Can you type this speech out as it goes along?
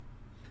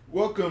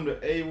Welcome to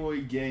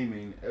AWOY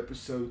Gaming,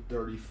 episode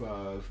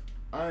 35.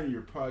 I'm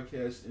your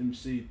podcast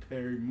MC,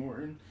 Perry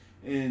Morton,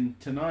 and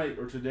tonight,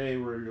 or today,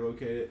 where you're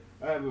located,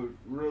 I have a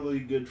really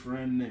good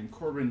friend named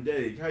Corbin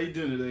Dake. How you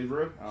doing today,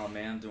 bro? Oh,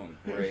 man, I'm doing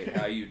great.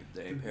 How are you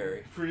today,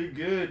 Perry? Pretty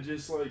good.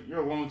 Just like,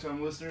 you're a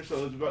long-time listener,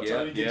 so it's about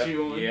time to get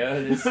you on. Yeah,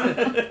 it is.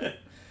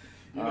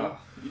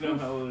 You know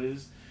how it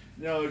is.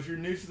 Now, if you're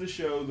new to the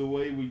show, the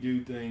way we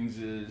do things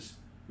is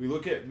we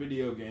look at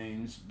video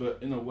games, but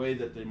in a way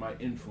that they might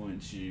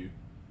influence you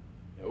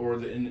or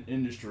the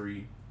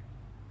industry,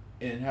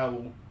 and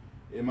how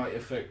it might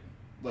affect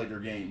later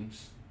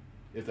games,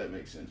 if that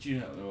makes sense. You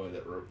know how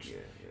that works. Yeah.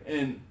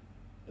 And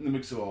in the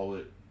mix of all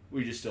of it,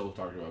 we just still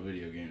talk about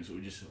video games.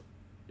 We just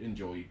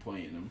enjoy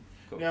playing them.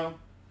 Cool. Now,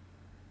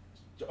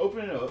 to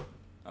open it up,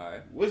 All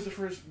right. what's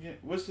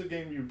the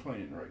game you're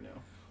playing right now?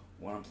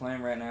 What I'm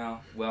playing right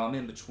now, well, I'm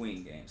in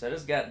between games. I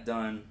just got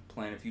done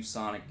playing a few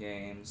Sonic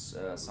games.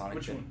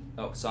 Which one?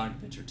 Oh, Sonic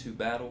Adventure 2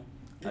 Battle.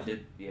 I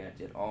did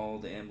all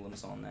the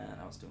emblems on that.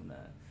 I was doing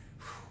that.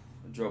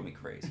 It drove me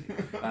crazy.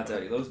 I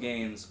tell you, those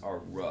games are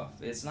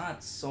rough. It's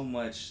not so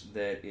much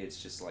that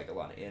it's just like a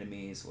lot of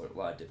enemies or a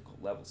lot of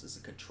difficult levels. It's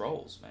the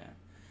controls, man.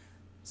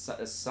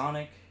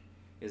 Sonic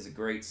is a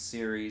great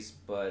series,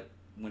 but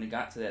when it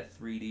got to that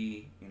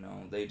 3D,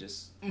 they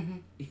just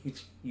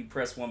you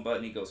press one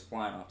button, he goes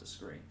flying off the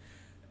screen.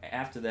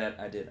 After that,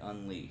 I did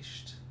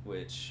Unleashed,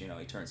 which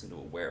he turns into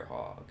a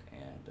werehog,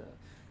 and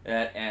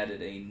that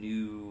added a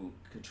new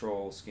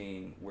control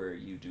scheme where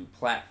you do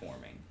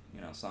platforming.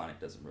 Sonic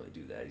doesn't really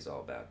do that. He's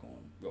all about going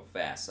real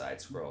fast, side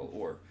scroll,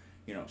 or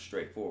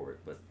straight forward.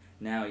 But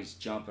now he's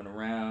jumping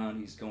around.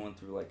 He's going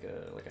through like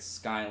a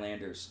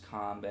Skylanders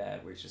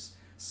combat where he's just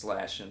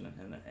slashing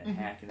and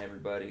hacking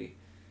everybody.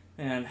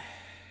 And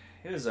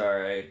it was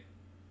alright.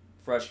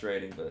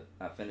 Frustrating, but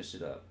I finished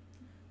it up.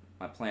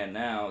 My plan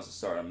now is to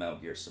start on Metal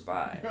Gear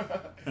Survive.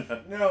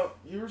 Now,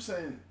 you were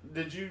saying,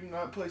 did you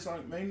not play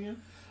Sonic Mania?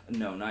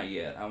 No, not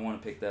yet. I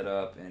want to pick that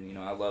up, and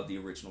I love the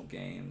original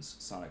games.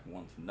 Sonic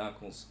 1 through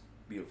Knuckles,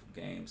 beautiful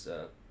games.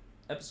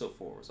 Episode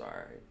 4 was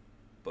alright,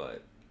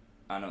 but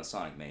I know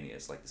Sonic Mania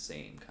is like the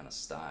same kind of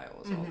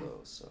style as all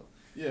those, so...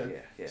 Yeah.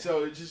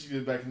 So it just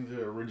gets back into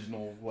the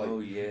original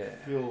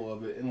feel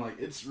of it, and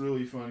it's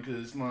really fun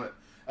because it's not.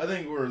 I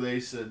think where they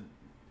said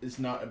it's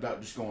not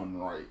about just going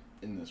right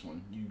in this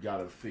one. You got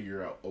to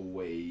figure out a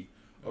way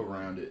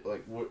around it.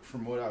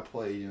 From what I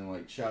played,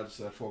 and shout out to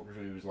Seth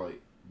Fulkerson, who was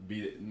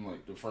beat it in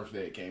the first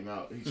day it came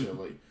out. He said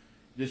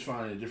just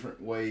finding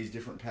different ways,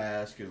 different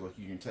paths, because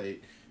you can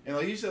take. And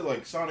you said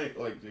Sonic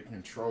the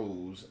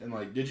controls, and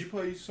did you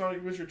play Sonic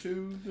Adventure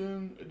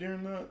 2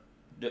 during that?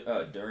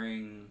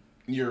 During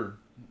your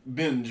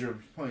binge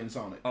of playing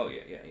Sonic. Oh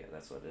yeah,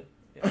 that's what I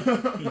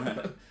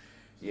did.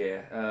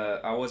 Yeah.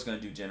 I was gonna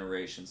do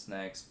Generations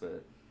next,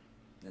 but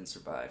then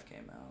Survive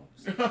came out.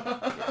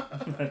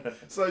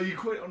 So you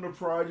quit on the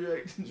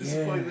project and just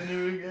play the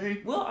new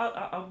game? Well,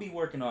 I'll be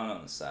working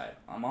on the side.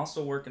 I'm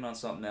also working on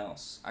something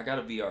else. I got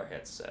a VR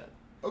headset.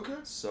 Okay.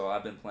 So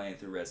I've been playing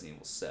through Resident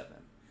Evil 7.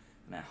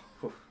 Now,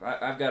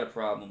 I've got a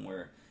problem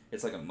where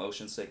it's like a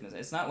motion sickness.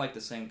 It's not like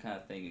the same kind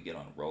of thing you get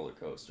on a roller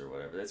coaster or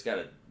whatever. It's got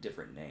a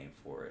different name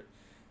for it.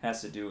 It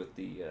has to do with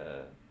the,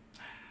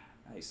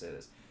 how do you say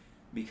this?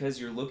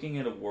 Because you're looking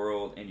at a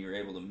world and you're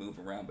able to move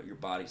around, but your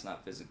body's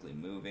not physically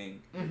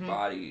moving. Your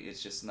body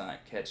is just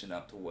not catching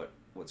up to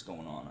what's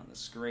going on the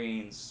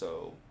screen.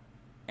 So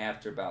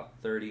after about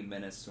 30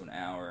 minutes to an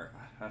hour,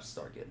 I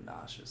start getting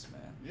nauseous,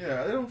 man.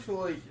 Yeah, I don't feel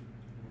like...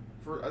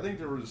 I think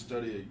there was a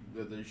study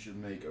that they should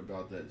make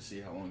about that to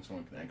see how long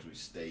someone can actually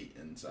stay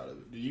inside of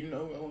it. Do you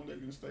know how long they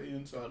can stay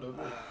inside of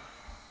it?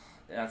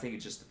 I think it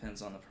just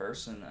depends on the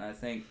person. I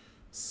think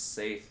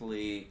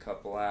safely a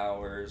couple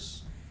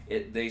hours.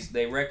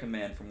 They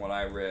recommend, from what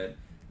I read,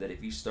 that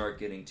if you start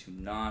getting too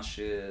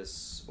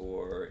nauseous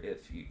or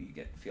if you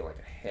feel like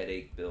a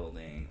headache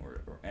building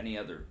or any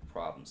other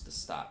problems, to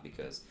stop,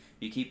 because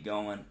if you keep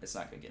going, it's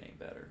not going to get any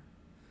better.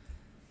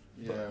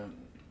 Yeah.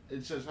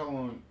 It says how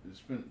long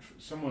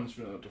someone's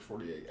spent up to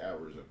 48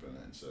 hours up in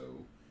it,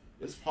 so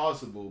it's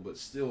possible, but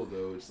still,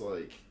 though, it's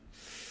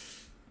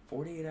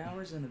 48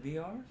 hours in the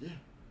VR? Yeah.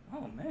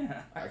 Oh,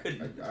 man. I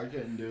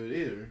couldn't do it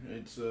either.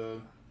 It's,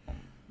 the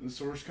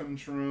source comes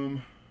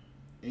from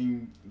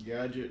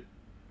Engadget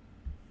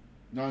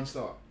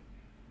nonstop.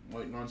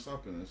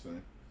 Nonstop in this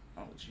thing.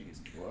 Oh,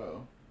 jeez.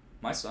 Wow.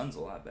 My son's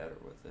a lot better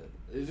with it.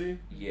 Is he?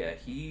 Yeah,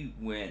 he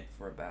went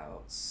for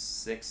about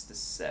 6 to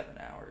 7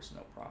 hours,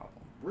 no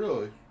problem.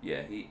 Really?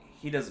 Yeah,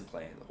 he doesn't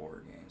play any of the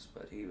horror games,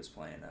 but he was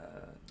playing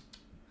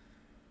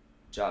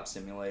Job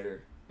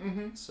Simulator.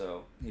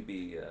 So he'd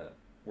be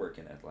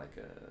working at a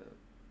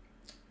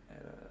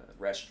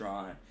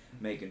restaurant,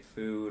 making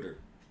food, or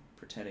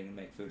pretending to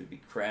make food. He'd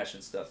be crashing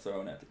stuff,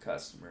 throwing at the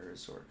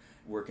customers, or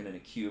working in a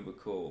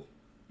cubicle,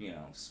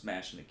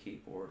 smashing a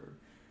keyboard, or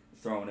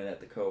throwing it at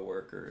the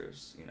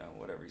coworkers,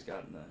 whatever he's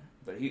got in the...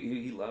 But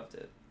he loved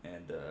it,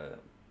 and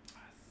I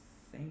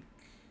think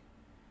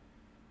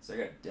So I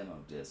got a demo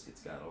disc.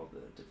 It's got all the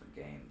different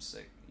games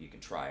that you can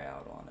try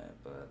out on it,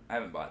 but I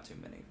haven't bought too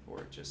many for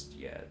it just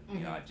yet. Mm-hmm.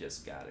 You know, I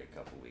just got it a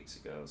couple weeks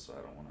ago, so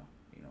I don't want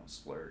to, you know,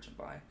 splurge and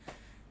buy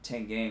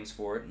 10 games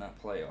for it and not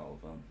play all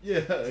of them. Yeah,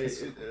 I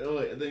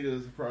think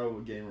that's the problem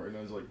with game right now.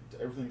 Is like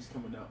everything's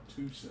coming out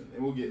too soon,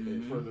 and we'll get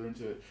further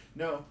into it.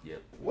 Now,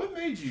 what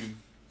made you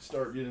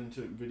start getting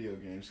into video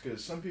games?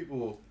 Because some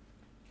people,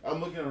 I'm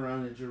looking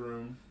around at your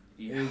room,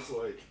 and it's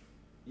like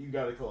you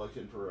got a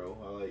collection for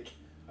real.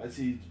 I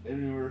see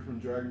anywhere from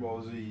Dragon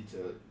Ball Z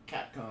to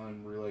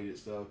Capcom related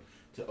stuff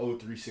to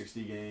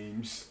 360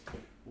 games.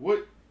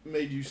 What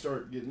made you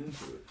start getting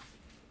into it?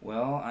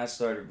 Well, I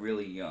started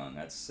really young.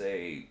 I'd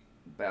say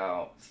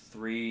about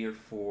 3 or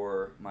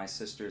 4. My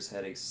sisters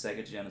had a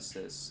Sega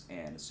Genesis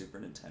and a Super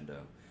Nintendo.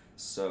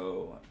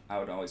 So I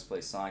would always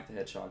play Sonic the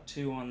Hedgehog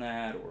 2 on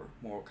that, or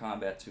Mortal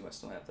Kombat 2. I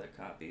still have that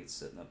copy. It's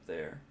sitting up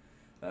there.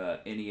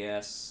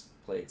 NES,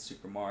 played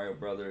Super Mario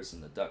Brothers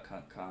and the Duck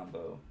Hunt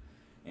combo.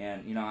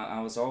 And, you know,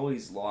 I was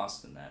always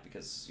lost in that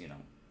because, you know,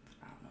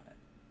 I don't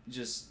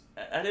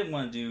know, I didn't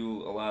want to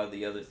do a lot of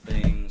the other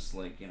things,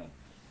 like, you know,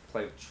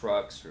 play with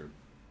trucks or,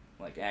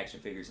 like,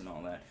 action figures and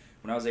all that.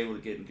 When I was able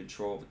to get in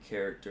control of a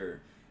character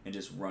and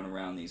just run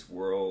around these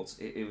worlds,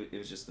 it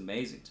was just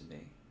amazing to me.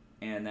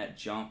 And that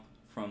jump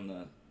from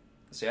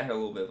I had a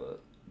little bit of a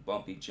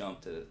bumpy jump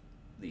to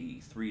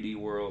the 3D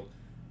world.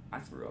 I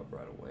threw up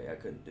right away. I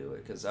couldn't do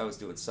it because I was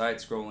doing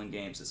side-scrolling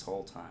games this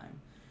whole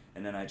time.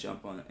 And then I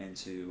jump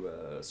into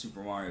Super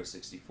Mario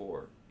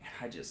 64.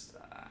 And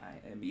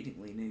I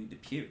immediately knew to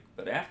puke.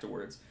 But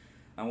afterwards,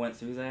 I went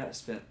through that. I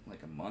spent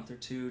like a month or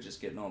 2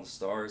 just getting all the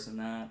stars in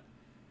that.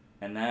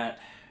 And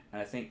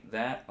I think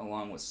that,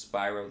 along with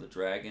Spyro the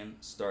Dragon,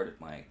 started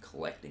my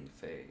collecting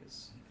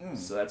phase.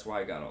 So that's why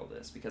I got all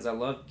this. Because I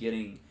love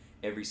getting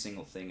every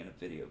single thing in a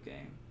video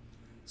game.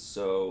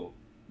 So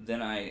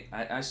then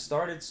I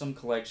started some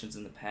collections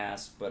in the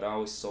past, but I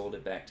always sold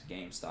it back to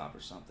GameStop or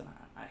something.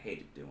 I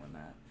hated doing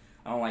that.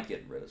 I don't like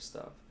getting rid of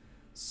stuff.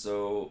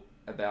 So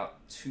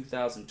about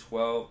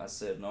 2012, I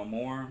said no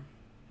more,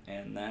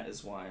 and that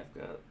is why I've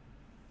got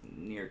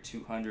near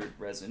 200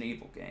 Resident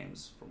Evil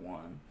games, for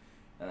one.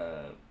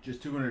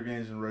 Just 200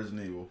 games in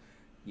Resident Evil.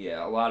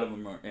 Yeah, a lot of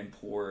them are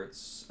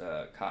imports.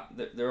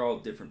 They're all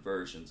different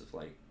versions of,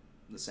 like,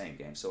 the same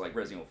game. So, like,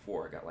 Resident Evil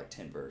 4, I got, like,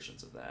 10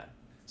 versions of that,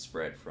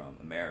 spread from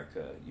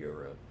America,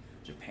 Europe,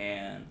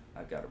 Japan.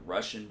 I've got a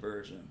Russian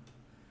version,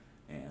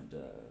 and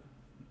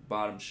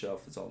bottom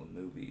shelf is all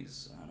the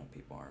movies. I know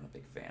people aren't a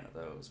big fan of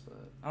those,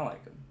 but I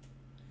like them.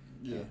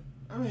 Yeah.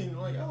 I mean,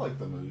 like, I like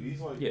the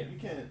movies. Like, you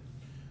can't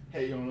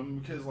hate on them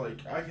because, like,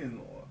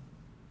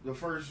 the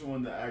first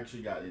one that I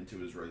actually got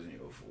into is Resident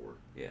Evil 4.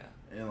 Yeah.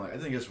 And, like, I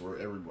think that's where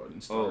everybody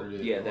started.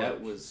 Oh, yeah, that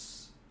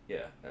was...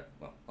 Yeah.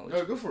 Well, I'll let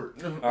you go for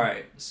it. All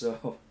right.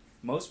 So,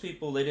 most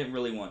people, they didn't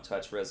really want to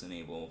touch Resident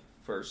Evil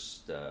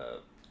first...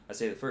 I'd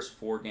say the first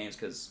 4 games,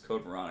 because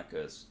Code Veronica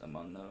is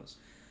among those.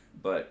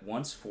 But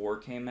once 4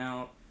 came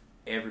out,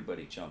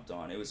 everybody jumped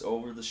on. It was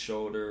over the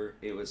shoulder.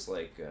 It was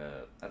like...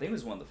 I think it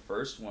was one of the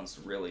first ones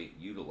to really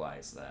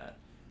utilize that.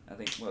 I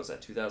think, what was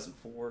that,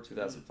 2004,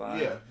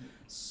 2005? Yeah.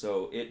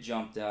 So it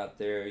jumped out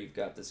there. You've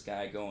got this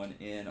guy going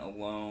in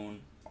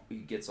alone. He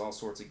gets all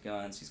sorts of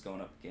guns. He's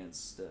going up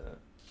against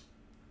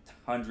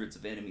hundreds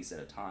of enemies at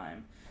a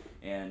time.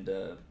 And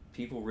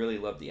people really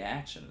love the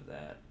action of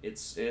that.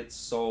 It's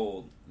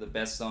sold the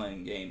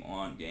best-selling game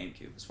on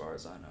GameCube, as far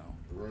as I know.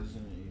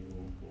 Resident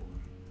Evil 4.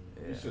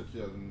 Yeah. You said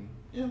 2000,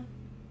 yeah.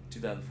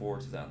 2004,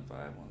 2005,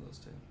 one of those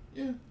two.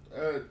 Yeah,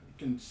 I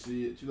can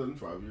see it.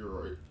 2005, you're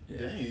right.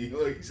 Yeah. Dang,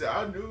 like you said,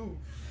 I knew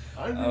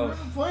never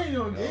playing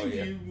on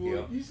GameCube. Yeah.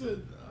 Like you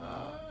said,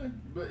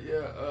 but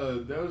yeah,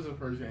 that was the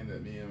first game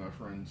that me and my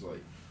friends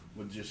like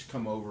would just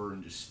come over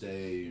and just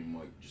stay and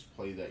like just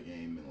play that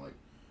game and like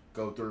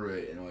go through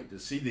it and like to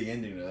see the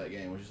ending of that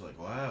game was just like,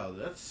 wow,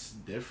 that's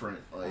different.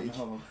 Like,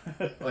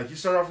 like you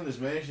start off in this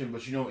mansion,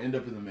 but you don't end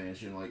up in the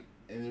mansion. Like,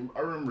 and I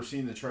remember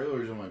seeing the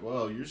trailers. I'm like,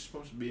 wow, you're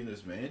supposed to be in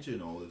this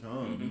mansion all the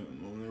time.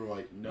 Mm-hmm. And they were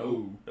like,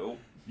 no,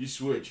 you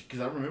switch.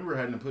 Because I remember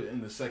having to put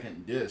in the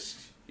second disc.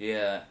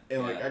 Yeah.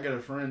 And like I got a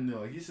friend,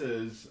 like he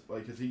says,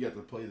 like, because he got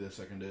to play the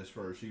second disc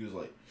first. He was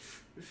like,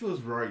 it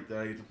feels right that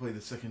I get to play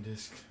the second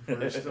disc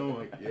first. So I'm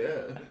like,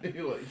 yeah,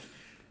 like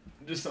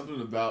just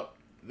something about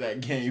that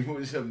game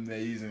was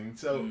amazing.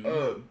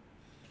 So,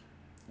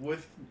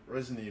 with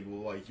Resident Evil,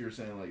 like you're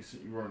saying, like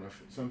you weren't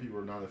some people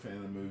are not a fan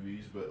of the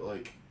movies, but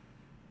like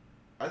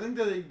I think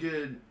that it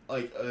did,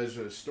 like as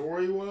a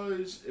story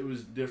was, it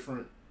was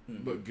different,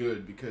 but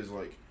good because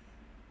like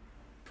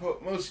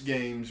most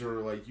games are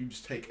like you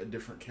just take a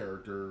different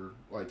character,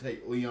 like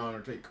take Leon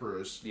or take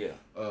Chris. Yeah.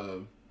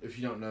 If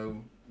you don't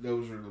know,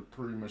 those are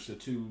pretty much the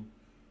 2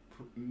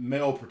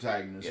 male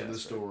protagonists of the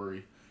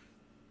story.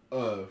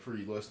 For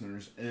you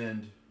listeners,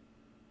 and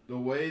the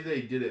way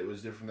they did it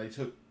was different. They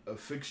took a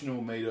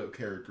fictional made-up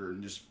character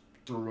and just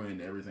threw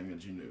in everything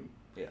that you knew.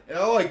 Yeah. And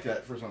I like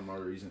that for some odd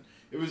reason.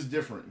 It was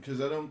different,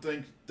 because I don't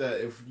think that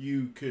if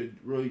you could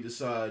really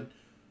decide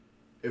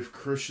if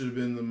Chris should have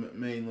been the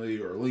main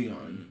lead or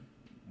Leon,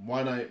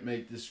 why not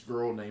make this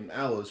girl named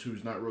Alice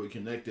who's not really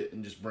connected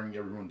and just bring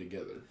everyone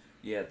together?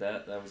 Yeah,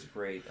 that was a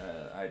great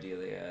idea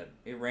they had.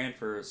 It ran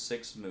for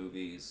 6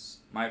 movies.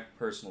 My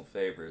personal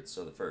favorites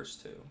are the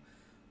first 2,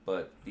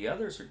 but the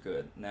others are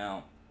good.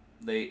 Now,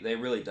 they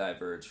really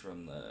diverge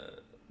from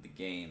the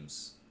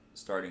games,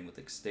 starting with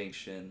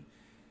Extinction,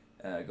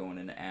 going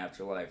into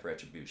Afterlife,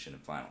 Retribution,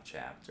 and Final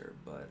Chapter.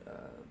 But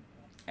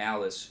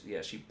Alice,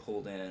 yeah, she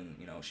pulled in.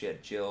 She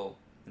had Jill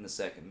in the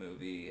second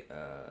movie.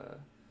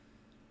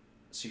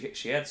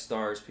 She had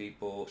Stars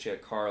people. She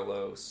had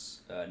Carlos,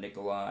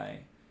 Nikolai.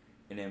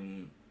 And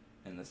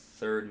in the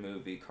third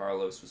movie,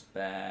 Carlos was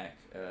back.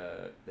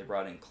 They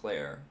brought in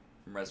Claire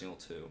from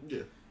Resident Evil 2.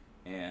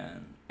 Yeah.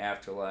 And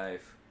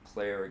Afterlife,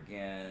 Claire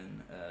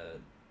again.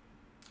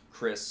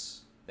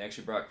 Chris. They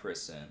actually brought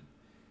Chris in,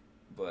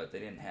 but they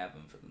didn't have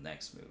him for the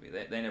next movie.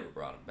 They never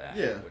brought him back,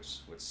 yeah.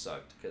 which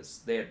sucked because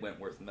they had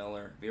Wentworth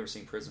Miller. Have you ever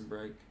seen Prison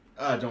Break?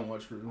 I don't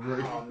watch Prison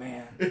Break. Oh,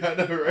 man. Yeah, I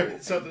know, right?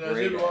 It's something I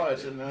should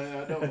watch, and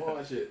I don't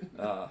watch it.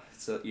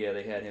 So, yeah,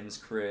 they had him as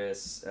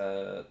Chris.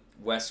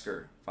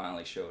 Wesker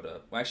finally showed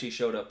up. Well, actually, he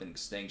showed up in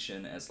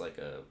Extinction as, like,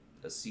 a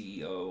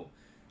CEO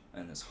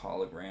in this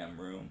hologram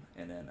room.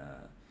 And then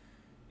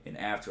in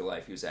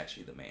Afterlife, he was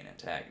actually the main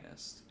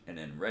antagonist. And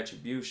in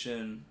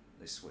Retribution,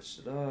 they switched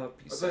it up.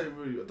 I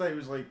thought he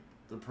was, like,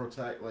 the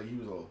protect, like, he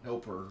was a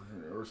helper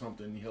or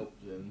something. He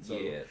helped them. So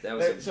yeah, that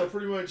was... So,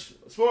 pretty much,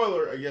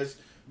 spoiler, I guess...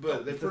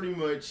 But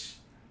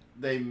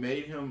they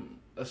made him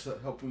a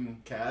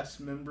helping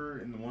cast member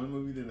in the one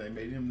movie, then they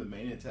made him the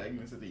main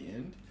antagonist at the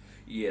end?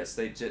 Yes,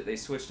 they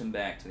switched him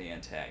back to the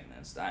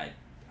antagonist. I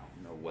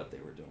don't know what they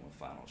were doing with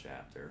Final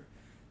Chapter.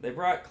 They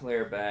brought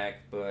Claire back,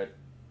 but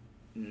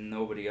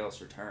nobody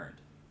else returned.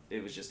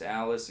 It was just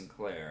Alice and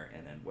Claire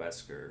and then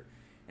Wesker.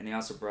 And they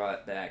also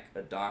brought back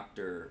a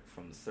doctor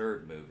from the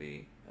third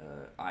movie,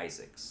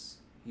 Isaacs.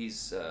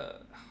 He's,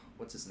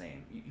 what's his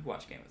name? You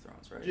watch Game of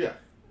Thrones, right? Yeah.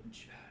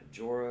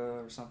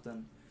 Jorah or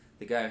something,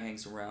 the guy who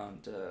hangs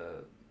around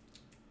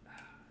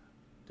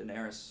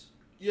Daenerys.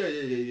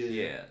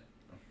 Yeah.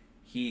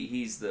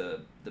 He's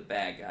the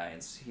bad guy,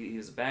 and he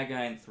was a bad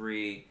guy in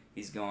 3.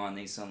 He's gone.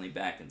 He's suddenly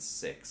back in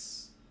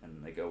 6,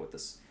 and they go with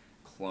this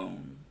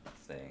clone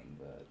thing.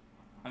 But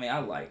I mean, I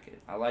like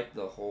it. I like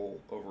the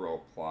whole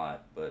overall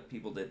plot, but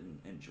people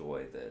didn't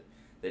enjoy that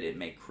they didn't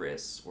make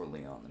Chris or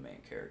Leon the main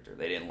character.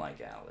 They didn't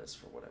like Alice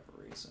for whatever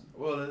reason.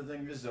 Well, the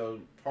thing is, though,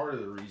 part of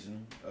the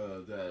reason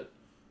that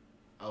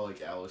I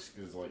like Alice,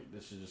 because, like,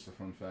 this is just a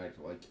fun fact,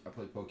 like, I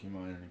play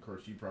Pokemon, and of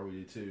course you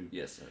probably do too.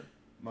 Yes, sir.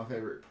 My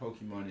favorite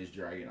Pokemon is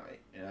Dragonite,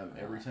 and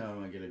every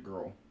time I get a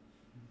girl,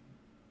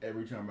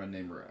 every time I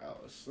name her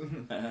Alice.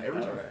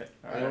 Every time. All right.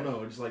 I don't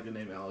know, I just like the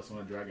name Alice on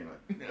a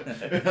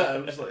Dragonite.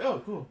 I'm just like,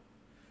 oh, cool.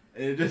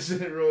 And it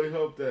doesn't really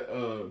help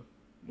that,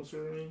 what's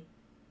her name?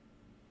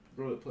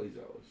 The girl that plays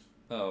Alice.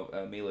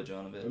 Oh, Mila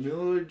Jovovich.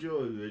 Mila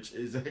Jovovich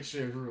is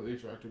actually a really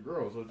attractive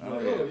girl. So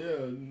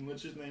it's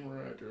let's just name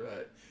her after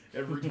that.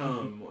 Every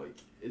time, like,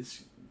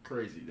 it's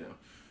crazy now.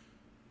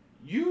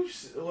 You,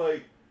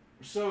 like,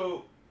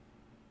 so,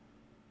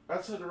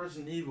 outside of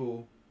Resident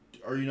Evil,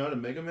 are you not a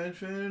Mega Man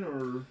fan,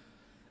 or?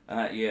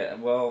 Yeah,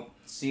 well,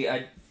 see,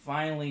 I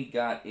finally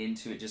got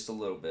into it just a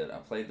little bit.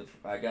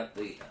 I got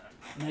the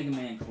Mega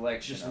Man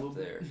collection just up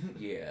there.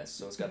 Yeah,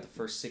 so it's got the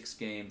first 6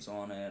 games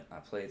on it. I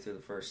played through the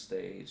first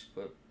stage,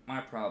 but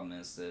my problem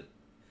is that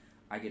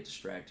I get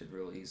distracted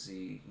real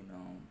easy.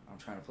 I'm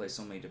trying to play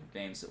so many different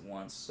games at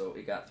once, so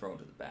it got thrown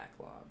to the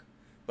backlog.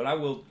 But I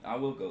will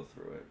go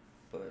through it.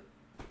 But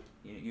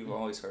you've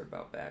always heard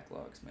about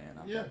backlogs, man.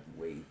 I've got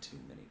way too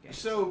many games.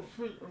 So,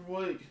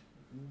 like,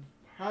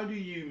 how do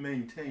you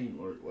maintain,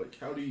 or like,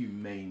 how do you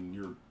main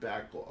your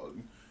backlog?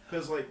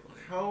 Because, like,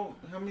 how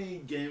many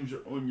games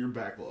are on your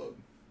backlog?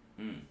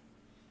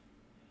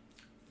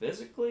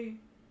 Physically,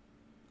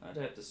 I'd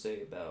have to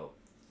say about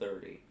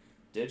 30.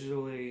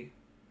 Digitally,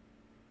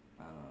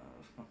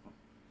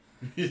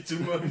 Too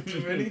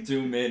many?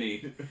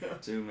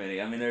 Too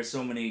many. I mean, there's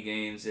so many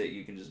games that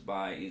you can just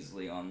buy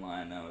easily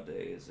online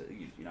nowadays that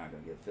you're not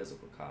going to get a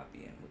physical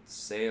copy. And with the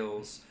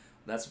sales,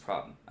 that's a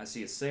problem. I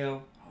see a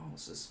sale,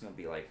 so this is going to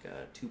be like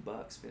 $2.50. I'm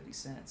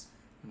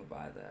going to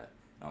buy that.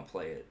 And I'll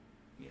play it,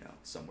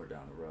 somewhere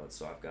down the road.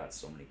 So I've got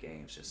so many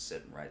games just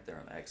sitting right there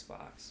on the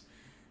Xbox.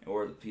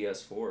 Or the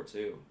PS4,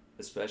 too.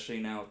 Especially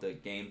now with the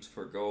Games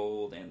for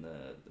Gold and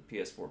the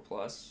PS4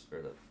 Plus,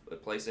 or the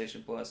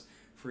PlayStation Plus,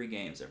 free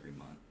games every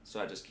month. So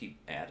I just keep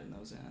adding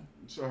those in.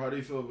 So how do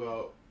you feel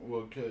about,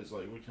 because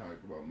like we talk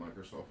about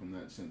Microsoft in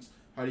that sense,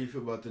 how do you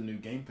feel about the new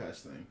Game Pass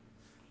thing?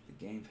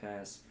 The Game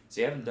Pass?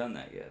 See, I haven't done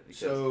that yet. Because,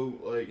 so,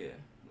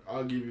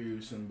 I'll give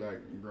you some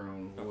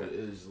background of what it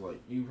is. Like,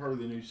 you've heard of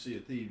the new Sea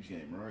of Thieves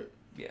game, right?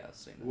 Yeah, I've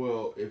seen it.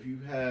 Well, if you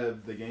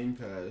have the Game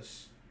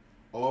Pass,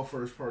 all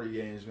first-party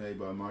games made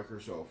by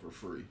Microsoft are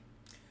free.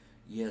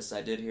 Yes,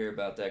 I did hear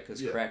about that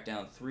because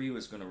Crackdown 3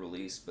 was going to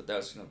release, but that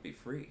was going to be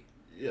free.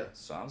 Yeah.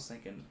 So I was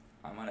thinking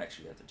I might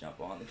actually have to jump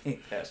on the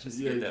Game Pass just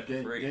to get that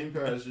for free. Game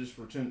Pass just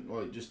for $10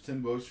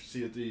 for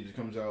Sea of Thieves. It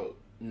comes out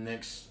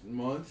next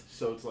month.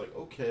 So it's like,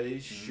 okay,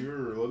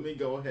 sure, let me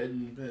go ahead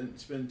and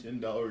spend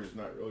 $10 and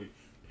not really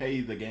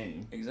pay the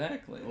game.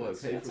 Exactly.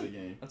 Pay for the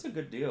game. That's a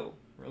good deal.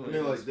 Really. I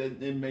mean, like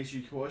that. It makes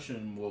you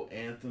question: will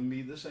Anthem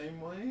be the same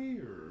way,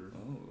 or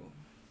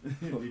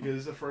because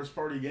it's a first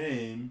party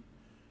game?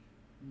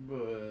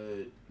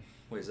 But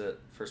wait, is that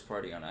first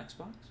party on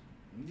Xbox?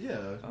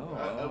 Yeah.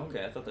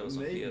 Okay. I thought that was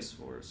on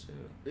PS4 too.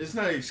 It's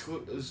not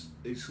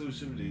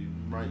exclusivity.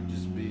 Might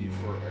just be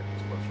for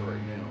Xbox for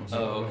right now. So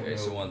okay.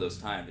 So one of those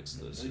timed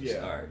exclusives.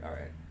 Yeah. All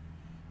right.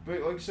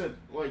 But like I said,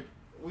 like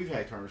we've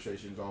had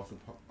conversations off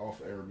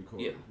air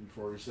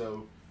before.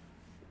 So,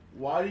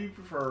 why do you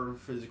prefer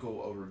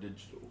physical over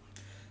digital?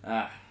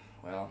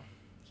 Well,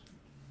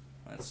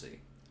 let's see.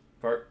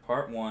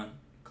 Part one,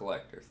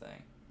 collector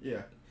thing.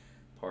 Yeah.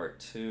 Part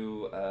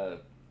two,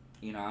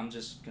 I'm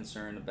just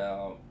concerned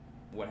about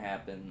what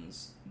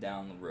happens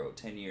down the road,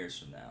 10 years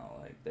from now.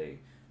 Like, they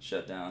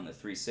shut down the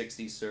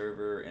 360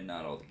 server and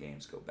not all the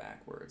games go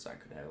backwards. I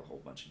could have a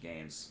whole bunch of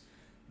games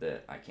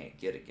that I can't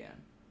get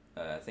again.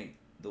 I think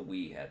the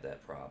Wii had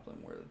that problem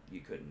where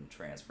you couldn't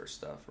transfer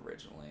stuff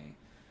originally.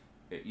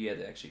 You had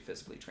to actually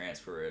physically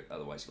transfer it,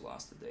 otherwise you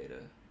lost the data.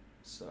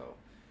 So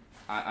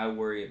I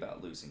worry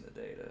about losing the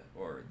data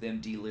or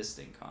them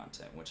delisting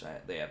content, which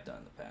they have done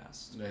in the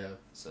past. Yeah.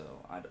 So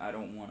I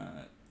don't want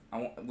to.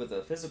 With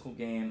a physical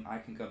game, I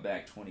can come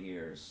back 20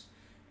 years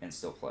and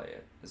still play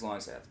it as long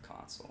as I have the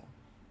console.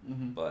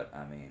 Mm-hmm. But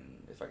I mean,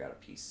 if I got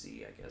a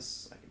PC, I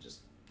guess I can just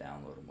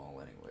download them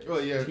all anyway.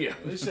 Well, yeah.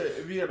 They say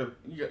if you got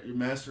your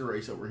Master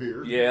Race over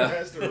here. Yeah.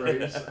 Master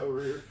Race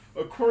over here.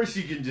 Of course,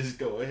 you can just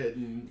go ahead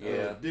and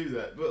do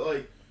that. But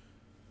like,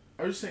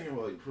 I was thinking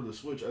like for the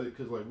Switch,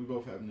 because like we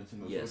both have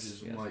Nintendo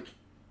Switches. I'm like,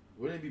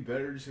 wouldn't it be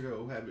better just to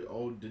go have it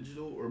all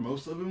digital or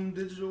most of them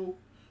digital,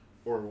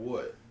 or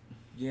what?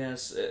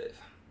 Yes.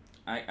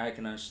 I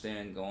can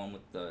understand going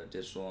with the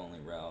digital only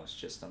route. It's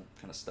just I'm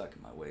kind of stuck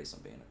in my ways on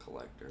being a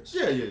collector.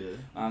 So yeah.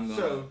 I'm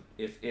gonna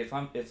if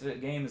the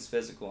game is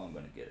physical, I'm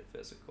gonna get it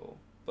physical.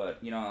 But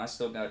I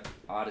still got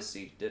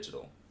Odyssey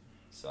digital,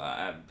 so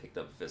I haven't picked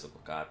up a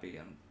physical copy,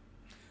 and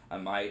I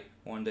might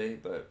one day.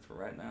 But for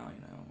right now,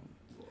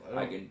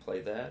 I can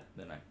play that.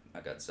 Then I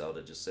got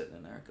Zelda just sitting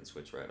in there. I can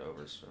switch right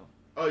over. So.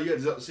 Oh yeah,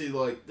 see,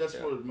 like that's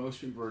what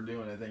most people are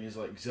doing. I think is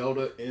like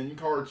Zelda in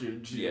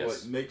cartridge. Yes.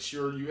 Like make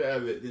sure you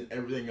have it, then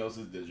everything else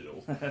is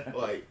digital.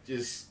 Like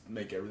just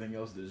make everything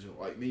else digital.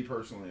 Like me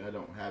personally, I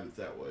don't have it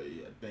that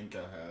way. I think I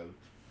have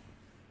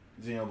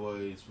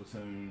Xenoblade,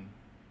 Splatoon,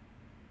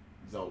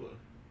 Zelda,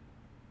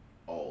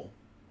 all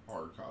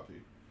hard copy.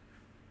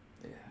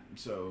 Yeah.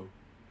 So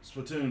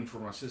Splatoon for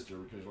my sister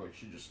because like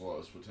she just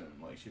loves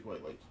Splatoon. Like she played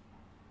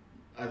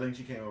I think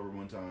she came over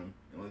one time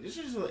and like this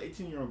is an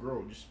 18-year-old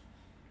girl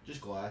just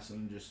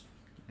glassing, just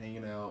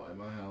hanging out at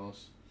my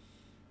house,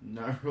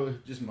 not really,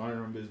 just minding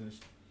her own business.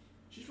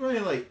 She's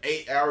playing like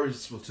 8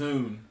 hours of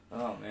Splatoon.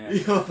 Oh man!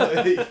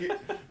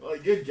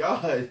 Like good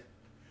God,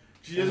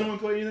 she doesn't want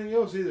to play anything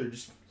else either.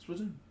 Just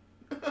Splatoon.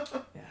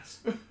 Yes.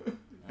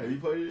 Have you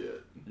played it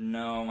yet?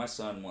 No, my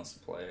son wants to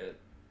play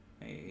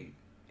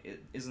it.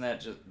 Isn't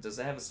that just? Does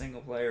it have a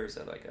single player, or is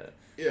that like a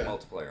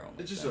multiplayer only?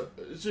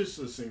 It's just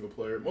a single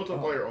player.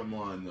 Multiplayer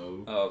online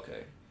though. Oh,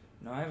 okay.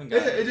 No, I haven't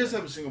got it. It does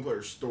have a single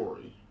player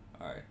story.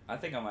 Alright, I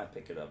think I might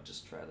pick it up,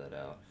 just try that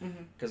out.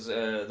 Because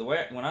the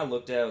way when I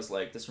looked at it, I was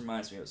like, this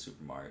reminds me of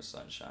Super Mario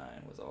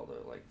Sunshine with all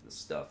the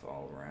stuff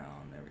all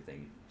around and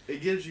everything.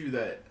 It gives you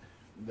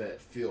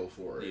that feel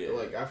for it. Yeah.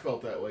 Like I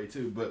felt that way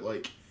too, but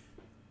like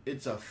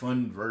it's a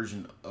fun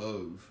version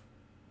of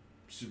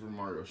Super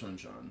Mario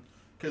Sunshine.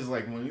 Because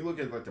like when you look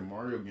at like the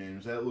Mario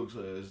games, that looks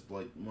as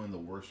like one of the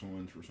worst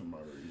ones for some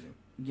odd reason.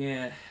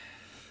 Yeah,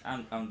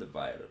 I'm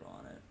divided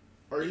on it.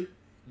 Are you?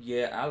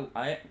 Yeah,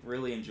 I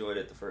really enjoyed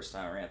it the first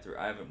time I ran through.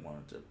 I haven't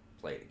wanted to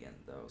play it again,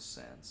 though,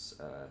 since.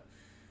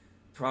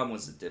 Problem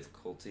was the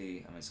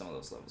difficulty. I mean, some of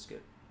those levels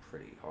get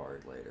pretty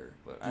hard later.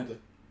 But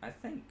I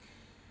think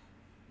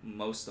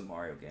most of the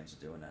Mario games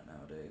are doing that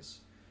nowadays.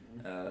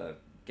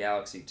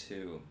 Galaxy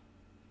 2,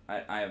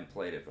 I haven't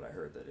played it, but I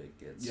heard that it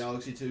gets...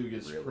 Galaxy 2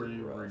 gets really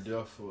pretty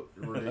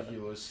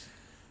ridiculous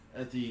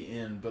at the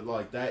end, but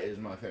like that is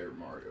my favorite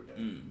Mario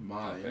game.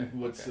 Mine.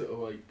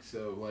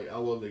 I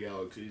love the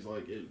Galaxies.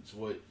 Like it's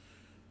what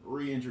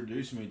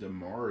reintroduced me to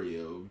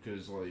Mario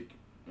because like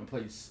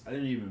I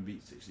didn't even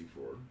beat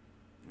 64.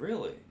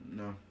 Really?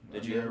 No.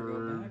 Did you ever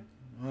go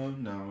back?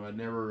 No, I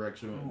never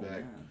actually went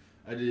back. Man.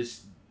 I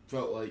just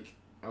felt like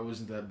I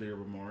wasn't that big of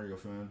a Mario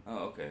fan.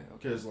 Oh, okay.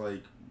 Because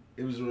like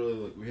it was really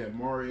like we had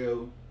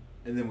Mario,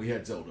 and then we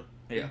had Zelda.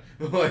 Yeah.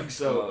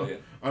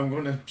 I'm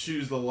gonna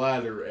choose the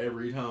latter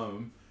every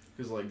time.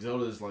 Because, like,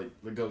 Zelda's, like,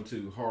 the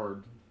go-to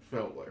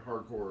felt like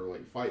hardcore,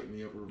 like, fight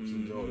me over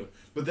some Zelda.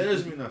 But that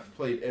doesn't mean I've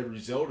played every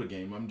Zelda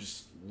game. I'm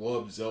just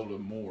love Zelda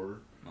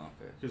more.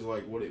 Okay. Because,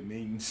 like, what it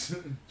means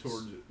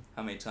towards it.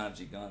 How many times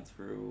you gone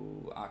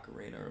through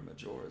Ocarina or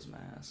Majora's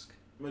Mask?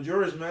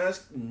 Majora's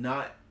Mask,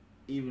 not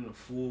even a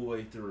full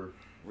way through.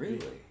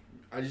 Really?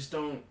 I just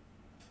don't...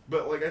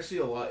 But, like, I see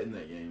a lot in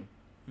that game.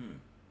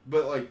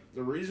 But, like,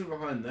 the reason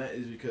behind that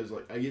is because,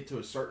 like, I get to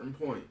a certain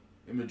point,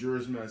 in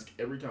Majora's Mask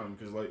every time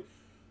because like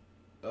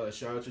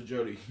shout out to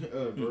Jody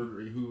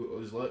Bergery who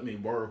has let me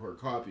borrow her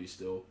copy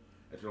still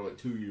after like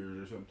 2 years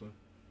or something.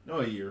 No,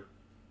 a year.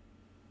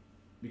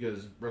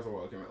 Because Breath of the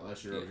Wild came out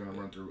last year. I was gonna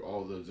run through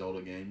all the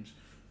Zelda games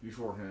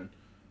beforehand,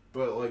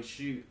 but like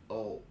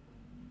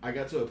I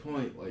got to a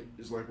point like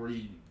it's like where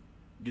you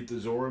get the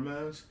Zora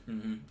mask.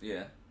 Mm-hmm.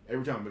 Yeah.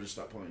 Every time I just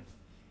stop playing.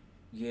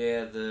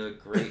 Yeah, the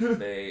Great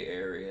Bay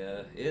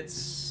area.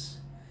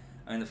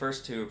 I mean, the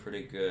first two are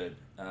pretty good.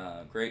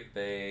 Great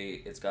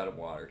Bay, it's got a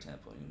water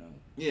temple, you know.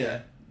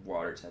 Yeah.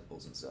 Water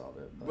temples in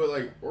Zelda. But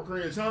like,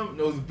 Ocarina of Time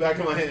knows the back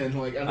of my hand.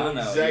 Like, I know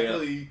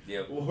exactly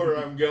where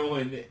I'm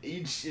going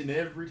each and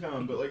every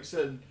time. But like I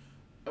said,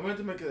 I'm going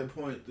to make it a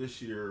point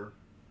this year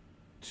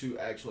to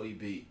actually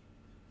beat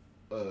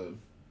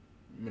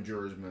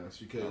Majora's Mask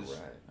because... All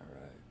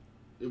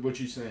right. What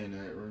you saying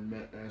that, or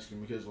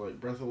asking, because like,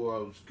 Breath of the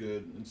Wild was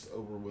good, it's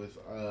over with.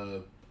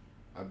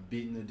 I've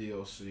beaten the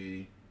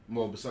DLC.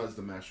 Well, besides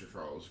the Master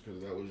Trials,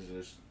 because that was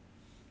just...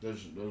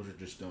 Those are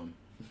just dumb.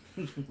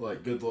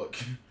 Like, good luck.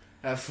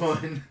 Have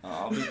fun.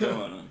 I'll be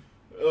doing them.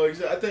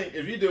 I think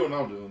if you do it,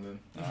 I'll do them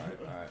then.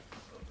 Alright.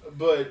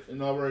 But,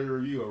 and I'll write a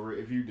review over it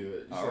if you do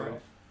it. Alright.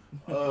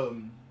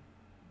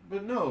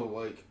 But no,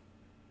 like,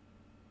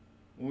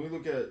 when we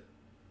look at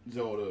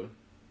Zelda,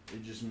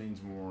 it just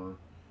means more,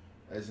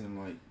 as in,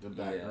 like, the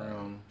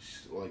background,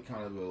 like,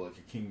 kind of like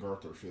a King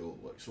Arthur feel,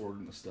 like Sword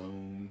in the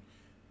Stone,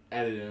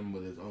 added in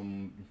with its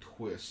own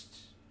twist.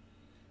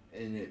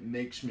 And it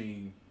makes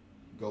me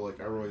go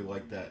like, I really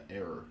like that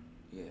era.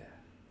 Yeah.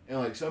 And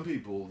like some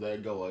people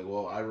that go like,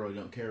 well, I really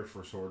don't care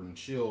for Sword and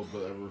Shield,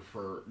 but I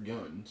prefer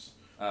guns.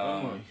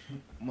 I'm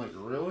like,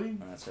 really?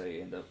 And that's how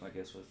you end up, I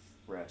guess, with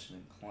Ratchet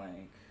and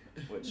Clank,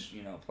 which,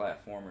 you know,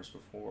 platformers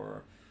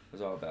before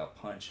was all about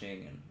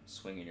punching and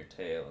swinging your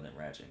tail, and then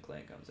Ratchet and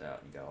Clank comes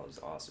out and you got all these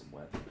awesome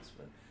weapons.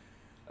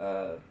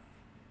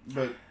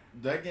 But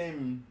that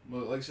game,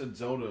 like I said,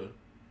 Zelda,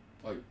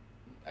 like,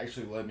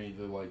 actually led me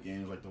to like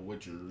games like The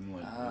Witcher, and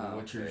like The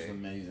Witcher's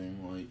amazing.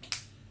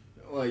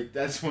 Like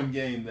that's one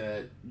game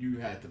that you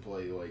had to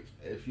play. Like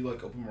if you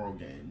like open world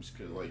games,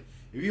 because like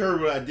if you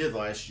heard what I did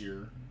last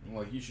year,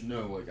 like you should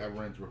know. Like I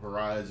ran through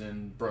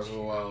Horizon, Breath of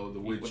the Wild,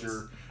 The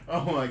Witcher.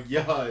 Oh my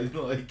god!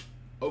 Like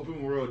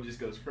open world just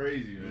goes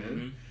crazy,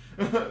 man.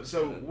 Mm-hmm.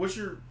 So what's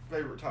your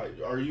favorite type?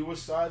 Are you a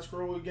side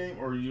scrolling game,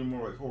 or are you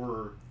more like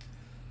horror?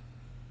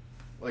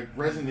 Like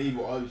Resident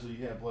Evil, obviously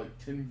you have like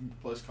 10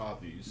 plus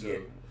copies.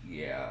 So.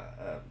 Yeah.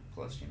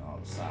 Plus, you know, all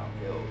the Silent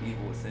Hill,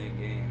 Evil Within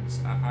games.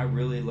 I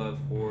really love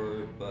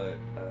horror, but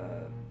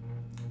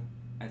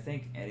I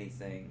think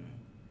anything.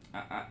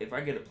 If I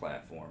get a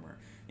platformer,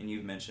 and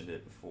you've mentioned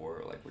it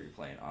before, like where you're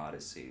playing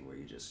Odyssey, where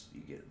you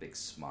get a big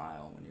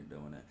smile when you're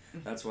doing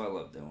it. That's what I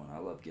love doing. I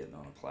love getting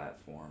on a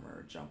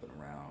platformer, jumping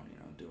around, you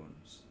know, doing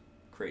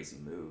crazy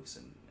moves,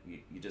 and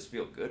you just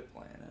feel good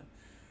playing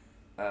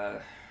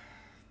it.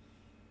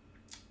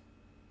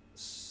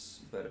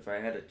 But if I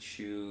had to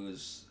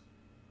choose,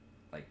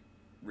 like,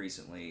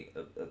 recently,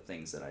 of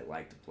things that I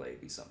like to play,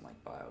 it'd be something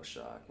like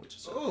BioShock, which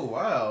is... Oh,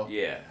 wow.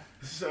 Yeah.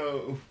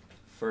 So...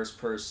 First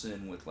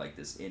person with, like,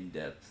 this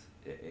in-depth,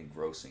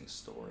 engrossing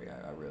story.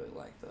 I really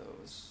like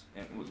those.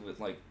 And with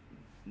like,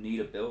 neat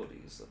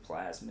abilities, the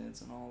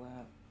plasmids and all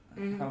that.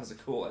 Mm-hmm. That was a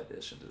cool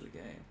addition to the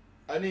game.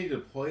 I need to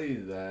play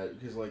that,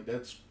 because, like,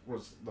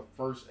 was the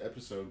first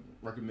episode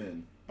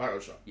recommend.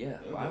 BioShock. Yeah,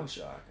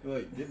 BioShock.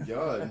 Like, good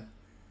God.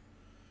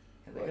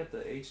 And they got the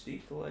HD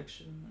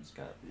collection. It's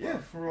got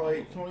for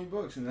like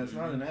 $20, and that's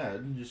not an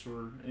ad, just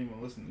for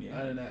anyone listening. Yeah.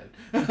 Not an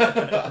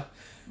ad.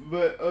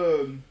 But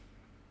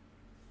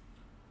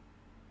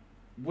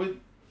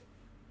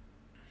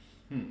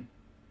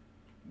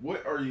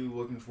what are you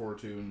looking forward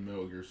to in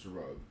Metal Gear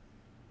Survive?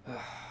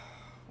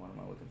 What am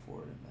I looking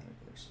forward to in Metal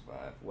Gear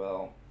Survive?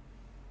 Well,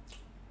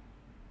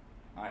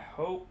 I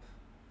hope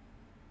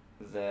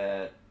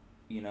that,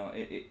 you know,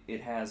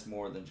 it has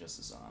more than just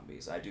the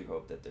zombies. I do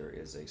hope that there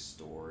is a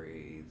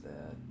story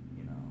that,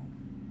 you know,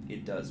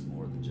 it does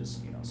more than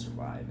just, you know,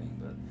 surviving.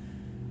 But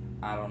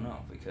I don't know,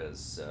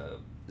 because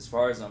as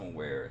far as I'm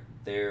aware,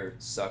 they're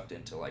sucked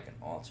into like an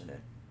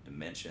alternate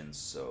dimension.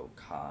 So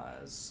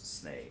Kaz,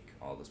 Snake,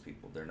 all those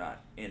people, they're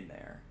not in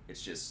there.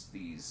 It's just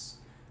these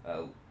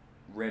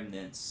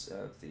remnants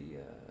of the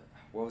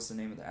what was the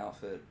name of the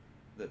outfit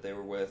that they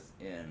were with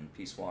in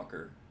Peace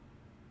Walker?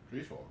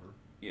 Peace Walker.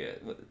 Yeah,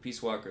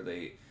 Peace Walker.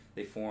 They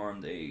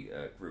formed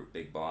a group.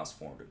 Big Boss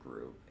formed a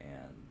group,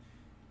 and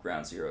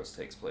Ground Zeroes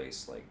takes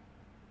place like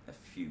a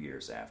few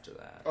years after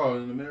that. Oh,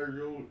 in the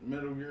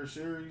Metal Gear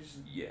series?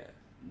 Yeah.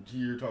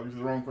 You're talking to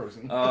the wrong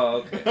person.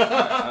 Oh,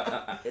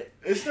 okay.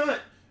 It's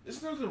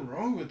nothing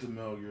wrong with the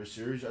Metal Gear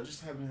series. I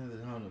just haven't had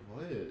the time to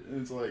play it. And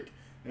it's like,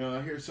 you know,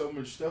 I hear so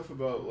much stuff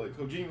about like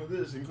Kojima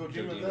this and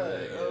Kojima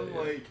that. I'm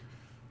like,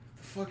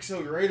 the fuck's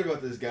so great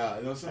about this guy?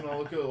 You know, something I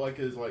look at like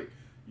is like,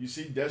 you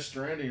see Death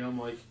Stranding, I'm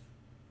like,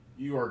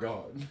 you are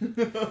God.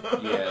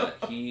 Yeah,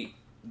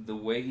 the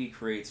way he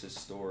creates his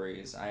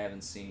stories, I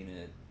haven't seen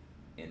it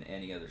in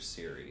any other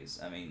series.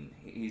 I mean,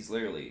 he's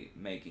literally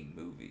making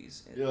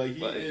movies. Yeah, like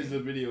he is a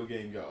video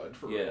game god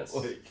for real.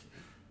 Like,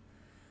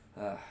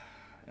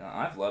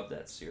 I've loved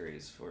that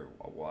series for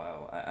a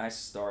while. I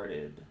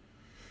started,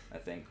 I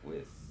think,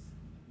 with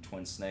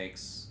Twin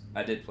Snakes.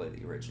 I did play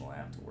the original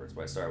afterwards,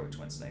 but I started with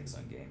Twin Snakes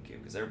on GameCube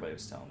because everybody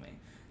was telling me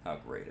how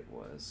great it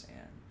was,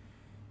 and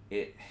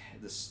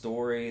the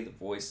story, the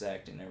voice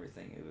acting,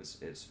 everything, it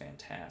was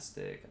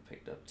fantastic. I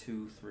picked up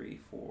 2, 3,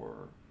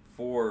 4.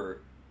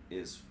 4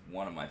 is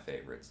one of my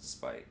favorites,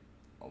 despite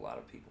a lot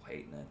of people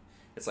hating it.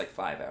 It's like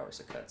 5 hours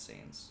of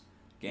cutscenes,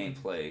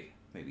 gameplay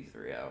maybe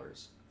 3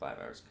 hours, 5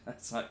 hours.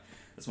 That's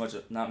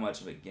not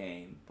much of a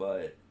game,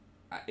 but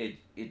it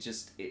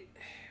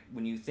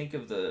when you think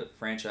of the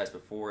franchise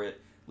before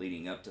it,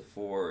 leading up to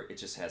 4, it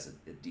just has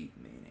a deep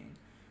meaning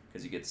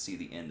because you get to see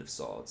the end of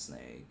Solid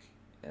Snake,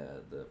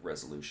 the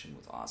resolution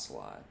with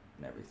Ocelot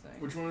and everything.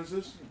 Which one is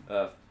this?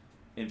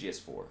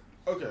 MGS4.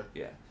 Okay.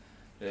 Yeah,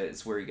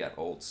 it's where you got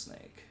Old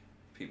Snake.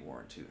 People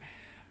weren't too.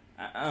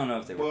 I don't know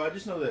if they were. Well, I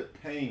just know that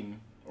Pain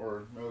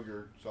or Metal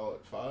Gear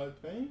Solid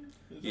 5 Pain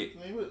is that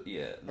the name of it?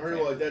 Yeah. I heard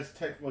like that's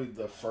technically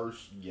the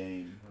first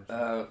game.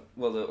 Well,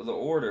 the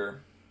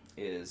order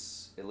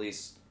is at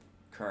least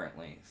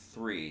currently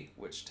 3,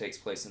 which takes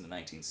place in the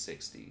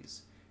 1960s.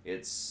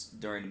 It's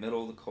during the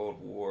middle of the Cold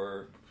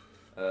War.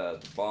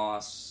 The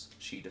boss,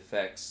 she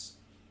defects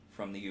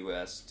from the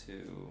U.S.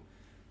 to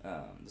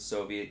the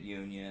Soviet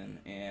Union,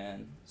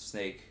 and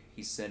Snake,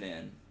 he's sent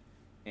in,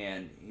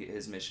 and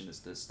his mission is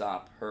to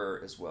stop her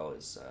as well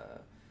as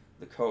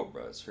the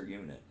Cobras, her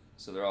unit.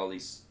 So they're all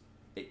these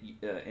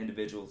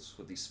individuals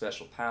with these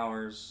special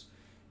powers,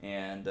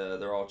 and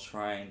they're all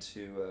trying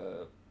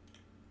to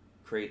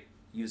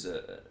use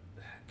a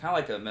kind of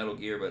like a Metal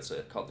Gear, but it's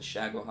called the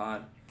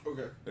Shagohod.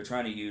 Okay. They're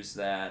trying to use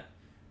that.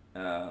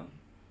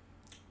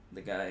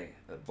 The guy,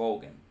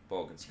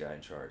 Volgan's the guy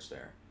in charge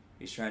there.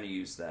 He's trying to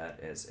use that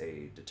as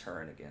a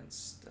deterrent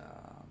against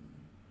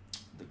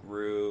the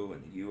GRU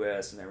and the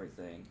U.S. and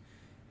everything,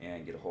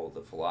 and get a hold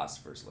of the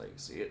Philosopher's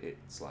Legacy.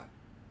 It's a lot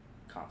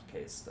of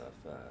complicated stuff.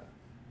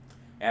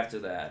 After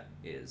that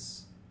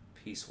is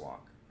Peace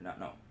Walker.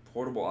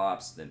 Portable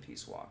Ops, then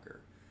Peace Walker.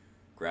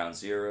 Ground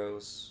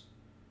Zeroes,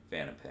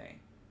 Phantom Pain.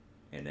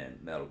 And then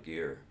Metal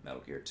Gear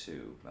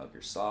 2, Metal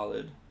Gear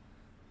Solid,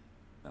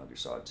 Metal Gear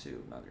Solid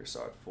 2, Metal Gear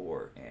Solid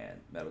 4,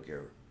 and Metal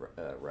Gear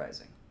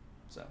Rising.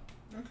 So,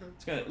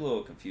 it's kind of a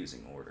little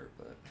confusing order,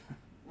 but...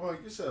 Well,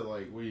 like you said,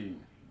 like,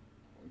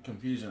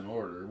 confusing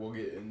order, we'll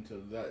get into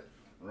that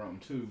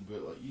round too,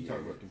 but, like, you talk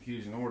about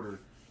confusing order,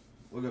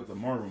 look up the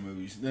Marvel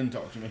movies, then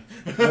talk to me.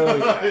 Oh,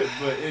 yeah.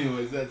 But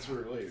anyways, that's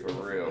for later.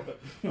 For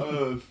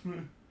real.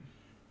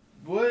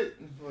 What,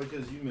 like,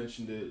 as you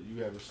mentioned it,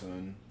 you have a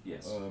son.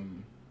 Yes.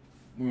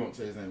 We won't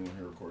say his name on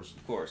here, of course.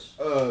 Of course.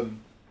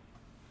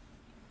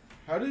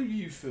 How do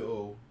you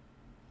feel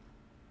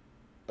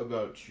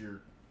about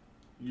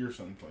your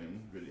son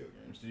playing video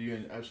games? Do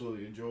you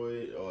absolutely enjoy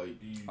it? Or like,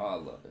 Oh, I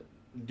love it.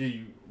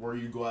 Were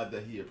you glad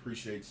that he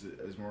appreciates it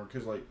as more?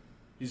 Because like,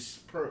 he's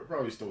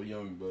probably still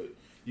young, but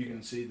you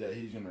can see that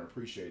he's gonna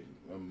appreciate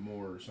it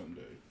more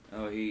someday.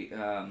 Oh,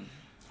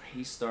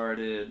 he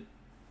started.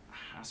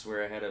 I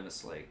swear I had him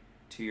as like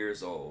 2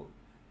 years old,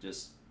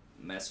 just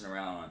messing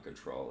around on a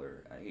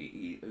controller.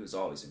 He was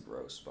always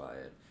engrossed by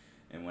it,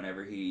 and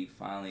whenever he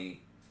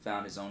finally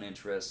found his own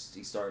interest,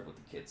 he started with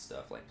the kid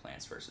stuff like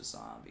Plants vs.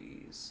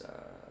 Zombies.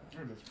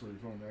 That's pretty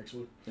fun,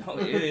 actually. Oh,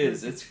 it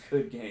is. It's a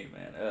good game,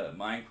 man.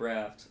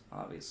 Minecraft,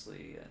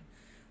 obviously, and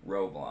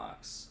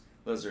Roblox.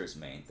 Those are his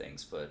main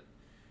things, but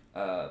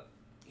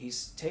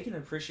he's taken an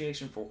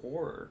appreciation for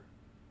horror.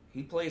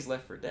 He plays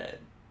Left 4 Dead.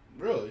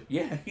 Really?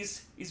 Yeah,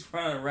 he's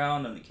running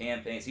around on the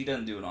campaigns. He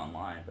doesn't do it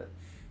online, but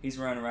he's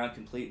running around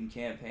completing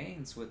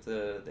campaigns with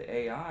the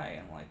AI.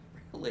 And I'm like,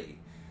 really?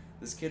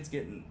 This kid's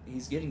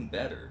getting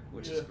better,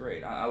 which is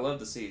great. I love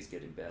to see he's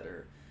getting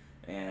better.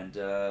 And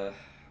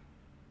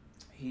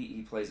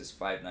he plays his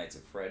Five Nights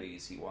at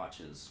Freddy's. He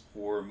watches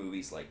horror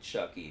movies like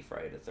Chucky,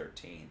 Friday the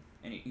 13th.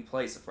 And he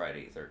plays the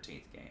Friday the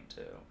 13th game,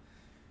 too.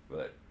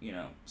 But,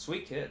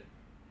 sweet kid.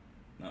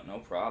 No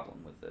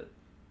problem with it.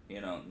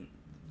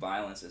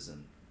 Violence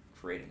isn't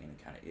creating any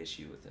kind of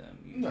issue with him.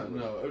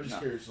 No. I'm just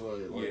curious,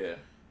 like,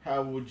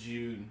 how would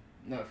you,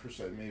 not for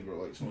say me, but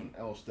like someone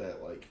else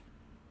that like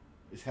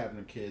is having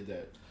a kid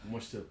that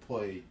wants to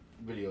play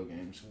video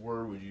games,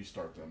 where would you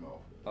start them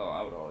off with? Oh,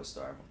 I would always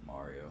start with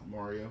Mario.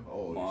 Mario?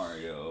 Always.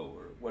 Mario,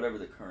 or whatever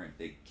the current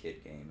big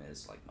kid game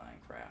is, like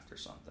Minecraft or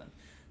something.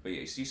 But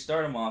yeah, so you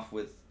start them off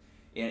with,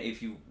 and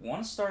if you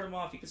want to start them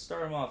off, you can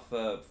start them off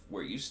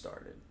where you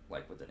started,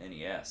 like with an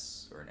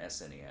NES or an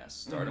SNES.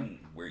 Start them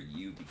where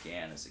you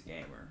began as a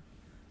gamer.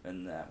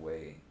 And that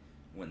way,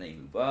 when they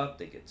move up,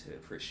 they get to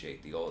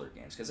appreciate the older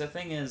games. Because the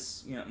thing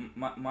is,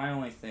 my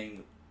only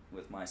thing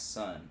with my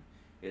son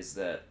is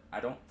that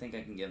I don't think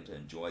I can get him to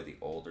enjoy the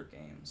older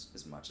games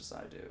as much as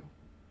I do.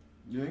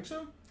 You think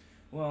so?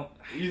 Well,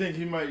 you think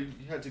he might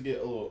have to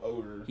get a little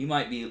older? He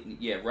might be.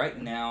 Yeah,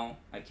 right now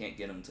I can't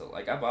get him to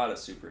like. I bought a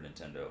Super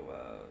Nintendo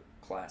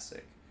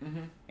Classic,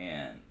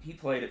 and he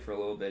played it for a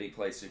little bit. He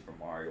played Super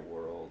Mario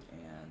World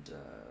and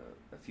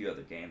a few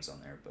other games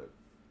on there, but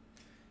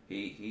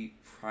he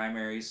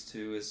primaries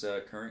to his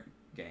current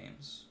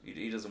games.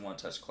 He doesn't want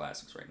to touch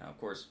classics right now. Of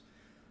course,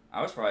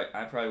 I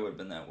probably would have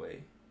been that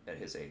way at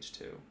his age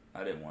too.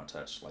 I didn't want to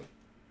touch like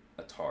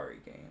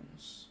Atari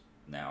games.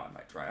 Now I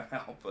might try them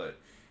out, but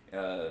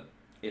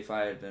if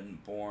I had been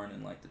born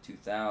in like the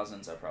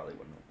 2000s, I probably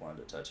wouldn't have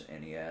wanted to touch an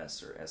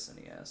NES or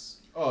SNES.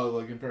 Oh,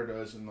 like compared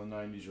to us in the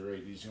 90s or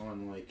 80s,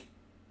 going like,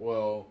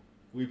 well,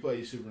 we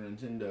play Super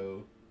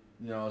Nintendo,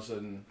 and all of a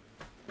sudden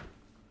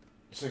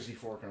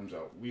 64 comes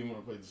out. We want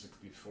to play the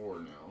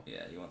 64 now.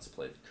 Yeah, he wants to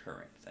play the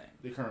current thing.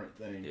 The current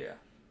thing. Yeah.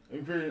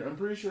 I'm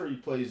pretty sure he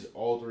plays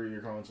all three of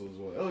your consoles as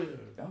well. Oh,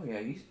 yeah. Oh, yeah,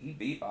 he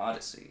beat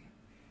Odyssey.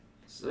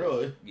 So,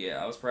 really?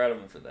 Yeah, I was proud of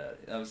him for that.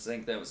 I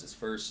think that was his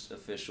first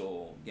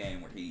official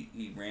game where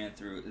he ran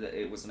through.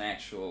 It was an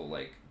actual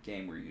like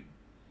game where you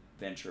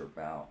venture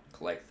about,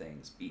 collect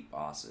things, beat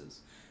bosses.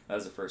 That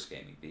was the first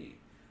game he beat.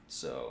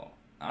 So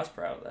I was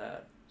proud of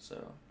that.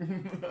 So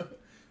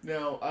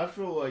now I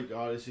feel like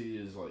Odyssey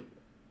is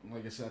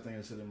like I said, I think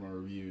I said in my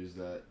review is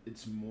that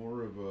it's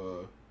more of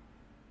a.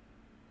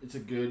 It's a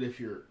good if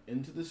you're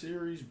into the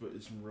series, but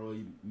it's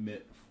really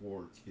meant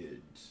for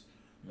kids.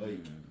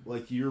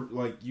 Like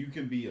you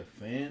can be a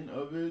fan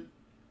of it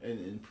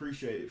and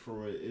appreciate it for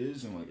what it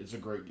is, and like it's a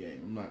great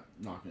game. I'm not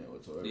knocking it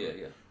whatsoever.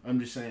 Yeah. I'm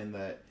just saying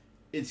that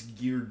it's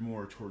geared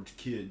more towards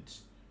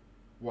kids,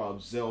 while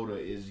Zelda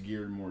is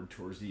geared more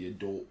towards the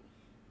adult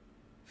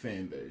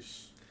fan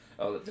base.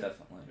 Oh,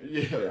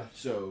 definitely. Yeah.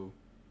 So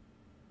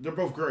they're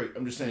both great.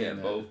 I'm just saying. Yeah,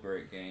 that. Both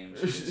great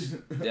games.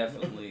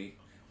 Definitely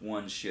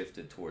one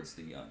shifted towards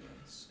the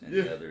youngins, and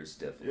the other's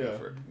definitely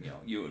for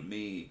you and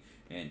me.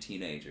 And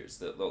teenagers,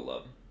 they'll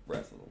love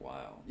Breath of the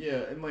Wild.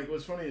 Yeah, and like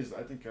what's funny is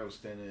I think I was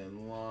standing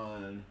in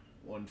line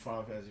when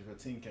Final Fantasy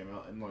 15 came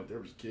out, and like there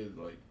was a kid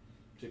like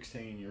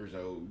 16 years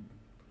old,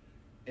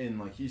 and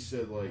like he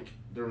said like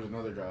there was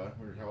another guy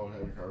we were all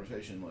having a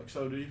conversation like,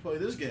 so did you play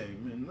this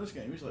game and this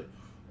game? He's like,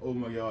 oh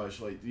my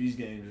gosh, like these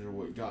games are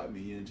what got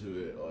me into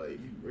it. Like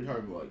we're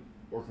talking about like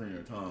Ocarina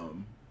of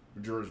Time,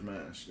 Majora's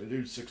Mask. The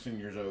dude's 16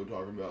 years old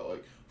talking about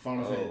like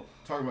Final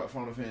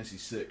Fantasy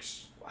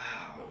 6.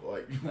 Wow.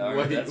 Like,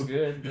 right, that's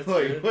good. That's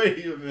like, good.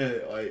 wait a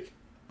minute, like,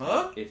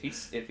 huh? If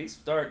he's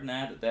starting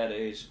at that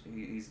age,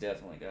 he's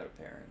definitely got a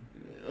parent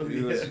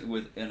who was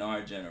within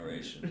our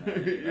generation.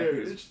 Right?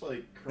 It's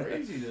like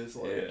craziness.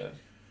 Like, yeah.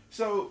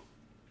 So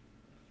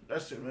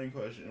that's the main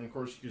question, and of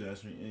course you could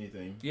ask me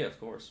anything. Yeah, of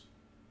course.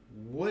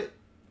 What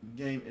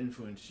game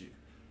influenced you?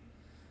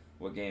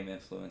 What game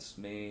influenced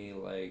me,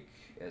 like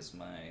as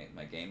my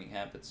gaming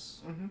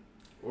habits? Mm-hmm.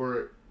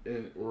 Or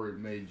it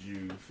made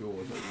you feel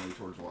a bit way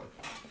towards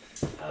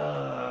life?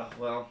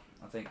 Well,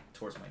 I think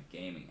towards my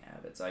gaming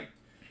habits. I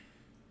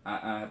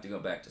have to go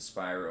back to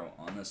Spyro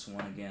on this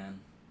one again.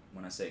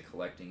 When I say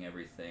collecting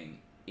everything,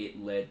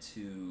 it led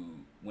to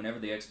whenever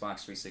the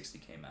Xbox 360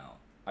 came out,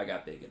 I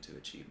got big into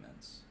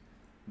achievements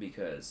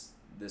because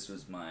this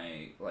was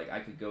my I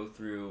could go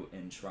through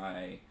and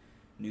try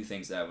new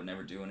things that I would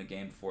never do in a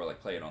game before, like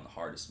play it on the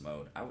hardest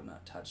mode. I would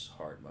not touch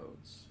hard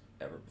modes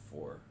ever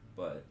before,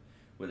 but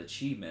with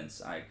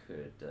achievements, I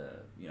could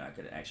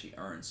actually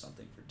earn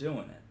something for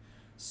doing it.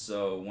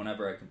 So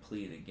whenever I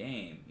completed a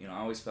game, I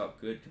always felt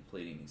good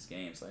completing these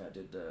games. Like I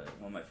did,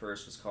 one of my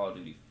first was Call of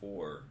Duty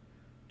 4,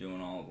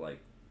 doing all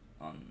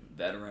on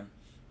veteran.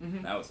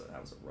 Mm-hmm. That was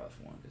a rough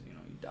one because you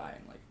die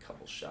in like a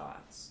couple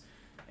shots,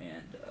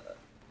 and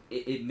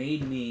it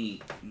made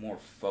me more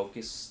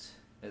focused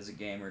as a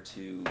gamer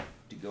to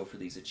go for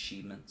these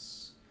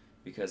achievements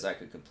because I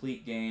could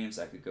complete games.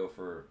 I could go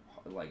for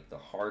like the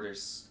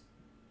hardest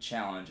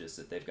challenges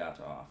that they've got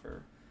to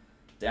offer.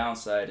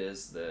 Downside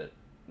is that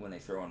when they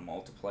throw in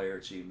multiplayer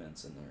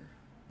achievements and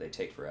they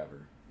take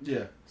forever.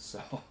 Yeah.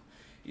 So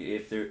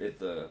if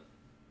the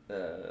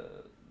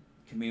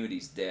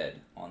community's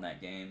dead on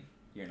that game,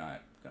 you're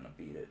not gonna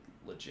beat it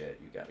legit.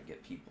 You got to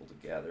get people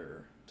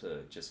together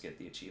to just get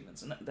the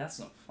achievements, and that's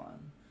no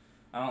fun.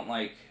 I don't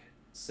like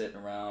sitting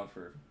around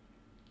for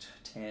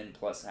 10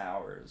 plus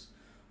hours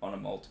on a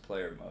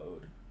multiplayer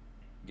mode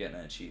getting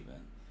an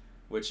achievement,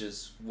 which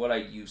is what I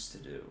used to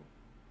do.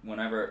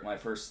 Whenever my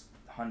first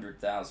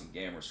 100,000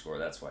 gamer score,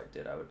 that's what I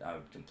did. I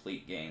would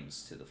complete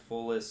games to the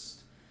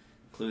fullest,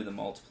 include the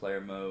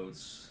multiplayer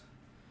modes,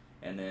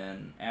 and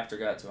then after I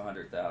got to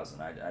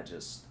 100,000,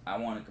 I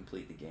want to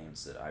complete the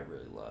games that I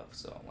really love.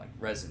 So like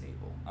Resident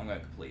Evil, I'm gonna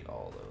complete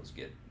all of those.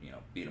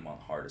 Beat them on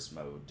the hardest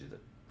mode, do the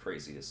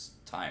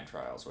craziest time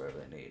trials, whatever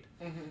they need.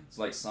 Mm-hmm. It's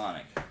like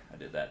Sonic. I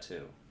did that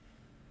too.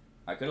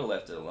 I could have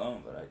left it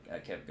alone, but I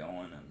kept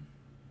going, and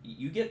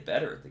you get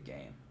better at the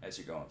game as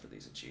you're going for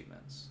these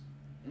achievements.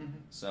 Mm-hmm.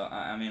 So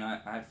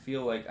I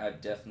feel like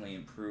I've definitely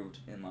improved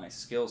in my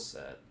skill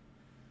set.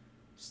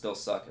 Still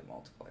suck at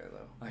multiplayer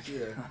though.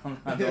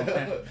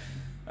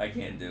 I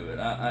can't do it.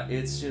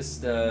 It's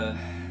just I'm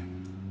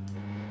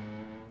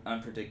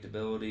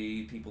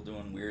unpredictability, people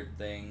doing weird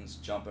things,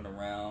 jumping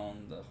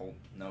around, the whole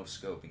no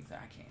scoping thing.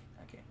 I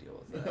can't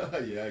deal with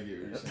that. Yeah, I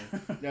get what you're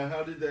saying. Now,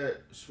 how did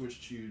that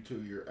switch you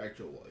to your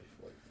actual life?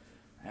 Like,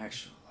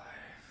 actual life.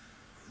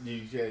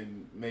 You say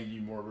made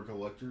you more of a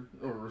collector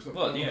or something?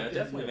 Well, yeah, it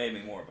definitely made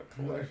me more of a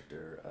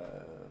collector.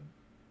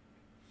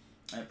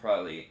 It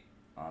probably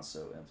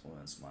also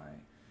influenced my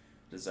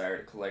desire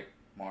to collect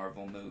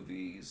Marvel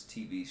movies,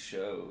 TV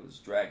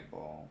shows, Dragon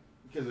Ball.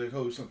 Because it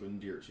holds something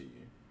dear to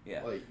you.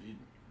 Yeah. Like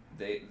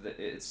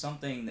it's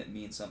something that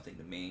means something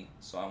to me,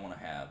 so I want to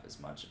have as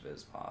much of it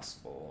as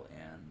possible,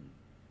 and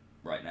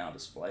right now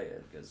display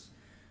it, because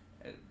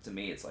to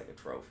me it's like a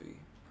trophy,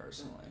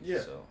 personally. Yeah.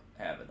 So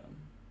having them.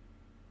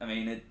 I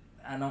mean,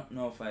 I don't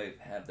know if I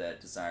have that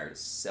desire to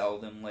sell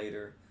them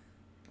later,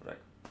 but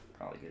I could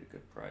probably get a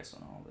good price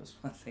on all this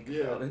when I think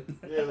about it.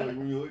 Yeah, like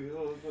when you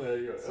look at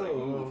it,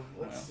 you're like,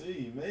 let's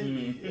see,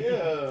 maybe,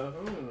 yeah,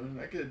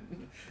 I could,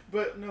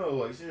 but no,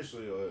 like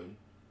seriously,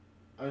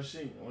 I've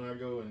seen, when I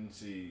go and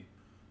see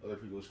other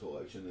people's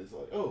collection, it's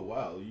like, oh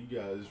wow, you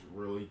guys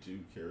really do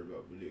care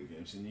about video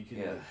games, and you can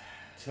like,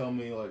 tell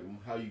me like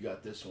how you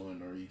got this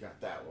one or you got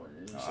that one.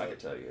 I could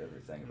tell you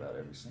everything about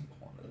every single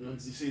one of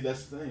these. You see,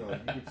 that's the thing.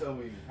 Like you can tell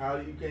me how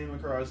you came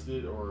across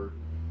it or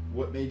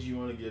what made you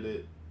want to get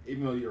it,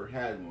 even though you already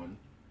had one,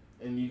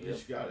 and you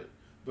just got it.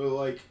 But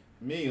like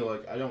me,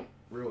 like I don't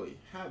really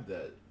have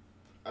that.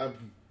 I'm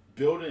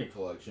building a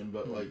collection,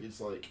 but like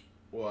it's like,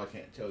 well, I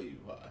can't tell you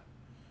why.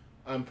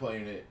 I'm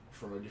playing it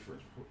from a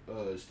different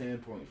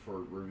standpoint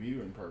for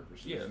reviewing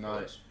purposes,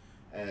 not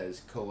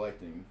as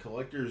collecting.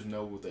 Collectors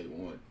know what they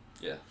want.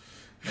 Yeah.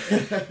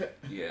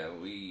 Yeah,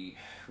 we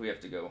have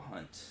to go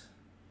hunt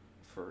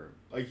for.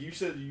 Like you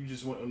said, you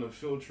just went on a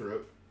field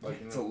trip,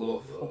 like to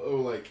Louisville, or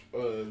like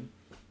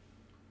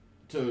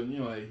to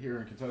like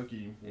here in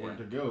Kentucky, where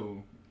to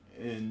go,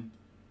 and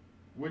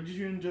what did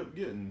you end up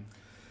getting?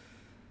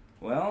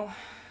 Well,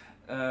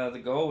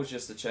 the goal was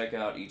just to check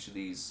out each of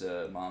these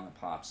mom and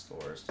pop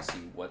stores to see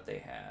what they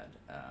had.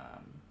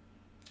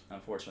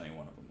 Unfortunately,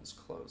 one of them was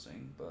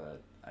closing,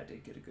 but I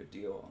did get a good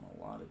deal on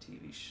a lot of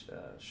TV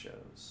shows.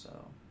 So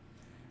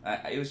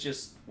it was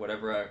just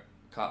whatever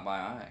caught my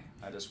eye.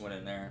 I just went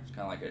in there. It's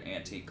kind of like an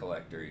antique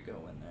collector. You go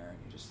in there and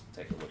you just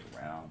take a look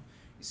around.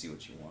 You see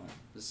what you want.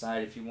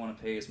 Decide if you want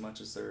to pay as much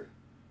as they're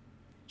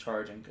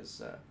charging,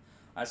 because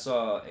I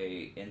saw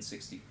a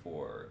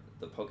N64,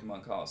 the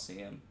Pokemon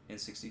Coliseum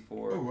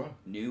N64,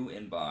 new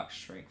in-box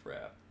shrink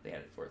wrap. They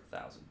had it for $1,000.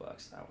 I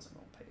wasn't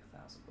gonna pay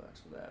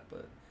 $1,000 for that,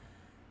 but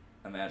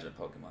imagine a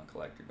Pokemon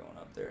collector going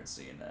up there and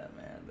seeing that,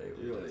 man. They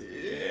were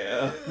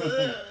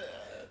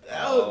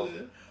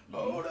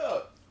Hold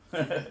up.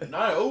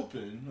 Not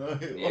open.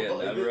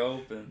 Never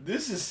open.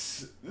 This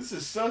is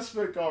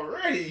suspect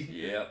already.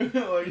 Yeah.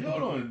 Like,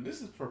 hold on,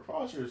 this is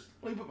preposterous.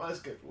 Let me put my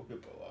skeptical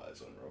hippo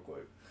eyes on real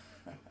quick.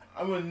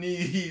 I'm gonna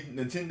need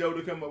Nintendo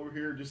to come over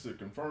here just to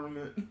confirm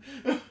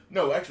it.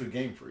 No, actually,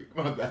 Game Freak.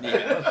 My bad.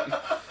 Yeah.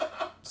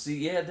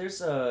 See,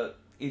 there's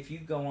if you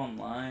go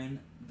online,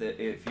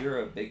 if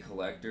you're a big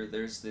collector,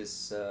 there's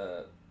this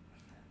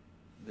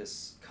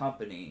this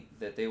company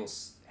that they will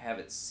have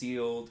it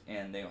sealed,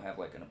 and they'll have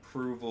like an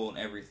approval and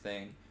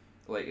everything.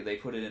 Like they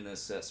put it in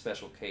this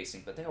special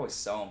casing, but they always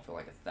sell them for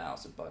like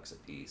 $1,000 a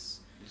piece.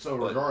 So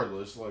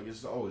regardless, like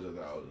it's always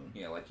 $1,000.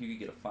 Yeah, like you could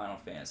get a Final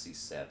Fantasy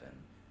VII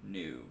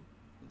new,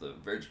 the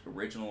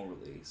original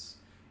release,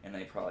 and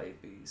they'd probably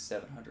be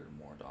 $700 or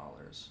more.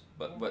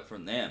 But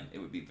from them, it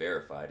would be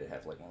verified to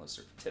have like one of those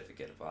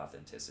certificate of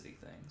authenticity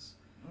things.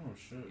 Oh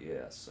shit.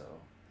 Yeah, so.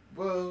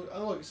 Well, I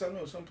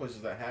know some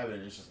places that have it,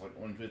 and it's just like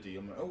 $150.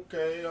 I'm like,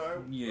 okay,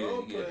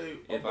 okay.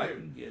 If I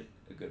can get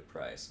a good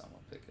price, I'm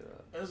gonna pick it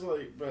up. It's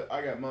like, but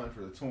I got mine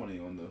for the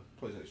 $20 on the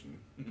PlayStation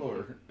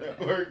 4. I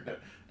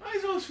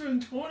was supposed to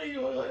spend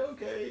 $20. Like,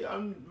 okay, I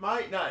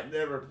might not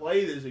never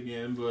play this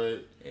again,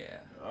 but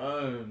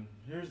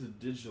here's the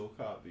digital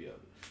copy of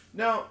it.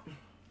 Now,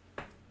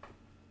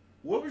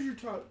 what was your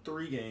top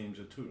 3 games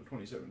of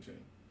 2017?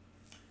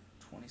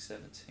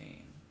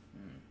 2017.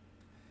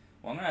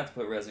 Well, I'm going to have to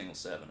put Resident Evil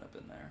 7 up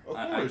in there. Of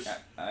course.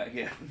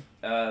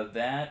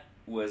 That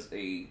was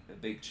a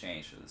big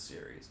change for the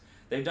series.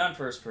 They've done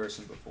first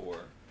person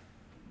before,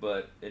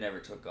 but it never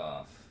took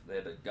off. They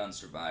had a Gun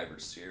Survivor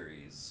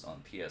series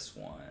on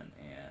PS1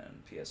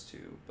 and PS2,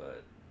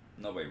 but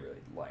nobody really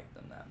liked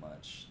them that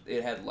much.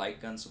 It had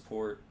light gun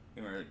support.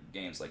 You remember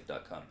games like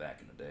Duck Hunt back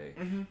in the day?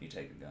 Mm-hmm. You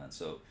take a gun.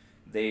 So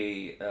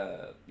you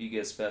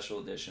get a special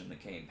edition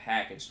that came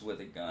packaged with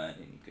a gun,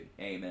 and you could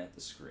aim it at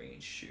the screen,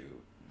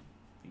 shoot.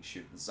 You can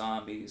shoot the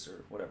zombies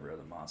or whatever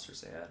other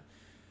monsters they had.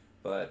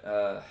 But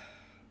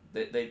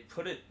they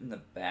put it in the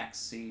back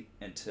seat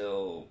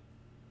until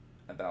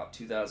about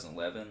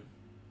 2011.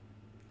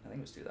 I think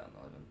it was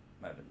 2011.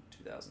 Might have been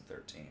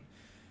 2013.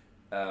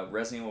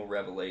 Resident Evil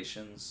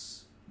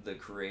Revelations, the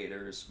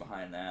creators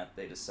behind that,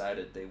 they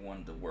decided they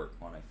wanted to work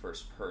on a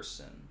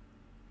first-person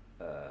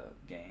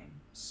game.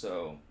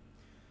 So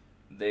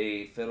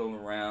they fiddled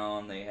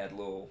around. They had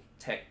little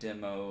tech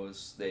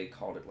demos. They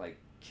called it like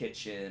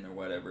Kitchen or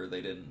whatever. They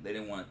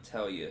didn't want to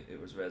tell you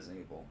it was Resident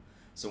Evil,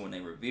 So when they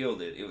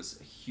revealed it, it was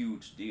a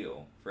huge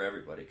deal for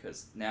everybody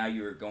because now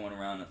you're going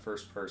around in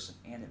first person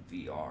and in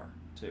VR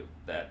too.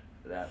 That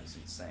was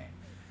insane.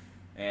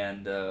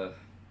 And the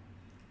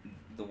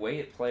way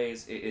it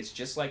plays, it's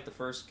just like the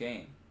first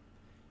game.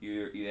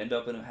 You end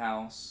up in a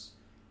house.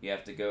 You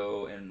have to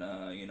go and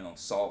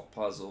solve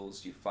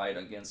puzzles. You fight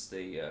against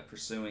a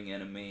pursuing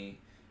enemy.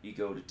 You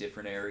go to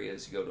different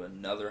areas. You go to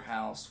another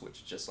house,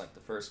 which is just like the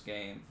first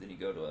game. Then you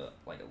go to a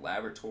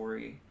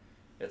laboratory.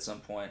 At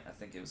some point, I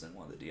think it was in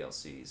one of the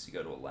DLCs. You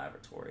go to a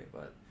laboratory,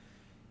 but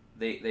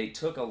they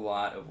took a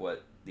lot of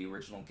what the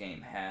original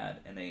game had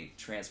and they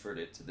transferred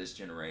it to this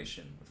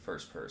generation with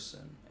first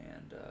person.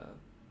 And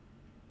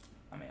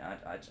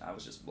I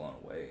was just blown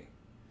away.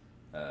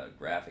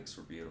 Graphics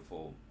were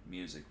beautiful.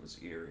 Music was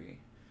eerie.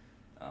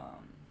 I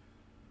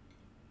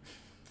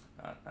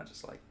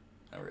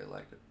really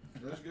liked it.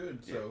 That's good.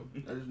 Yeah. So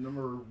that's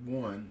number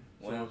 1.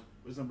 So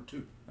what's number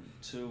 2? Number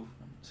two.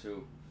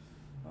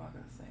 Oh, I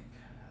gotta think.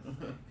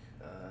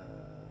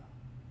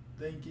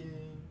 Think.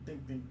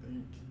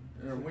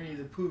 Winnie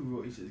the Pooh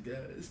voices,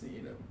 guys.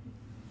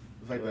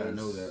 The fact that I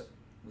know that.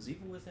 Was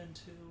Evil Within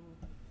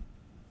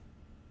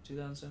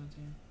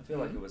 2017? I feel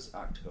like it was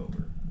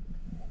October.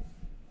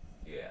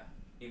 Yeah,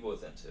 Evil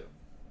Within 2.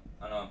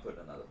 I know I'm putting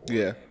another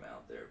horror game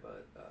out there,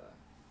 but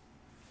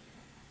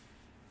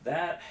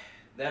that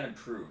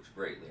improved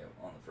greatly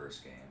on the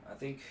first game. I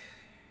think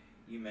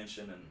you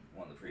mentioned in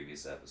one of the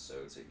previous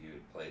episodes that you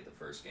had played the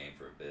first game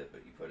for a bit,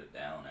 but you put it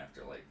down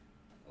after like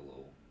a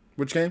little.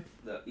 Which game?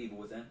 The Evil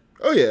Within.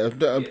 Oh yeah,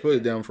 I put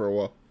it down for a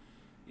while.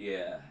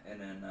 Yeah, and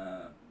then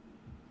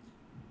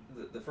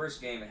the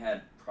first game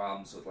had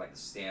problems with like the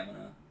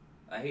stamina.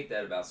 I hate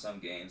that about some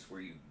games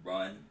where you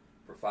run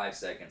for 5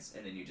 seconds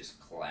and then you just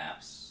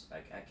collapse.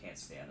 I can't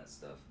stand that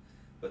stuff.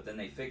 But then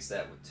they fixed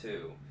that with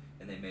 2,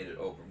 and they made it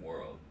open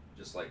world,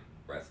 just like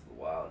Breath of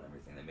the Wild and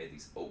everything. They made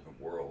these open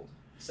world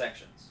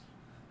sections.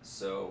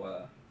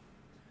 So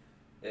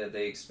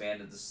they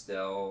expanded the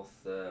stealth,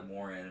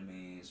 more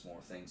enemies,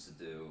 more things to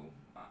do.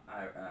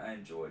 I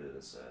enjoyed it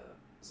as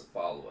a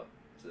follow-up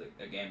to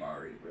a game I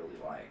already really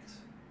liked.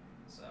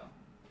 So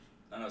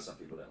I know some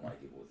people didn't like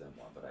Evil Within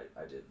 1, but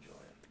I did enjoy it.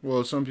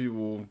 Well, some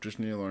people just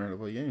need to learn how to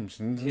play games.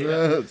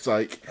 Yeah. It's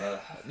like,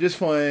 just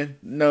fun.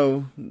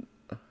 No,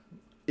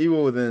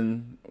 Evil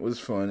Within was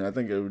fun. I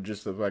think it was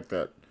just the fact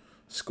that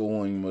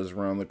schooling was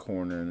around the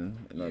corner,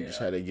 and I just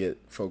had to get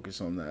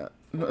focused on that.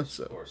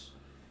 Of course.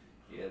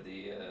 Yeah,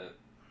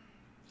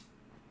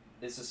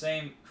 it's the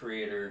same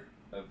creator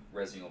of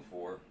Resident Evil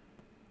 4,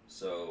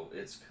 so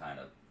it's kind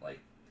of like,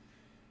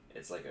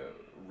 it's like a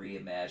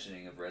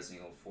reimagining of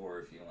Resident Evil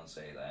 4, if you want to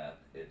say that.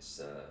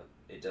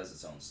 It does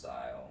its own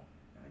style.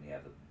 I mean, you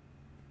have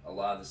a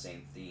lot of the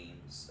same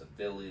themes: a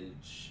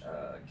village,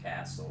 a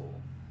castle,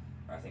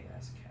 or I think it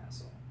has a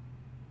castle.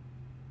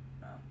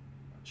 No,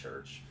 a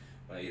church.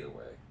 Well, either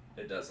way,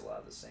 it does a lot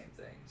of the same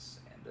things.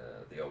 And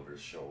the over the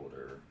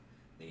shoulder,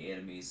 the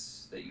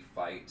enemies that you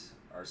fight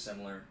are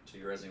similar to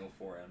your Resident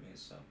Evil 4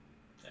 enemies. So,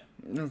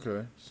 yeah.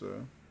 Okay,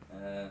 so.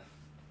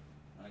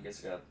 I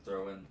guess I gotta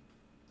throw in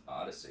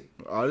Odyssey.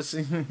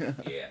 Odyssey?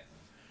 Yeah.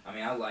 I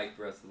mean, I like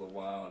Breath of the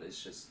Wild.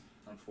 It's just,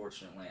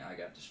 unfortunately, I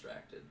got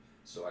distracted.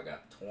 So I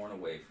got torn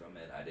away from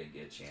it. I didn't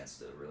get a chance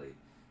to really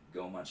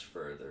go much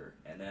further.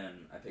 And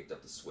then I picked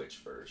up the Switch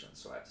version,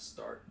 so I had to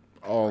start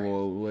all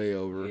the way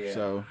over. Yeah,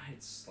 so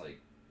it's like,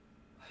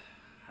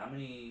 how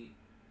many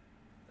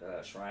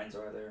shrines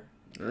are there?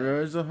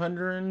 There's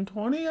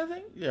 120, I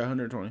think. Yeah,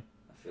 120. I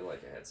feel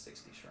like I had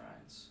 60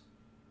 shrines.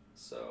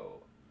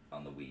 So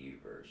on the Wii U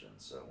version.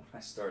 So when I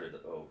started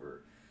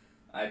over,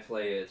 I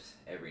play it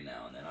every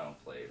now and then. I don't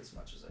play it as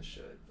much as I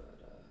should, but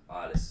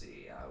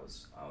Odyssey, I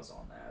was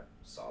on that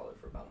solid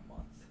for about a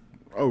month.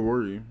 Oh,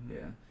 were you?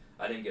 Yeah,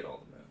 I didn't get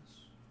all the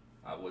moons.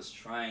 I was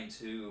trying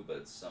to,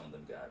 but some of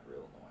them got real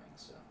annoying.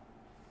 So.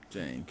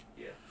 Dang.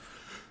 Yeah.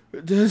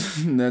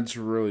 That's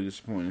really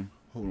disappointing.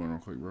 Hold on real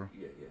quick, bro.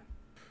 Yeah.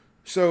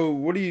 So,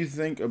 what do you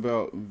think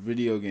about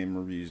video game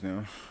reviews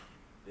now?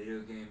 Video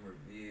game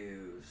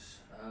reviews.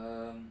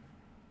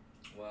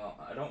 Well,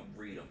 I don't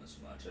read them as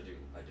much. I do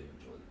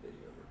enjoy the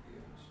video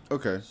reviews.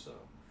 Okay. So,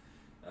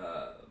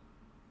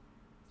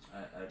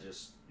 I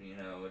just,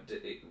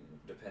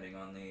 depending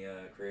on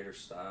the creator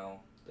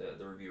style,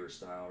 the reviewer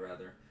style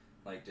rather,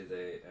 like are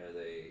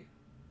they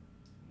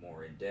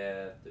more in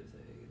depth? Do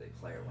they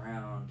play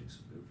around, do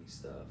some goofy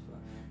stuff?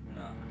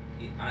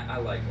 I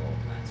like all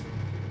kinds of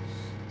reviews.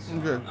 So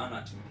okay. I'm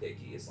not too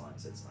picky as long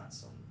as it's not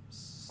some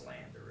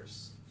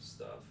slanderous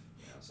stuff.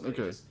 Somebody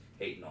just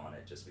hating on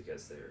it just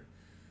because they're,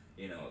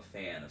 a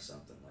fan of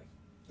something like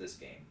this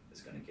game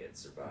is going to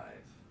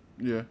survive.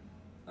 Yeah.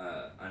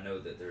 I know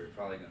that there are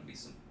probably going to be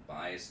some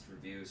biased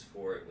reviews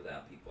for it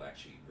without people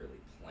actually really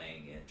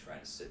playing it, trying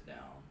to sit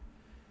down.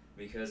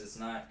 Because it's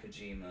not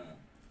Kojima.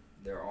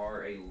 There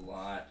are a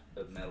lot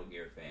of Metal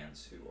Gear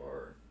fans who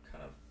are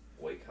kind of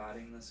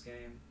boycotting this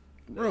game.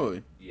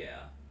 Really? Yeah.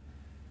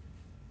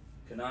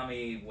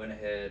 Konami went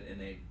ahead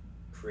and they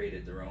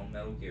created their own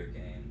Metal Gear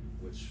game,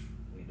 which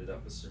we ended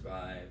up with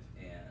Survive,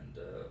 and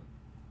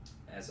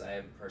as I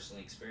haven't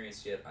personally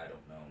experienced yet, I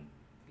don't know.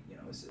 You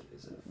know, is it a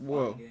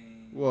fun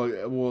game? Well,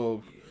 yeah.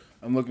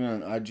 I'm looking at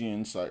an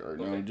IGN site right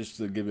now just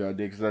to give you an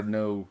idea, because I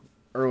know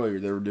earlier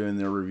they were doing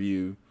their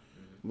review,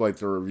 like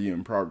their review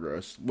in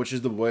progress, which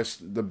is the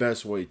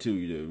best way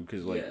to do,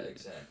 because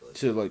exactly.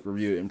 to like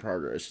review it in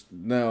progress.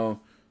 Now,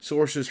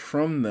 sources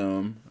from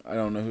them, I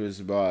don't know who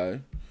it's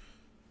by.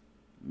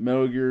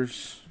 Metal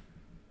Gear's.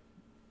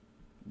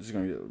 This is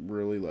gonna get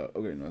really loud.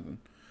 Okay, nothing.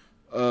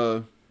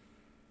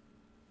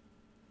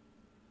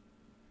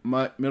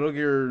 Metal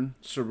Gear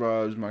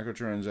survives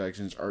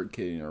microtransactions aren't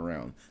kidding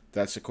around.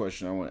 That's the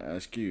question I want to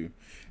ask you.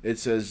 It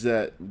says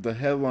that the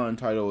headline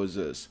title is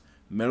this: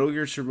 Metal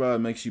Gear Survive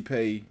makes you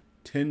pay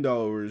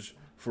 $10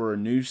 for a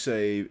new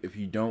save if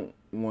you don't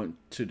want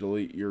to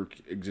delete your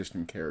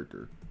existing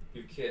character.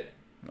 You're kidding.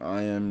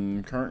 I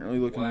am currently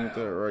looking at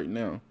that right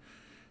now.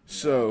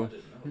 So, I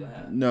didn't know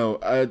that. No,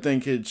 I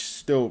think it's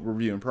still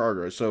review in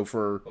progress. So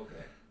for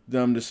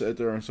them to sit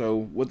there, and so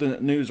what the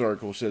news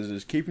article says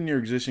is keeping your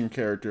existing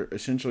character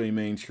essentially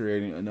means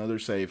creating another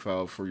save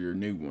file for your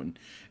new one.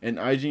 And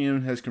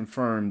IGN has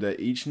confirmed that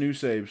each new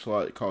save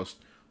slot costs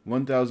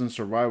 1,000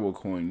 survival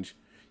coins.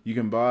 You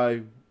can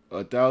buy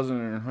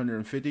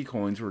 1,150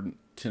 coins for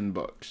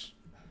 $10.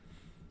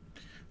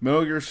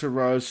 Metal Gear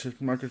Survive's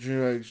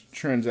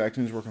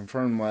microtransactions were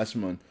confirmed last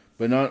month,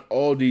 but not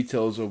all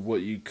details of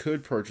what you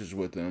could purchase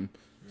with them.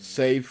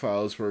 Save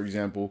files, for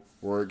example,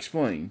 were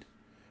explained.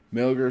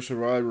 Metal Gear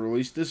Survive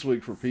released this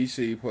week for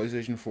PC,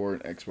 PlayStation 4,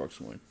 and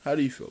Xbox One. How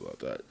do you feel about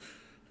that?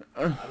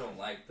 I don't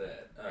like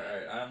that.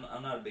 Alright,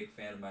 I'm not a big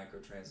fan of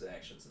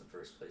microtransactions in the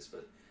first place,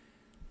 but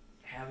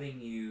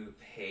having you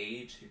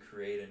pay to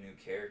create a new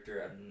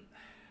character,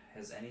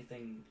 has any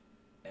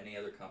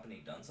other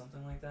company done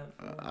something like that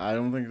before? I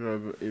don't think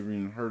I've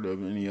even heard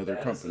of any other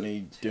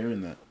company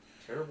doing that.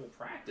 Terrible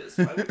practice.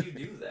 Why would you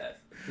do that?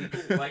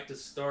 People like to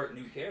start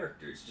new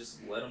characters. Just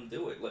let them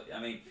do it. I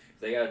mean, if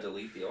they gotta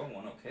delete the old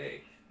one,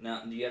 okay.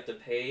 Now, do you have to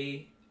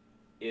pay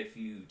if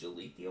you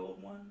delete the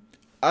old one?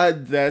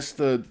 That's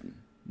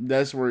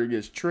where it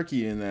gets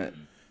tricky in that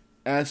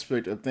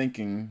aspect of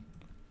thinking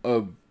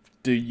of,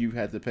 do you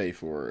have to pay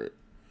for it?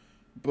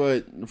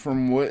 But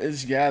from what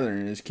it's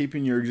gathering, is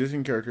keeping your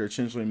existing character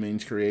essentially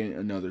means creating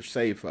another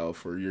save file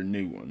for your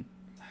new one.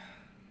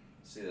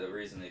 See, the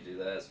reason they do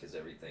that is because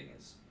everything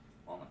is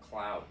on the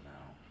cloud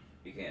now.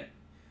 You can't.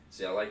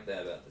 See, I like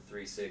that about the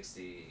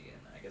 360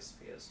 and I guess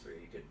the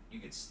PS3. You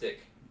could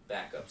stick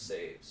backup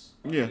saves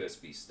on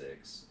USB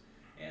sticks,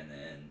 and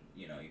then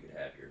you could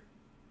have your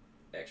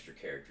extra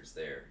characters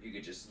there. You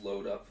could just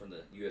load up from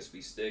the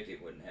USB stick.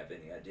 It wouldn't have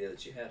any idea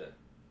that you had a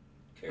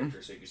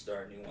character, so you could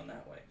start a new one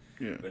that way.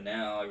 Yeah. But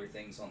now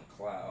everything's on the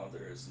cloud.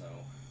 There is no.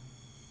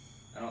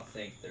 I don't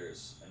think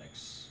there's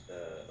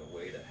a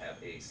way to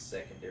have a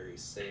secondary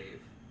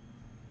save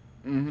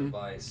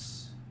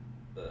device,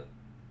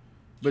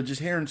 But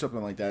just hearing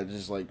something like that is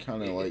just like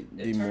kind of like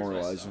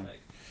demoralizing.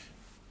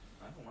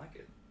 I don't like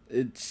it.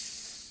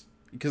 It's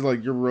because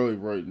like you're really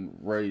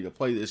ready to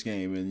play this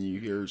game, and you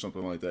hear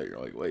something like that, you're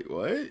like, wait,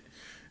 what?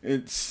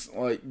 It's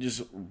like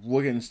just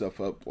looking stuff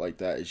up like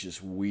that is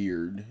just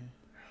weird.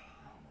 I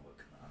don't know what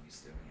Konami's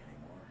doing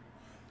anymore.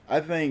 I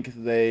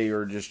think they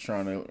are just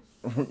trying to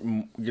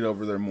get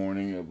over their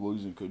mourning of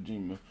losing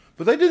Kojima,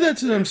 but they did that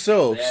to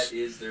themselves. That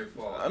is their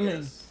fault. I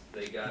mean,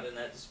 they got in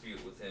that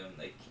dispute with him.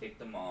 They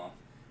kicked him off.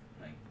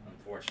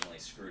 Unfortunately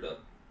screwed up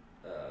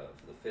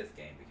for the fifth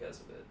game because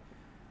of it.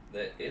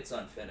 That it's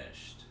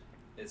unfinished.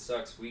 It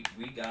sucks. We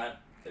got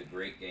a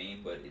great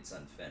game, but it's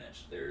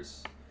unfinished.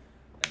 There's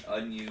an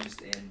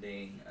unused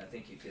ending. I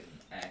think you can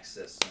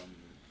access them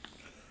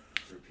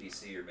through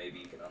PC, or maybe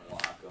you can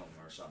unlock them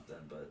or something.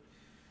 But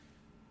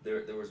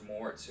there was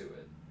more to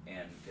it,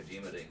 and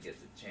Kojima didn't get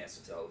the chance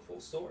to tell the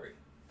full story.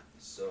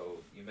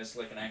 So you missed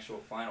like an actual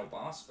final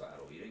boss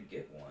battle. You didn't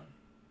get one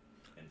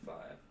in 5.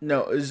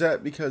 No, is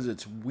that because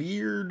it's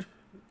weird?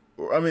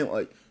 Or, I mean,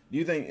 like, do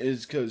you think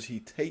it's because he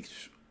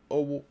takes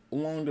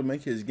long to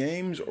make his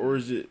games, or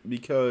is it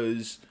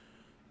because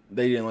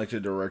they didn't like the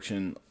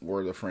direction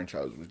where the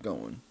franchise was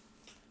going?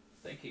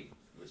 I think he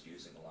was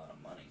using a lot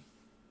of money.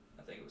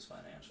 I think it was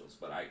financials,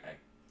 but I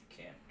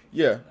can't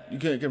confirm that. You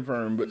can't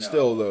confirm, but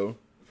still, though.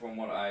 From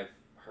what I've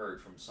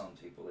heard from some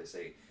people, they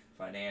say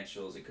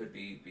financials. It could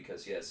be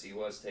because, yes, he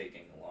was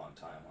taking a long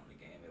time on the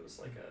game. It was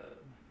like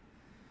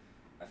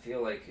I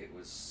feel like it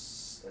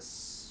was a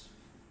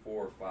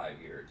 4 or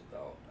 5 year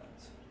development.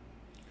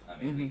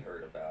 I mean, we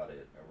heard about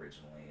it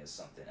originally as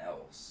something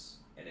else,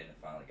 and then it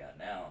finally got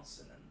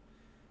announced, and then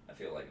I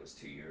feel like it was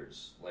 2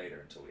 years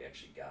later until we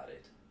actually got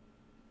it.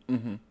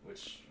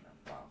 Which,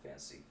 Final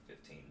Fantasy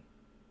 15.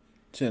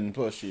 10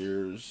 plus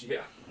years.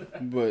 Yeah.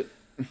 But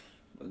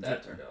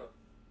that turned out.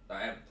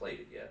 I haven't played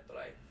it yet, but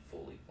I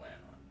fully plan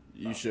on.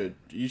 You should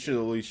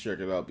at least check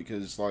it out,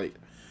 because like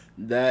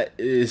that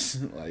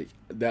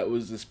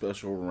was the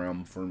special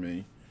realm for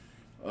me.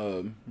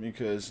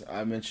 Because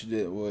I mentioned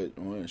it.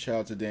 Shout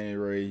out to Danny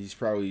Ray. He's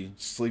probably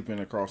sleeping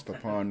across the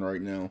pond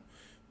right now,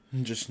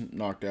 just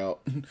knocked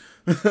out.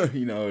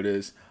 You know it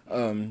is.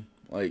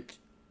 Like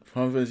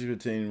Final Fantasy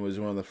 15 was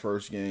one of the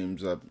first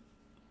games I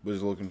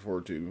was looking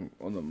forward to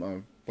on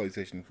my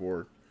PlayStation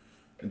 4,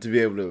 and to be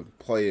able to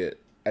play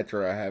it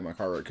after I had my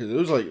car wreck, because it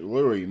was like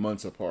literally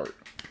months apart,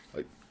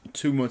 like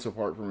 2 months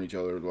apart from each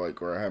other,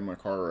 like where I had my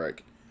car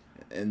wreck,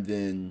 and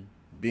then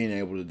being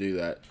able to do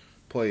that,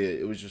 play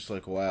it, it was just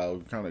like,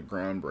 wow, kind of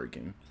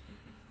groundbreaking.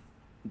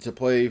 To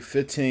play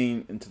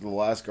 15 into The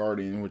Last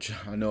Guardian, which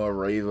I know I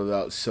rave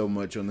about so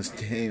much on this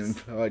damn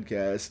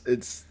podcast,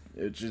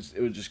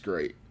 it was just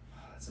great.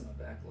 That's in my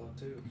backlog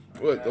too.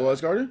 What, The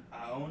Last Guardian?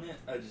 I own it,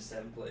 I just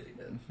haven't played it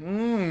yet.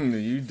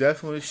 You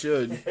definitely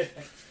should.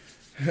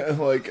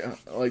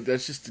 like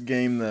that's just a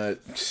game that,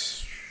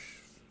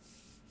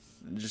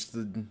 just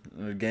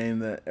a game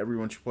that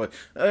everyone should play.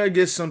 I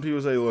guess some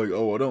people say like,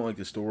 oh, I don't like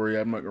the story,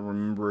 I'm not gonna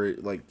remember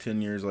it like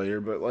 10 years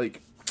later, but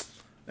like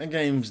that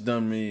game's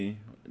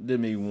did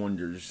me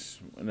wonders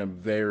in a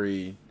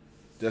very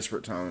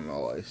desperate time in my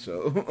life.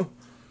 So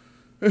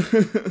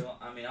Well,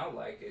 I mean, I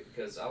like it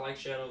because I like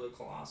Shadow of the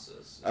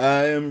Colossus.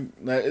 That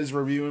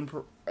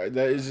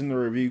is in the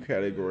review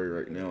category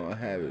right now. I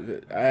have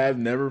it. I have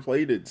never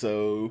played it,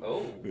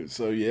 so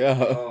yeah.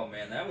 Oh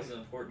man, that was an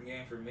important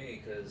game for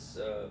me because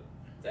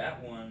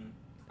that one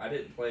I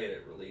didn't play it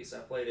at release. I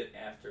played it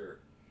after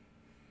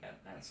I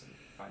had some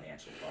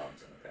financial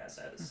problems in the past.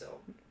 I had to sell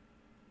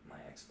my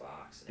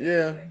Xbox and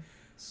everything.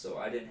 So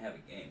I didn't have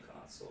a game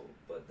console,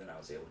 but then I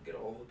was able to get a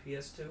hold of a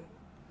PS2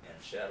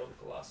 and Shadow of the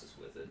Colossus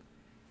with it,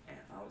 and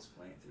I was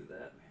playing through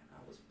that, man.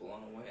 I was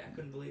blown away. I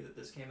couldn't believe that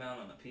this came out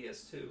on a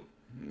PS2.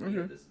 Okay. You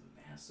had this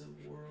massive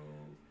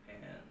world and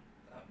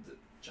the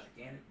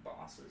gigantic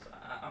bosses.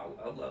 I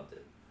loved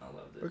it.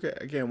 Okay,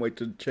 I can't wait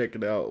to check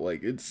it out.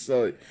 Like, it's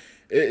it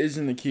is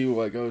in the queue.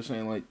 Like I was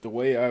saying, like the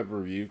way I've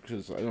reviewed,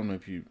 because I don't know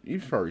if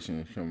you've probably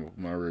seen some of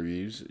my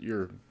reviews.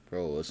 You're a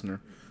fellow listener.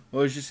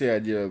 Well, it's just the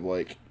idea of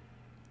like,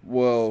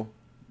 well,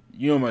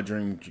 you know, my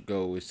dream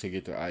goal is to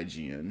get to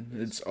IGN.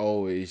 It's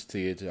always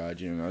to get to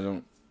IGN.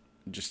 It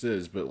just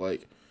is, but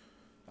like,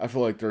 I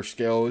feel like their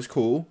scale is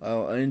cool.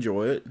 I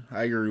enjoy it.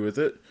 I agree with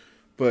it,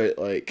 but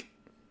like,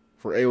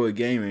 for AOA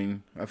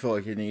Gaming, I feel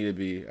like it needed to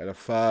be at a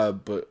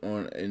 5, but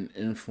on an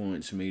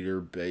influence meter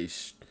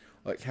based,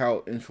 like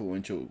how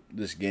influential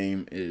this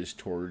game is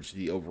towards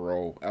the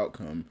overall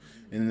outcome.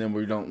 And then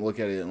we don't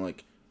look at it and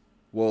like,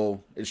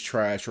 well, it's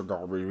trash or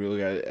garbage. We look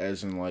at it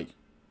as in like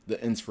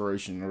the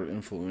inspiration or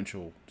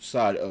influential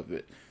side of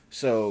it.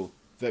 So,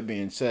 that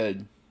being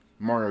said,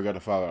 Mario got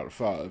a 5 out of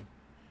 5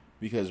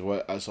 because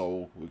what I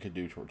saw we could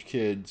do towards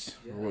kids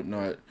or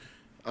whatnot.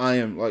 I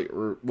am like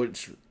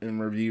what's in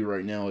review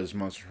right now is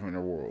Monster Hunter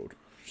World,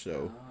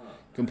 so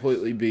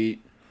completely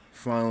beat.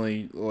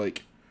 Finally,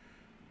 like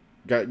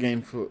got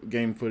game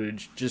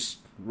footage, just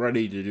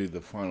ready to do the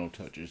final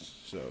touches.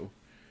 So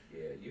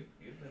yeah,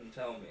 you've been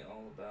telling me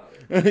all about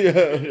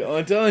it. Yeah,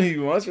 I'm telling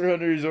you, Monster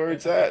Hunter is where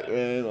it's at,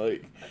 man.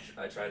 Like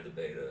I tried the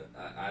beta.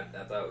 I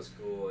thought it was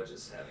cool. I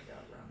just haven't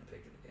gotten around to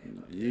picking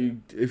the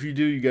game up. If you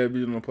do, you gotta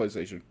be on the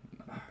PlayStation.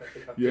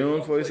 You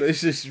on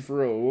PlayStation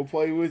for real. We'll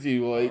play with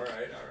you. Like,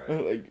 all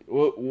right. Like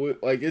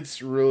what? Like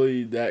it's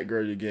really that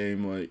great a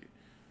game. Like,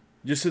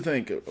 just to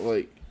think,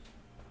 like,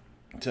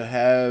 to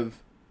have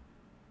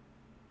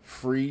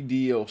free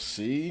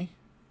DLC.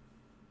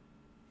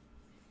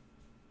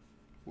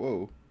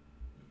 Whoa.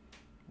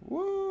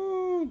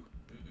 Mm-mm.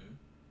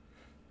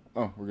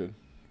 Oh, we're good.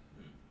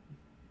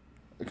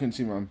 I couldn't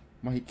see my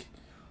mic.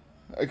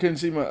 I couldn't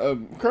see my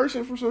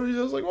cursor for some reason.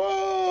 I was like,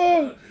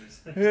 whoa.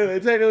 Yeah, the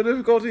technical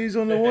difficulties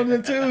on the 1s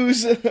and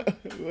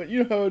 2s.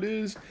 You know how it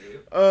is.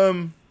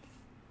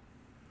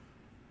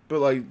 But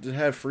like to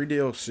have free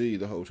DLC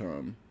the whole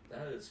time.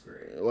 That is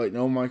great. Like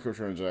no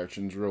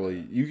microtransactions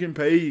really. You can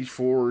pay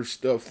for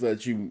stuff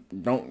that you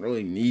don't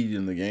really need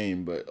in the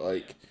game, but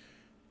like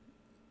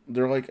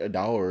they're like $1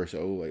 or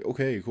so. Like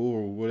okay, cool,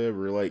 or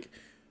whatever. Like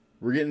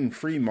we're getting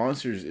free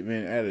monsters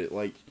being added.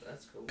 Like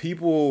that's cool.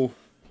 People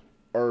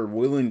are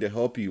willing to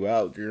help you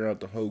out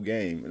throughout the whole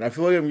game. And I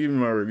feel like I'm giving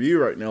my review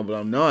right now, but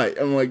I'm not.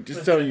 I'm like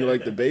just telling you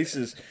like the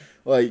basis,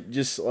 like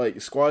just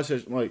like squad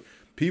session, like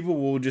people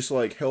will just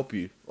like help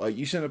you. Like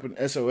you send up an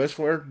SOS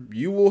flare,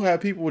 you will have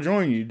people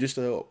join you just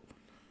to help.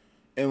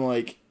 And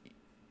like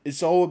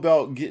it's all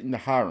about getting the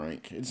high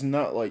rank. It's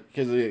not like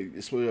because they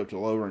split it up to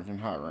low rank and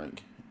high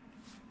rank.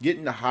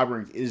 Getting the high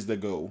rank is the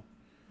goal.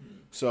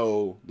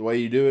 So the way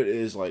you do it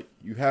is like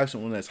you have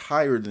someone that's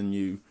higher than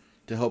you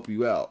to help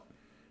you out.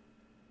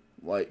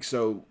 Like,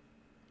 so,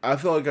 I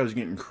feel like I was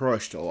getting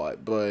crushed a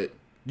lot, but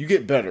you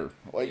get better.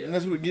 Like, and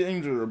that's what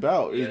games are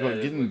about, is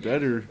about getting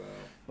better.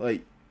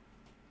 Like,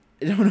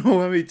 I don't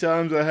know how many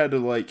times I had to,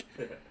 like,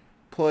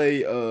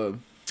 play,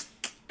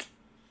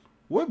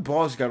 what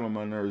boss got on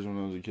my nerves when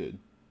I was a kid?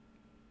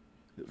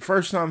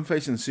 First time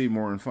facing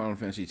Seymour in Final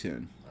Fantasy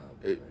X.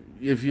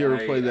 If you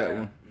ever played that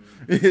one.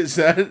 Is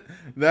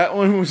that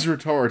one was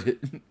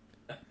retarded.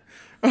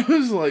 I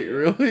was like,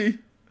 really?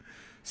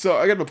 So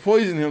I got to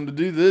poison him to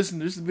do this and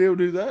just to be able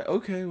to do that?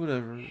 Okay,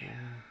 whatever.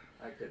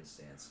 I couldn't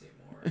stand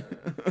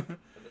Seymour.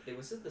 It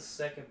was at the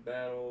second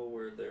battle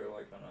where they're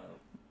like on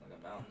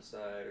a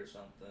mountainside or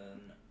something.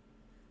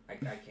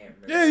 I can't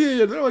remember.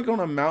 Yeah. They're like on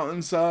a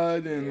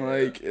mountainside, and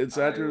like it's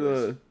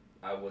after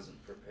I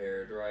wasn't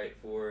prepared right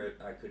for it.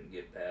 I couldn't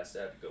get past.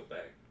 I had to go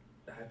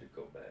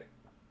back.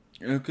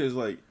 Because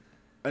like,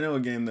 I know a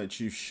game that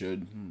you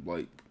should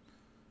like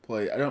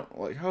play. I don't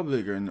like how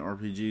big in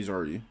RPGs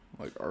are you?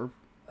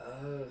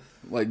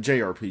 Like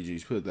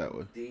JRPGs, put it that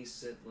way.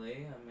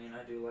 Decently. I mean,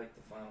 I do like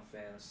the Final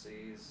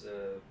Fantasies.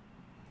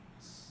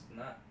 It's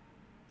not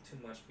too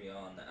much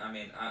beyond that. I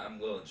mean, I'm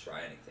willing to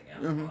try anything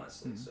out,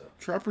 honestly. So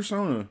try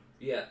Persona.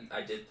 Yeah,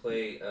 I did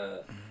play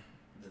the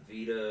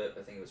Vita.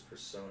 I think it was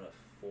Persona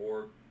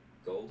 4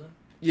 Golden.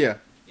 Yeah.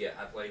 Yeah,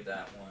 I played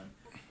that one.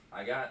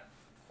 I got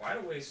quite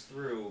a ways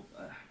through,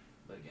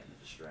 but again, the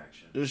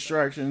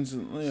distractions,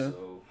 yeah.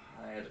 So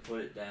I had to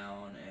put it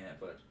down,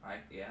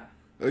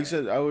 Like I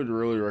said, I would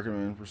really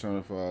recommend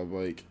Persona 5.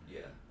 Like,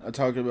 I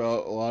talked a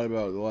lot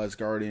about The Last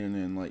Guardian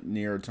and like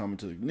Nier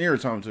Automata. Nier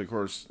Automata, of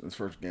course, is the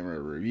first game I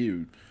ever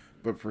reviewed,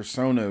 but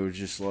Persona was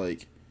just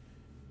like,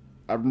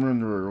 I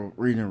remember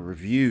reading a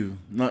review,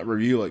 not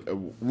review, like a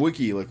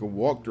wiki, like a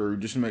walkthrough,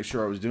 just to make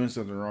sure I was doing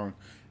something wrong.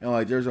 And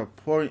like, there's a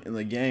point in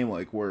the game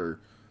like where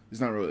it's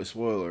not really a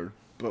spoiler,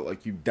 but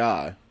like you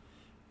die.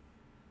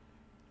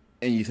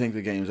 And you think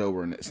the game's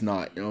over, and it's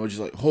not. You know, it's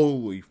just like,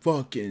 holy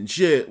fucking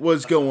shit,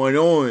 what's going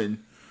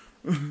on?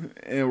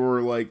 And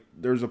we're like,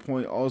 there's a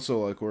point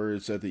also, like, where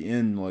it's at the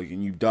end, like,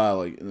 and you die,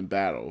 like, in the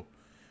battle.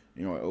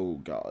 You know, like, oh,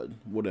 God,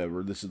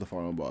 whatever, this is the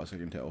final boss, I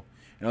can tell.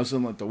 And all of a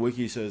sudden, like, the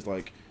wiki says,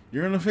 like,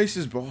 you're gonna face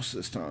this boss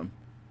this time.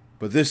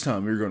 But this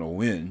time, you're gonna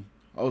win.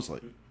 I was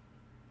like,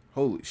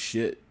 holy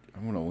shit,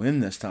 I'm gonna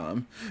win this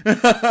time.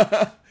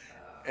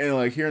 And,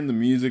 like, hearing the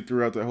music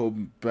throughout the whole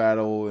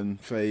battle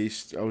and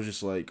face, I was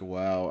just like,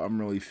 wow, I'm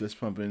really fist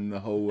pumping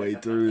the whole way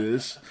through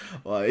this.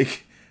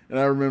 Like, and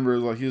I remember,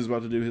 like, he was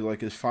about to do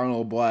his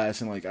final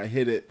blast, and, like, I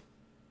hit it,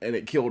 and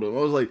it killed him.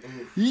 I was like,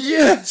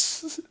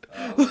 yes!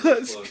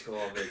 Close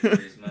call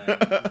victories,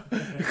 man.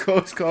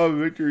 Close call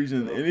victories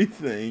in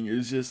anything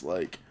is just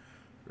like,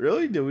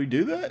 really? Did we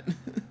do that?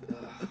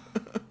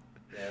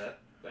 Yeah,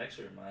 that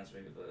actually reminds me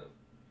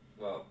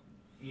of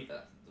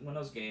when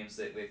those games,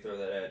 they throw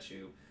that at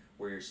you,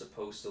 where you're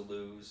supposed to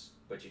lose,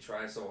 but you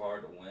try so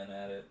hard to win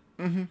at it.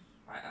 Mm-hmm.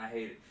 I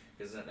hate it,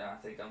 because then I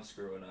think I'm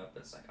screwing up.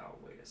 It's like, oh,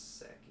 wait a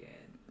second.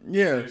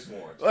 Yeah. There's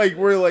more. Like,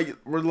 we're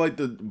like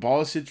the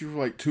boss hit you for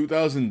like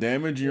 2,000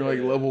 damage, and you're like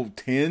level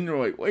 10. You're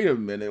like, wait a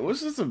minute,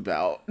 what's this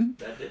about?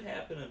 That did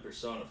happen in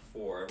Persona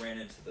 4. I ran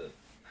into the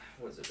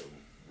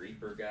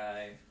Reaper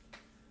guy.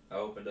 I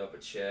opened up a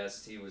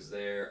chest. He was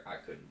there. I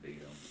couldn't beat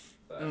him.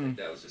 But I think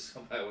that was just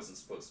somebody I wasn't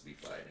supposed to be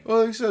fighting.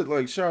 Well, he said,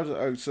 like, shout out to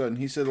Alex Sutton.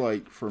 He said,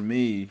 like, for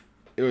me,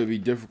 it would be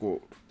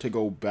difficult to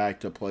go back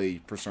to play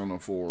Persona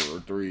 4 or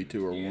 3,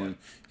 2, or 1.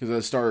 Because I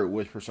started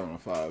with Persona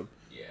 5.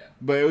 Yeah.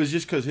 But it was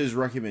just because his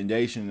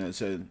recommendation that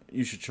said,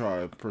 you should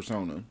try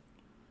Persona.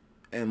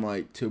 And,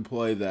 like, to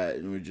play that,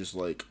 and we're just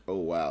like, oh,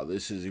 wow,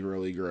 this is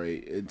really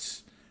great.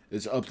 It's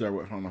up there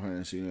with Final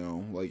Fantasy, you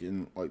know, like,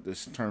 in, like,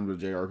 this terms of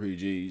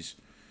JRPGs.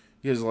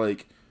 Because,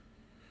 like,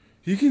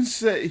 you can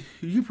say,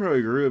 you probably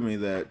agree with me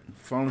that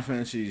Final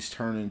Fantasy's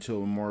turned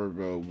into more of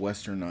a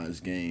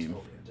westernized game.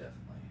 Oh, yeah,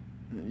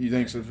 definitely. You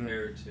think so?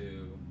 Compared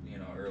to,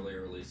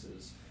 earlier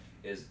releases,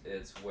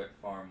 it's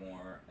far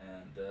more,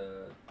 and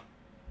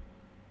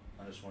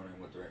I'm just wondering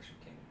what direction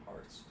Kingdom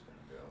Hearts is going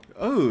to go.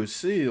 Oh,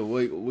 see,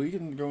 we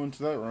can go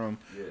into that realm.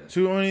 Yeah.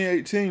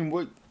 2018,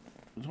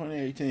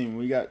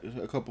 we got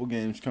a couple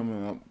games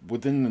coming up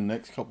within the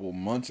next couple of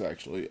months,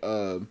 actually.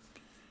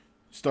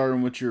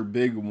 Starting with your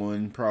big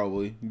one,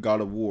 probably,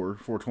 God of War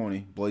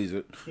 420, blaze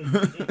it. Yeah, I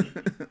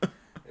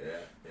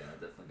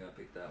definitely gotta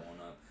pick that one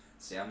up.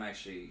 See, I'm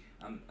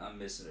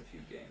missing a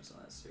few games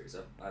on that series.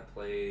 I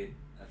played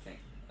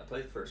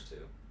the first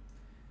two.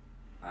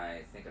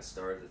 I think I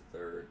started the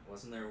third.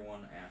 Wasn't there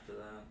one after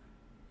that?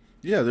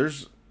 Yeah,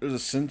 there's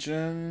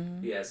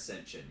Ascension. Yeah,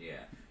 Ascension,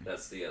 yeah.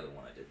 That's the other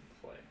one I didn't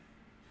play.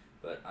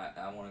 But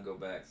I want to go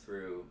back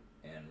through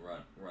and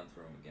run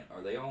through them again.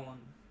 Are they all on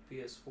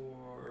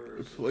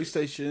PS4?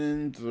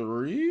 PlayStation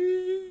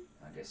 3?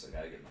 I guess I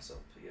gotta get myself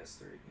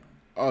PS3 again.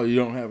 Oh, you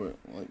don't have it?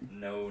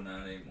 No,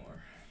 not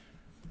anymore.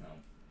 No.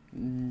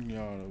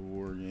 God of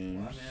War games.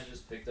 Well, I mean, I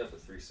just picked up a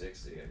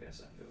 360. I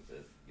guess I can go with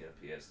it. Get a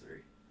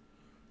PS3.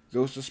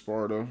 Ghost of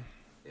Sparta.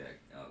 Yeah,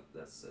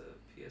 that's a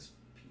PSP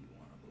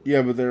one, I believe.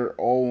 Yeah, but they're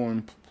all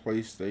on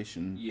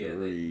PlayStation 3 Yeah,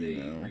 they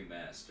now.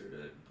 remastered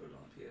it and put it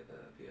on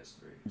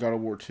PS3. God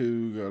of War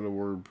 2, God of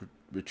War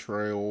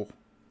Betrayal.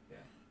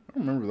 Yeah. I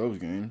don't remember those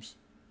games.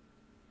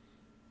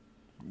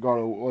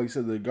 Like I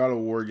said, the God of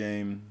War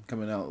game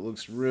coming out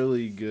looks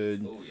really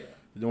good. Oh, yeah.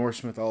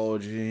 Norse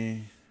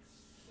mythology.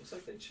 Looks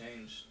like they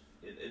changed.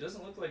 It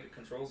doesn't look like it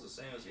controls the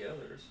same as the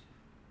others.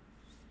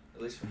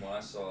 At least from what I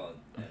saw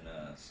in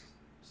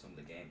some of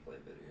the gameplay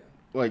video.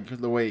 Like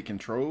the way it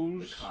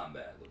controls? The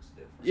combat looks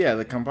different. Yeah,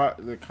 the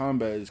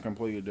combat is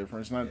completely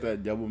different. It's not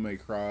that Devil May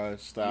Cry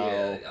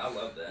style. Yeah, I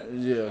love that.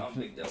 Yeah. I'm a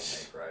big Devil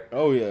May Cry.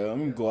 Oh, yeah.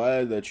 I'm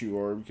glad that you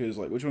are, because,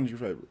 like, which one's your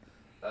favorite?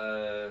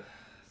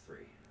 3.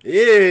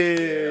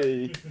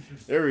 Yay! Yeah.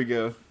 There we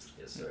go.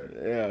 Yes, sir.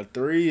 Yeah,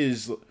 3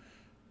 is...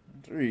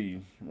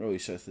 3 really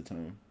sets the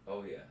tone.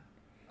 Oh yeah,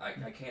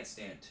 I can't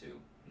stand 2.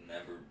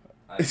 Never.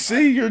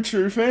 You're a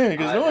true fan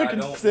because no one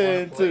can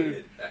stand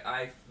 2.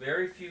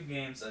 Very few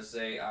games I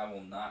say I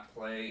will not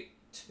play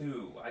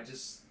 2. I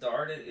just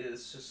started.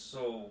 It's just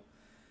so.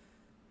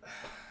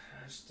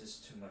 There's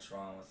just too much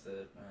wrong with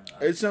it. Man.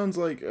 It sounds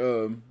like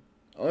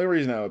only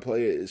reason I would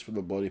play it is for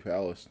the Bloody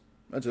Palace.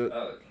 That's it.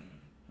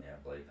 Yeah,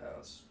 Bloody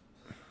Palace.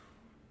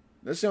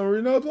 That's the only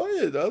reason I play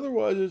it.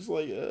 Otherwise, it's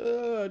like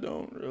I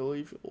don't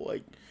really feel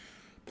like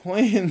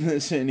playing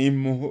this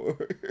anymore.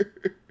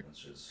 It's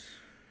just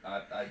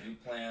I do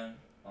plan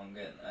on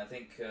getting. I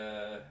think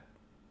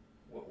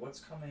what's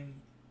coming.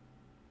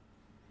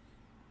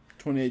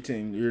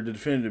 2018, your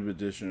definitive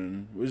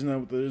edition. Isn't that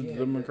what the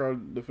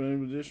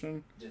definitive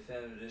edition?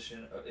 Definitive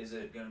edition. Is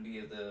it going to be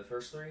the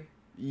first 3?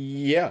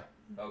 Yeah.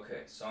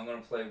 Okay, so I'm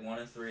going to play 1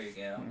 and 3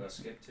 again. I'm going to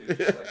skip 2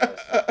 just like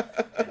this.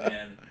 And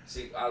then,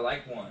 see, I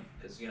like 1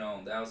 because,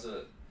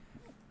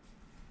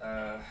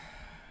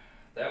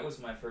 that was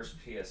my first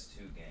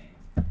PS2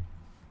 game,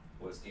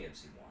 was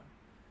DMC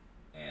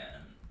 1.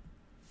 And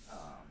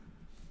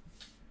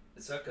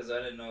it sucked because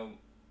I didn't know,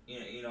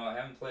 I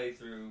haven't played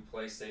through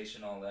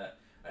PlayStation, all that.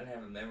 I didn't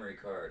have a memory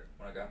card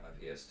when I got my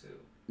PS2.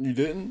 You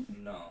didn't?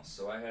 No,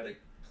 so I had to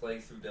play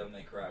through Devil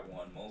May Cry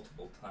 1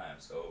 multiple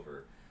times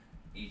over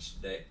each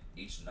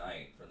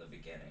night from the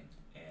beginning,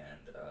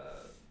 and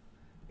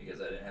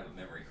because I didn't have a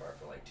memory card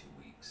for like 2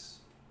 weeks,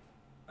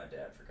 my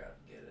dad forgot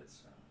to get it.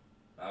 So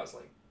I was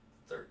like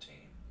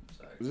 13.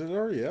 So is it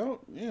already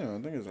out? Yeah,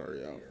 I think it's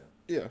already out.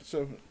 Yeah.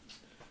 So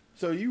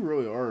you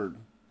really are.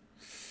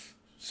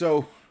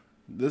 So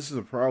this is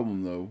a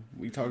problem though.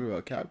 We talk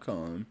about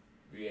Capcom.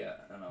 Yeah,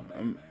 I know,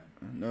 man.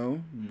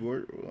 No,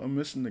 I'm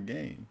missing the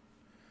game.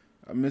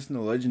 I'm missing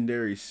the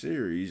Legendary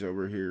series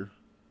over here.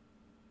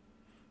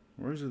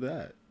 Where's it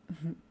at?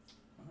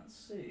 Let's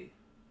see.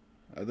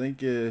 I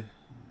think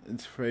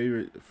it's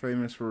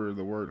famous for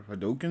the word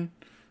Hadouken.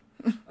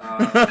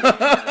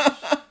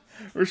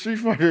 Where's Street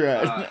Fighter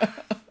at?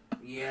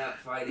 Yeah,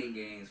 fighting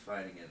games,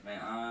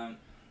 man.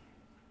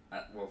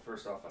 Well,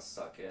 first off, I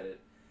suck at it.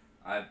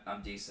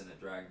 I'm decent at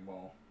Dragon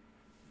Ball.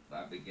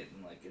 I've been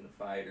getting like into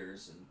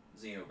fighters and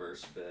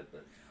Xenoverse a bit,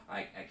 but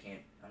I can't.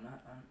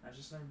 I've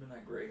just never been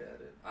that great at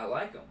it. I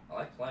like them. I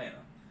like playing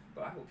them,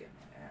 but I will get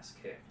my ass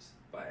kicked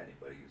by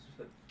anybody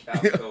who's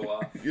couch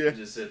co-op. Yeah.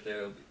 Just sit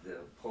there,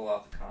 they'll pull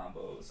off the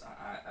combos.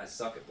 I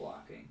suck at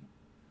blocking,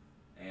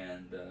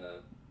 and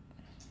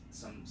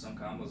some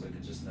combos I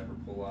could just never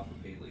pull off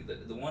repeatedly.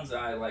 The ones that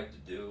I like to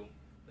do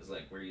is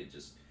like where you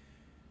just,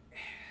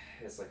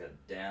 it's like a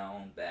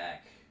down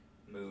back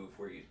move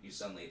where you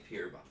suddenly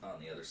appear on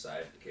the other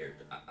side of the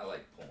character. I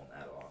like pulling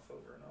that off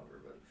over and over,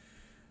 but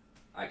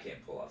I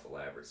can't pull off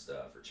elaborate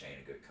stuff or chain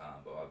a good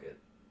combo. I'll get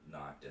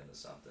knocked into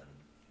something.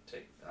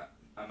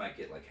 I might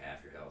get like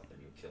half your health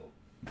and you'll kill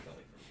me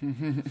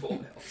from full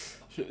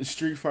health. So.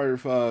 Street Fighter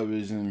V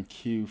is in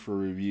queue for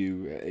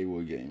review at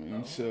AWA Gaming.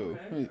 Okay, all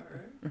right.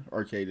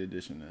 Arcade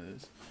edition that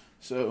is.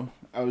 So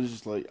I was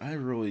just like, I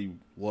really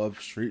love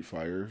Street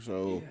Fighter,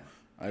 so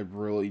I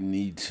really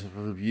need to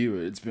review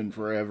it. It's been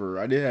forever.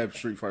 I did have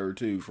Street Fighter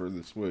 2 for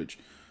the Switch,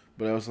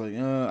 but I was like,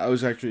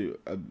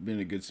 I've been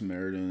a good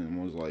Samaritan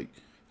and was like,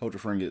 helped a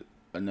friend get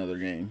another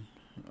game.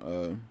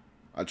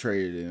 I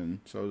traded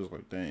in, so I was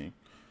like, dang.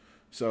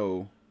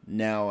 So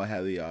now I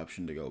have the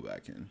option to go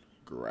back and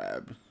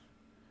grab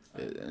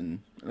it, and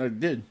I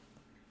did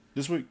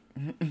this week.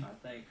 I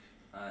think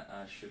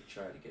I should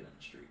try to get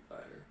into Street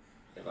Fighter.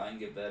 If I can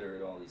get better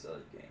at all these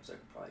other games, I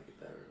could probably get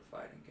better at a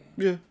fighting game.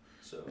 Yeah.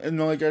 So and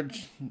like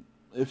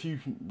if you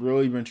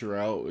really venture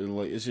out,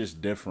 it's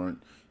just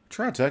different.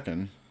 Try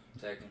Tekken.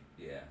 Tekken,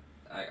 yeah.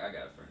 I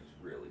got a friend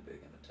who's really big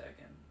into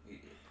Tekken.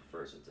 He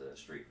prefers it to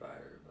Street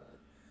Fighter, but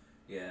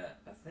yeah,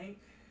 I think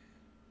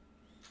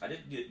I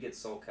did get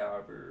Soul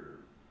Calibur.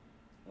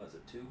 Was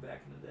it 2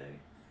 back in the day?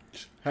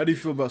 How do you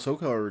feel about Soul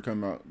Calibur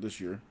coming out this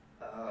year?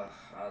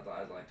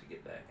 I'd like to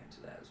get back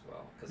into that as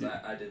well because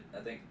I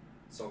think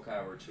Soul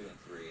Calibur 2 and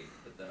 3,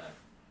 but then I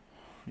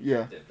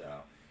dipped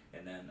out,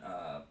 and then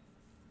I'd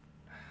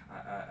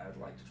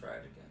like to try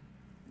it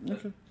again.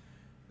 Okay.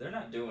 They're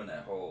not doing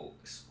that whole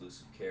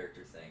exclusive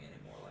character thing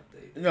anymore like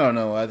they did.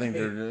 No, I think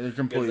they're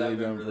completely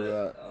done for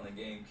that. On the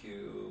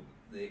GameCube,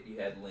 you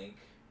had Link,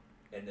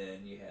 and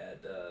then you had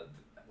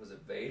was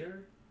it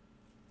Vader?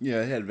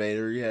 Yeah, you had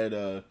Vader. You had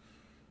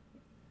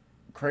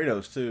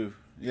Kratos too.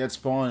 You had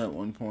Spawn at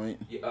one point.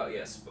 Yeah, oh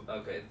yes.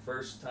 Okay,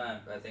 first time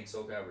I think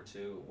Soul Calibur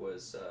 2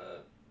 was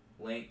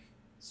Link,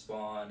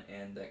 Spawn,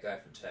 and that guy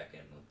from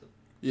Tekken with the.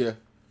 Yeah.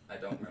 I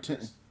don't remember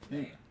his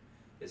name.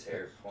 His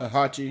hair.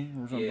 Hachi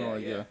or something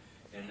like that.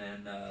 And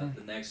then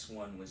the next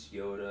one was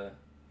Yoda,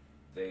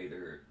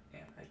 Vader,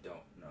 and I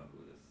don't know who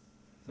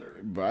the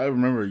third. But I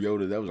remember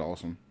Yoda. That was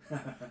awesome.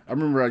 I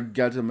remember I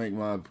got to make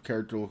my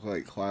character look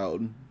like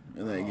Cloud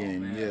in that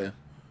game. Man. Yeah.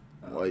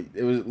 Like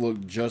it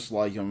looked just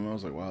like him. I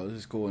was like, wow, this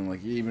is cool. And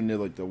like he even did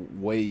like the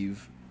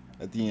wave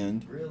at the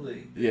end.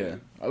 Really? Yeah.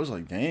 I was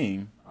like,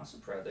 dang. I'm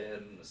surprised they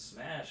hadn't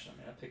Smash. I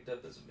mean, I picked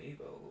up this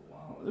amiibo a little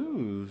while ago.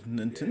 Ooh,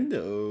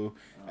 Nintendo.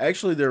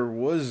 Actually, there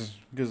was,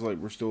 because like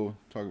we're still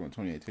talking about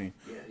 2018.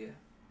 Yeah.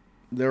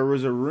 There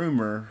was a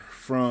rumor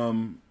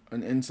from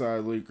an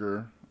inside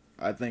leaker.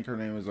 I think her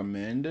name is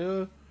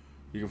Amanda.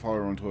 You can follow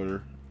her on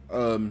Twitter.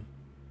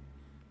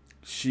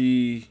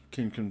 She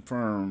can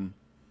confirm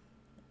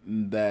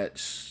that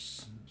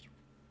Super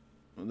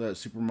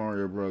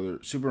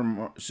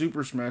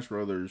Smash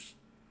Brothers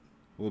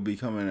will be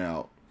coming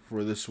out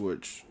for the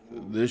Switch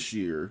this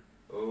year.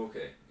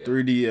 Okay. Yeah.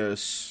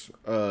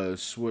 3DS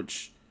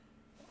Switch,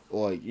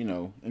 like,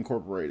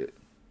 incorporated.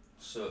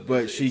 So,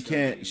 but she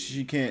can't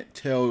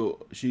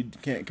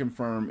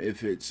confirm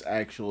if it's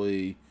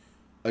actually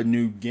a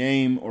new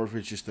game or if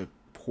it's just a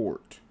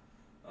port.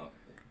 Okay.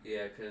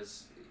 Yeah,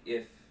 because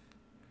if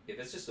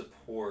it's just a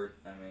port,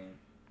 I mean,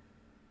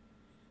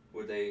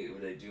 would they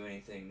do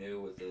anything new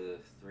with the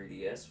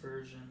 3DS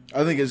version?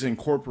 I think it's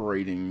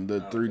incorporating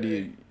the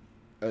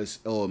 3DS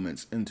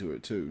elements into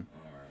it too.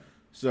 All right.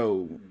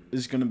 So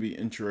it's going to be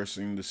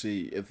interesting to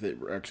see if it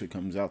actually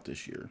comes out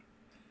this year.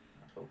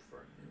 I hope for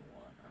a new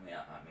one. I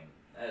mean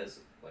that is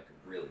like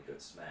a really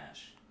good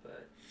Smash,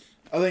 but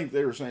I think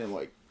they were saying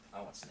like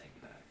I want Snake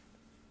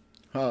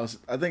back.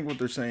 I think what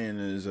they're saying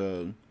is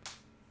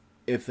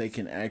if they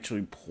can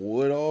actually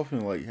pull it off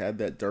and like have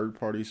that third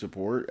party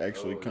support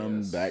actually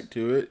come back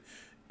to it,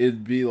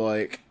 it'd be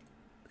like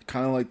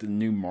kind of like the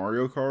new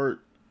Mario Kart,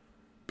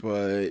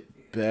 but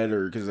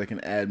better because they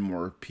can add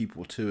more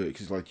people to it.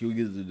 Because like you'll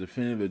get the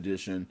definitive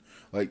edition,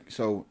 like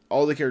so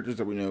all the characters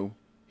that we know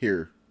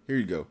here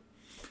you go,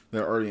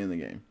 they're already in the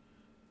game.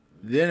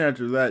 Then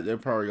after that, they're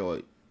probably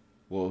like,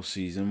 well,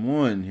 season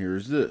 1,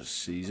 here's this.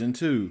 Season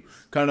 2,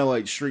 kind of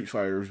like Street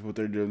Fighter is what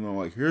they're doing. They're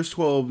like, here's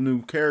 12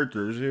 new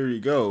characters. Here you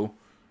go.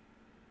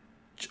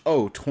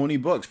 Oh,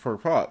 $20 per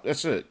pop.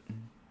 That's it.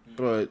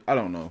 But I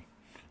don't know.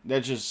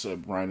 That's just a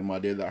random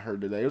idea that I heard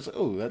today. It was like,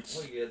 oh, that's.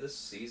 Well, yeah, this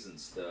season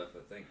stuff.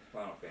 I think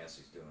Final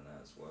Fantasy's doing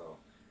that as well.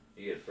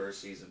 You get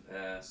first season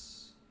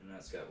pass, and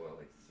that's got what,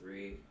 like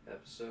 3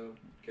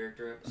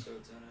 character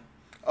episodes in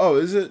it. Oh,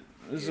 is it?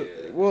 Is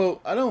it? Well,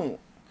 I don't.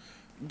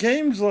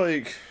 Games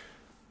like.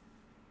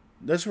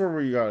 That's where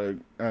we gotta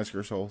ask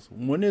ourselves: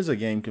 when is a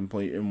game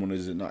complete and when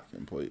is it not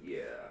complete?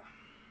 Yeah.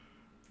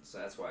 So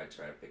that's why I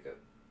try to pick up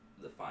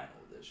the final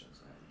editions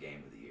and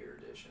Game of the Year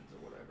editions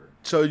or whatever.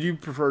 So you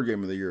prefer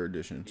Game of the Year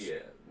editions?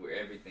 Yeah, where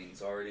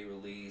everything's already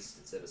released.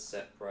 It's at a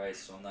set price,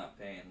 so I'm not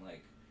paying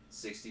like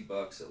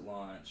 $60 at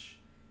launch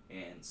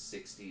and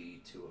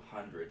 $60 to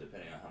 $100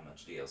 depending on how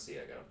much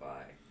DLC I gotta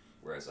buy.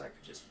 Whereas I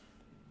could just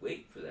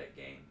wait for that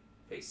game,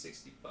 pay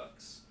 $60,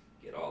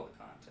 get all the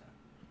content.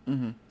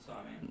 Mm-hmm. So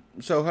I mean.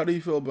 So how do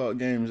you feel about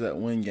games that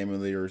win Game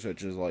of the Year,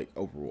 such as like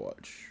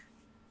Overwatch?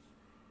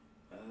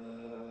 Well,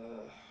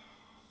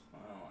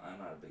 I'm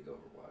not a big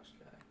Overwatch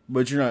guy.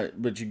 But you're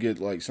not. But you get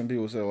like some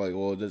people say like,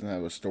 well, it doesn't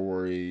have a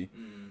story,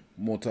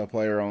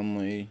 multiplayer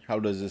only. How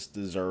does this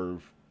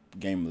deserve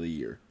Game of the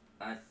Year?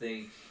 I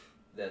think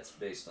that's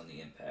based on the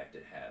impact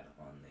it had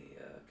on the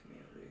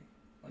community,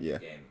 like the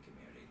gaming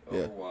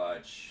community.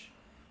 Overwatch,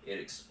 it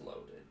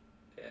exploded.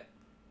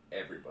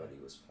 Everybody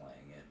was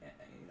playing it, and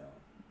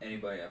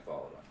anybody I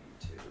followed on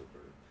YouTube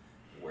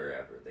or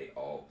wherever, they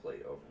all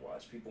played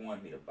Overwatch. People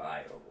wanted me to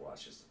buy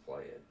Overwatch just to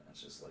play it.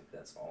 It's just like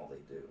that's all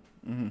they do.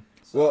 Mm-hmm.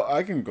 So, well,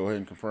 I can go ahead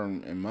and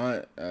confirm in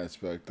my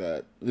aspect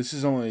that this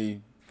is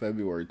only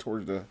February,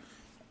 towards the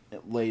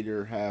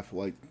later half,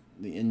 like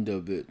the end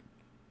of it.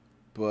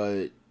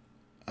 But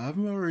I've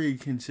already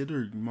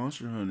considered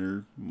Monster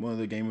Hunter one of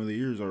the Game of the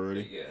Years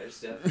already. Yeah,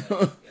 it's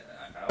definitely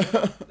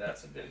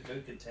that's a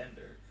good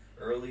contender.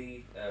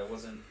 Early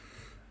wasn't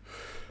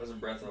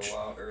Breath of the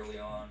Wild early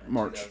on in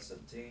March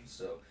 2017,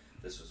 so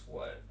this was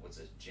what? Was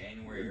it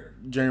January or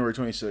January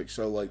 26th?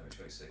 So like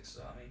 26th.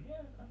 So I mean,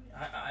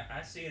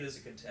 I see it as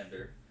a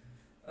contender,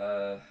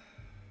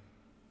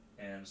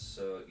 and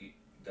so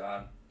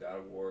God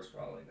of War is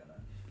probably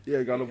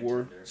gonna. God of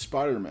War,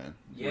 Spider-Man.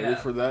 Yeah. Ready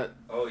for that?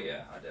 Oh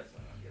yeah, I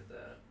definitely want to get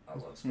that. I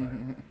love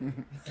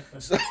Spider-Man.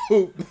 So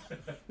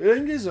the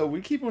thing is, though, we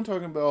keep on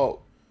talking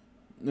about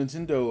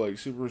Nintendo, like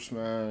Super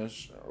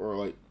Smash or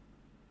like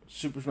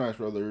Super Smash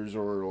Brothers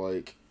or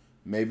like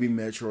maybe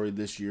Metroid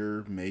this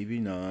year, maybe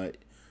not.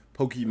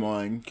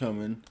 Pokemon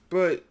coming,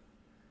 but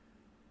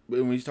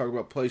when we talk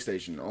about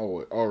PlayStation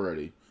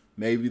already,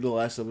 maybe The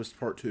Last of Us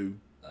Part 2.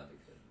 That'd be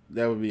good.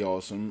 That would be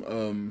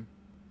awesome.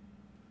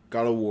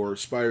 God of War,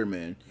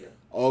 Spider-Man,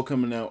 all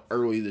coming out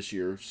early this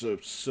year. So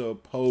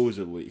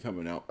supposedly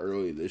coming out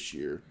early this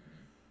year.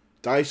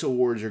 DICE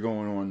Awards are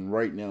going on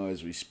right now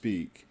as we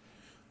speak,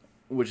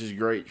 which is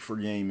great for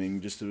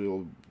gaming, just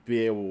to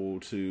be able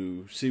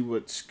to see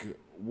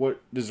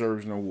what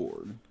deserves an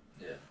award.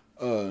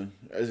 Yeah.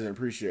 As an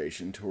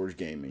appreciation towards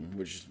gaming,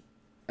 which,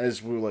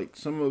 as we're like,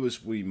 some of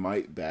us, we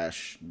might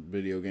bash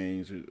video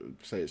games,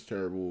 say it's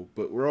terrible,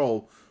 but we're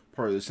all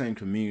part of the same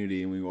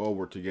community, and we all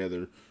work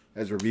together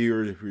as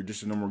reviewers. If you're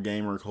just a normal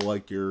gamer,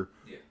 collector,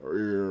 or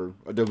you're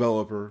a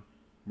developer,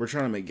 we're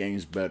trying to make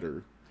games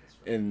better,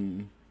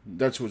 and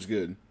that's what's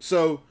good.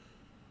 So,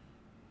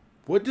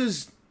 What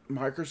does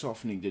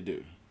Microsoft need to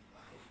do?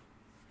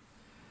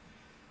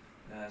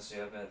 See,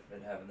 I've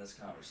been having this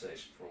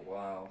conversation for a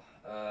while.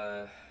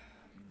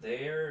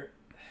 Their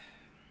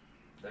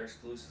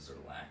exclusives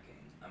are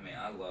lacking. I mean,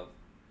 I love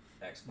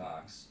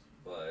Xbox,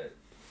 but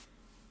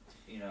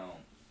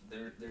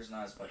there's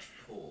not as much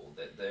pull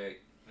that they.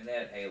 I mean, they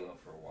had Halo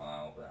for a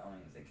while, but I don't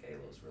even think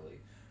Halo's really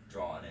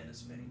drawing in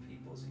as many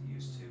people as it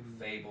used to.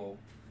 Fable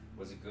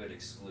was a good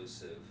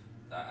exclusive.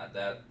 That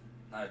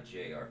not a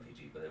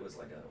JRPG, but it was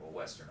like a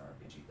Western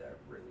RPG that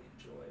I really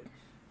enjoyed,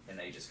 and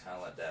they just kind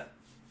of let that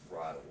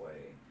rot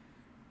away.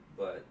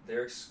 But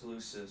their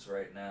exclusives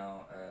right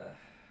now,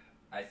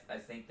 I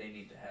think they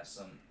need to have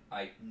some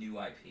new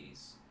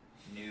IPs,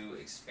 new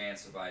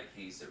expansive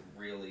IPs that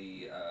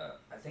really.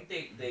 I think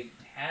they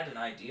had an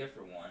idea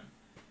for one.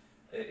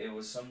 It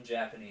was some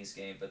Japanese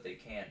game, but they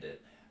canned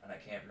it, and I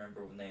can't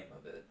remember the name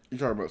of it. You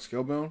talking about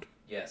Scalebound?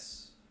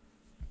 Yes.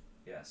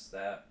 Yes,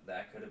 that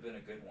could have been a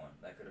good one.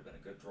 That could have been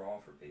a good draw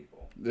for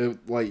people.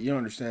 Like, you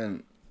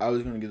understand, I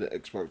was going to get the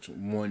Xbox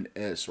One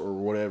S or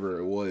whatever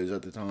it was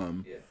at the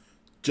time. Yeah.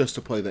 Just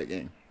to play that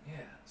game. Yeah,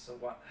 so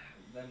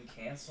them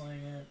canceling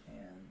it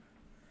and...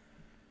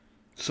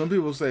 Some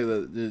people say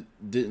that it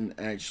didn't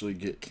actually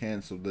get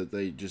canceled, that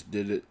they just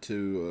did it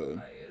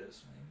to...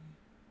 hiatus,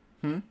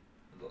 maybe?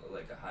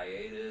 Like a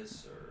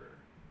hiatus, or...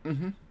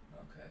 Mm-hmm.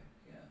 Okay,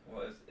 yeah.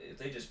 Well, if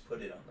they just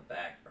put it on the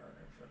back burner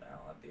for now,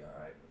 I'd be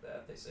alright with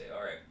that. If they say,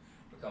 alright,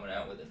 we're coming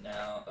out with it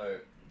now,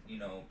 or,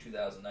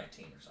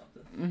 2019 or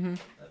something. Mm-hmm.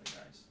 That'd be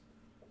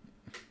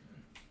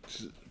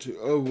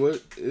nice.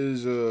 What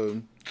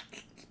is...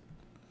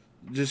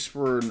 Just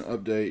for an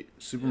update,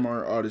 Super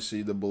Mario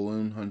Odyssey, the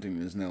balloon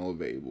hunting is now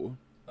available.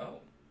 Oh.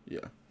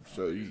 Yeah.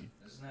 So you...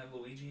 Doesn't it have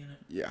Luigi in it?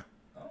 Yeah.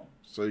 Oh.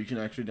 So you can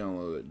actually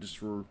download it just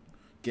for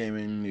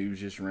gaming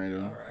news, just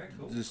random. Alright,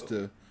 cool. Just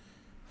to...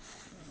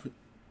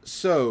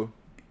 So,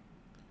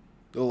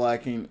 the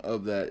lacking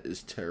of that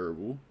is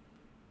terrible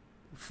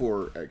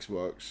for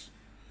Xbox.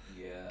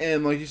 Yeah.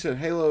 And like you said,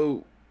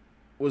 Halo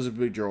was a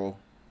big draw,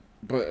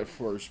 but at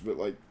first,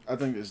 like, I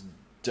think it's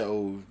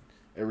dove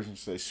ever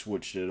since they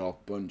switched it off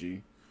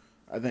Bungie.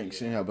 I think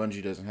seeing how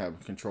Bungie doesn't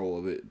have control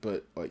of it,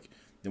 but like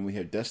then we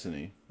have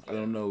Destiny. I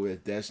don't know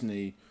if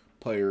Destiny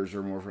players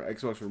are more for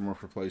Xbox or more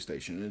for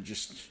PlayStation. It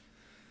just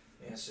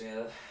I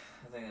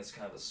think it's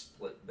kind of a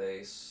split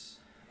base.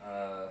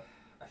 I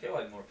feel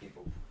like more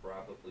people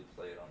probably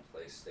play it on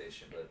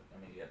PlayStation, but I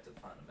mean you have to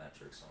find the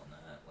metrics on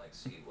that, like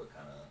see what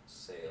kind of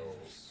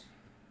sales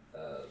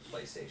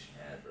PlayStation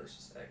had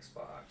versus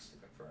Xbox to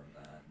confirm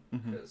that,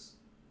 because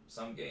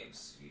some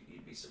games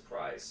you'd be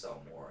surprised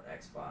sell more on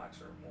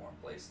Xbox or more on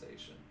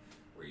PlayStation,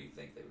 where you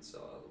think they would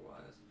sell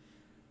otherwise.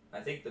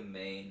 I think the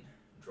main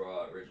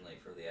draw originally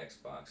for the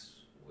Xbox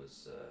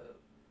was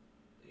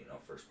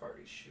first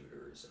party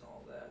shooters and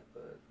all that,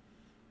 but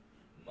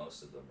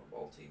most of them are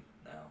multi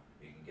now.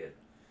 You can get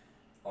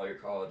all your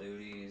Call of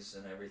Duties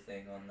and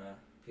everything on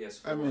the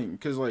PS4. I mean,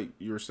 because like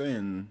you were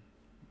saying,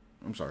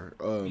 I'm sorry.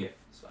 Yeah,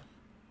 it's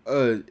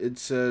fine. It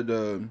said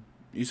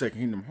you said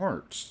Kingdom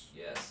Hearts.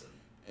 Yes.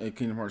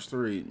 Kingdom Hearts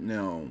 3.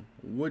 Now,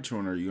 which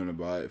one are you going to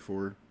buy it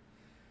for?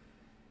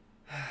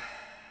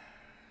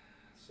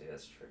 See,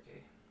 that's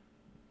tricky.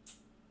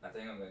 I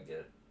think I'm going to get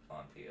it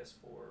on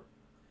PS4.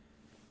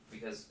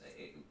 Because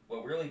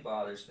what really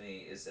bothers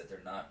me is that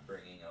they're not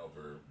bringing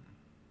over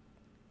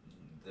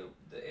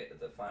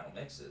the final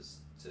mixes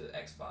to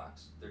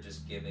Xbox. They're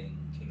just giving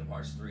Kingdom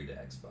Hearts 3 to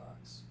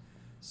Xbox.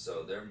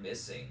 So they're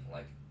missing,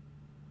 like,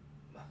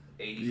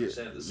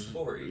 80% of the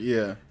story.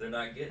 Yeah. They're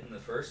not getting the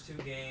first two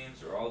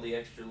games or all the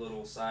extra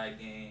little side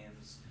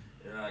games.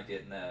 They're not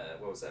getting that,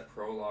 what was that,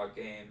 prologue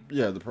game?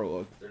 Yeah, the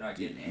prologue. They're not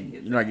getting any of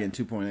that. You're not getting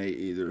 2.8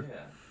 either. Yeah.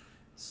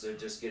 So they're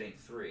just getting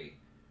 3.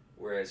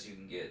 Whereas you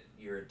can get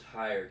your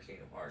entire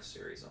Kingdom Hearts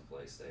series on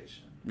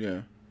PlayStation.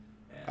 Yeah.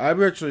 I've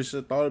actually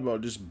thought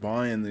about just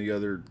buying the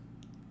other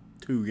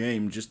 2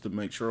 games just to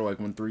make sure,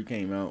 like, when 3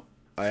 came out,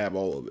 I have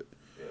all of it.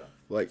 Yeah.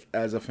 Like,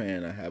 as a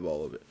fan, I have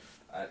all of it.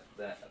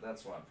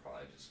 That's what I'm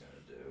probably just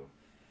gonna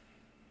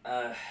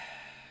do.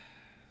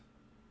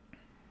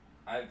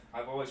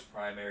 I've always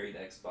primaried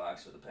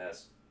Xbox for the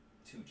past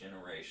 2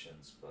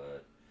 generations,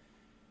 but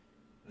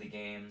the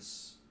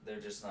games, they're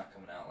just not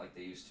coming out like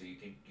they used to. You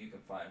can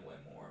find way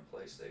more on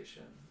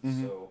PlayStation.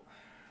 Mm-hmm. So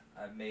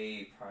I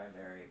may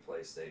primary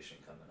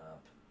PlayStation coming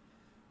up.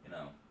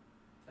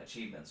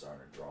 Achievements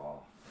aren't a draw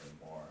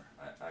anymore.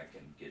 I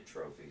can get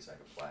trophies. I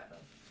can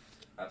platinum.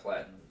 I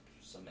platinum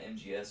some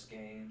MGS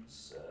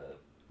games,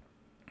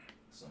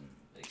 some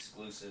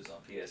exclusives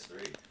on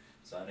PS3.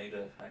 So I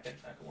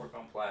can work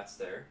on plats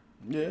there.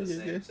 Yeah,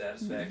 same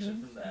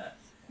satisfaction from that.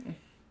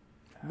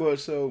 But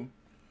so,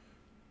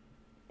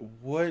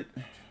 what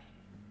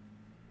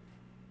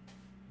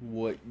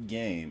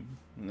game?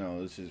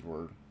 No, this is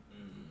where,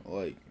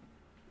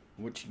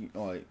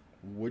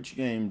 which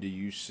game do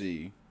you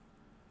see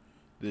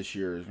this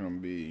year is going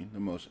to be the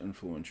most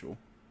influential?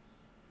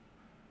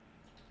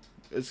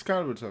 It's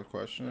kind of a tough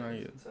question.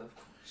 It's a tough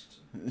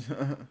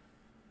question.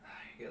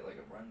 You get like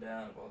a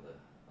rundown of all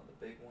the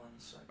big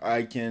ones?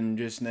 I can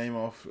just name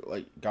off,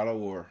 like, God of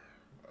War.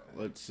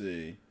 Okay. Let's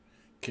see.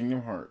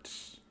 Kingdom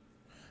Hearts.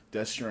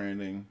 Death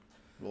Stranding.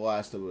 The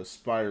Last of Us.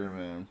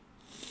 Spider-Man.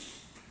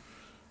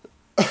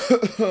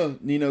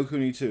 Ni no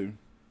Kuni 2.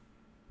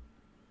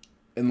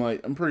 And,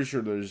 like, I'm pretty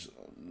sure those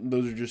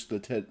are just the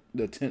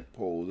tent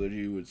poles, as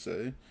you would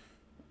say,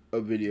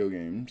 of video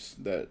games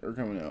that are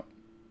coming out.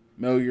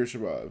 Metal Gear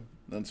Survive.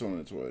 That's on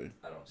its way.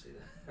 I don't see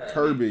that.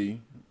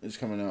 Kirby is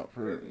coming out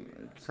for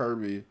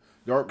Kirby.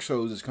 Dark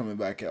Souls is coming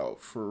back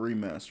out for a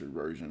remastered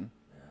version.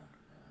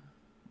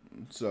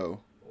 Yeah.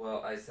 So.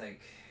 Well, I think.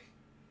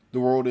 The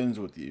World Ends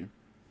With You.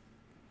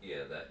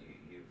 Yeah, that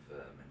you've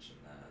mentioned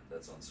that.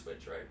 That's on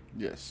Switch, right?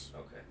 Yes.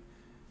 Okay.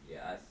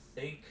 Yeah, I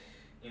think,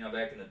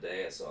 back in the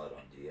day I saw it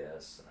on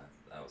DS, and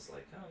I was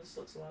like, oh, this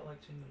looks a lot like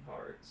Kingdom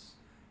Hearts.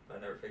 But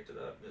I never picked it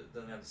up. It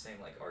doesn't have the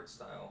same, like, art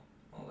style.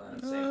 All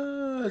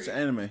that. It's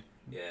anime.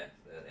 Yeah,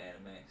 that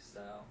anime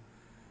style.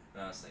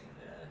 And I was thinking,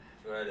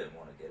 but I didn't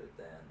want to get it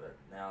then. But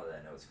now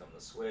that I know it's coming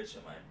to Switch, I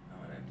might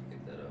have to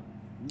pick that up.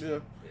 Yeah.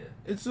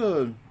 It's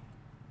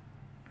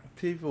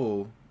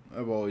people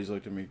have always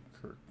looked at me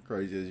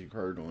crazy, as you've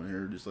heard on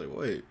here, just like,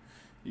 wait,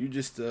 you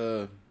just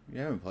you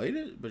haven't played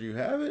it, but you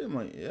have it? I'm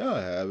like, yeah,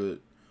 I have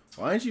it.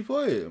 Why didn't you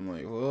play it? I'm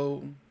like,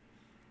 well,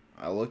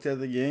 I looked at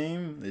the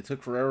game. It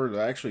took forever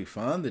to actually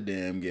find the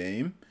damn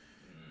game,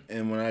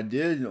 and when I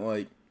did,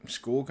 like,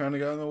 school kind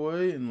of got in the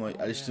way, and like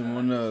I didn't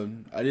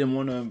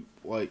want to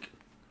like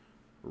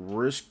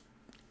risk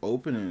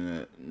opening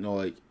it.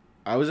 Like,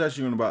 I was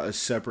actually going to buy a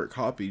separate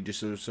copy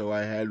just so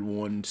I had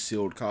one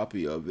sealed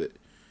copy of it.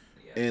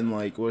 Yeah. And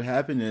like what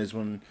happened is,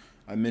 when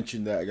I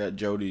mentioned that I got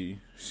Jody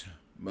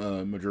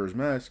Majora's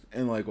Mask,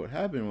 and like what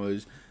happened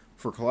was,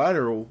 for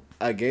collateral,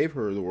 I gave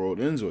her The World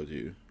Ends With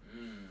You.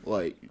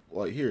 Like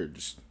here,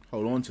 just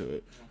hold on to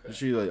it. Okay. And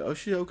she's like, oh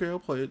shit, okay, I'll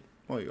play it.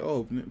 I'm like, I'll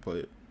open it and play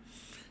it.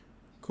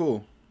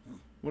 Cool.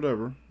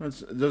 Whatever.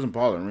 It doesn't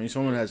bother me.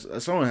 Someone has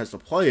to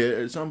play it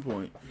at some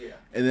point. Yeah.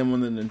 And then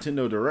when the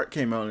Nintendo Direct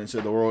came out and it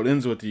said The World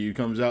Ends With You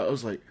comes out, I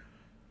was like,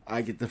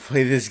 I get to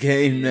play this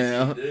game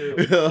now.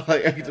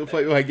 Like, I get to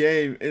play my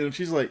game. And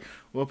she's like,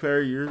 well,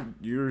 Perry,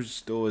 yours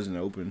still isn't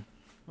open.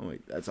 I'm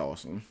like, that's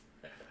awesome.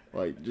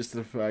 Like, just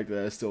the fact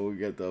that I still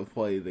get to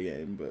play the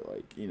game, but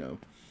like,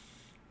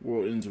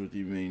 World Ends With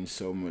You means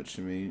so much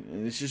to me.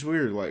 And it's just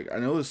weird. Like, I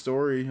know the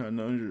story,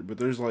 but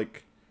there's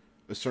like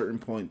a certain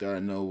point that I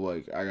know,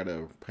 like, I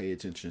gotta pay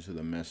attention to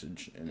the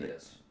message in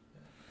it.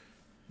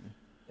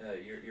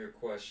 Your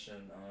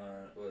question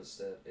was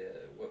that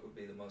what would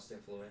be the most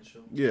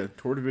influential? Yeah,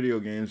 toward video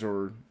games,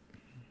 or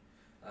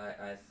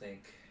I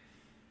think,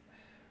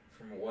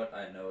 from what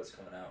I know is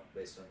coming out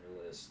based on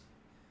your list,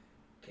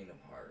 Kingdom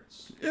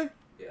Hearts. Yeah.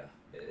 Yeah,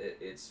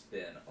 it's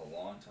been a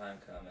long time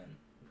coming.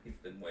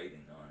 We've been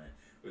waiting on it.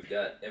 We've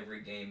got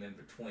every game in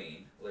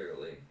between,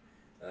 literally.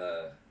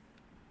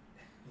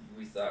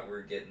 We thought we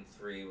were getting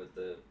 3 with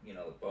the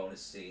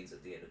bonus scenes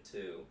at the end of 2.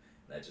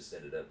 And that just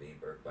ended up being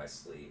Birth by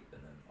Sleep,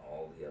 and then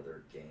all the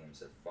other games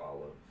that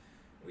followed.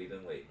 We've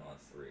been waiting on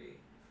 3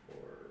 for,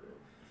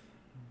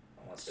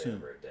 I want to say,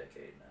 over a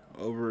decade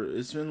now.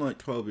 It's been like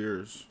 12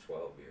 years.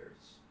 12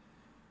 years.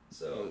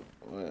 So,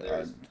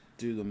 I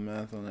do the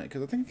math on that,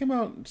 because I think it came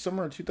out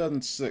somewhere in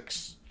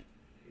 2006.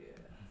 Yeah.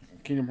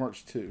 Kingdom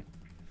Hearts 2.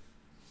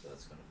 So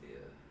that's going to be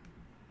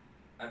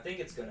I think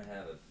it's going to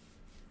have a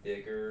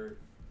bigger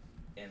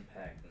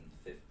impact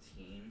than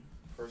 15,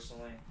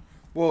 personally.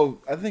 Well,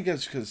 I think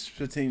that's because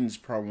 15's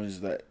problem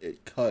is that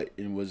it cut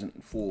and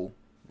wasn't full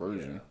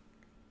version.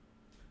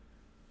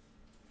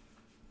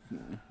 Yeah.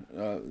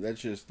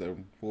 That's just the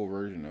full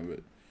version of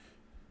it.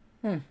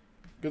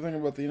 Good thing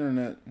about the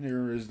internet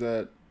here is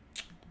that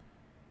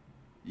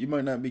you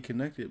might not be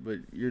connected, but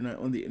you're not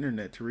on the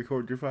internet to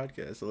record your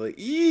podcast. So, like,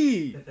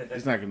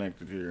 it's not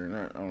connected to your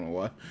internet. I don't know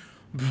why.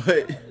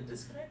 But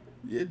disconnected?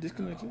 Yeah,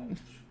 disconnected.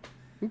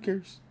 Who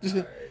cares?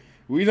 Right.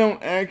 We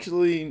don't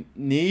actually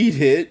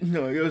need it.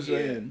 No, I was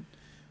saying.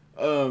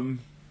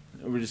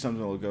 It was just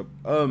something to look up.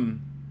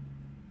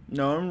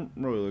 No, I'm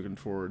really looking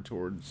forward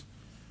towards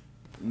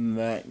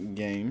that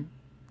game.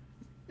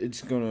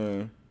 It's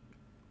gonna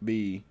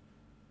be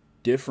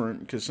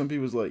different, because some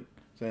people's like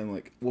saying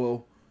like,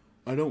 well,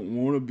 I don't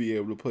want to be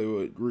able to play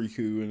with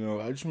Riku,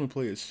 and I just want to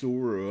play as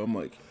Sora. I'm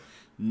like,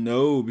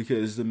 no,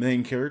 because the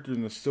main character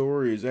in the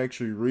story is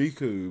actually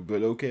Riku.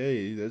 But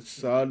okay, that's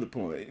beside the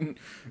point.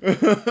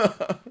 People,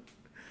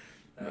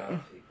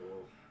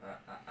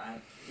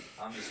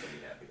 I'm just gonna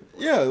be happy to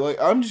play. Yeah, like,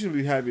 I'm just gonna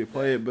be happy to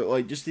play it, but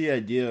like, just the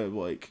idea of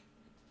like,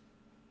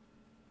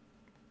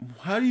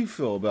 how do you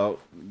feel about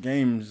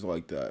games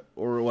like that,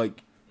 or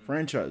like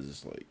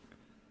franchises? Like,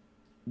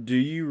 do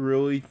you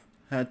really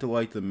have to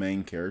like the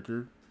main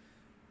character?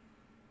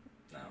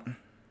 No,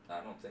 I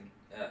don't think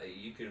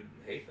you could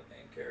hate the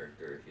main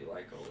character if you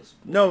like all this.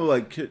 No,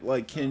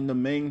 like, can the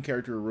main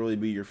character really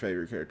be your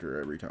favorite character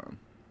every time?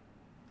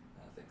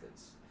 I think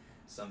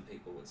some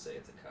people would say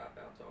it's a cop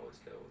out to always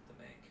go with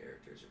the main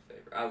character as your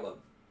favorite. I love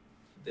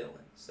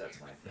villains. That's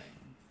my thing.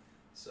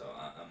 So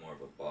I'm more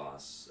of a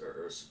boss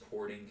or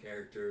supporting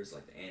characters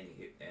like the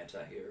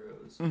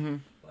anti-heroes. Mm-hmm.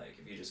 Like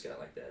if you just got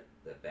like that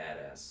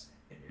badass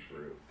in your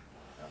group,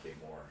 I'll be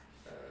more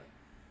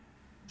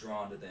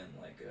drawn to them.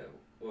 Like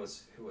who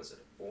was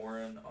it?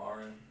 Aaron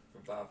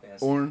from Final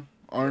Fantasy.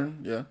 Arn,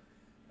 yeah.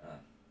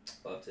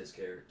 Loved his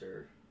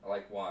character. I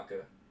like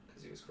Waka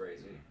because he was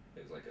crazy.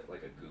 He was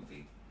like a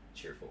goofy,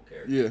 cheerful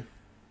character. Yeah.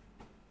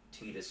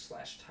 Titus,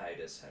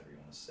 however you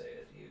want to say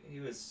it. He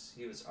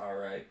was all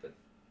right, but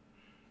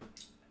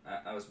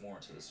I was more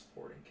into the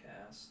supporting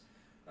cast.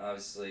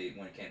 Obviously,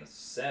 when it came to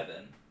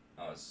 7,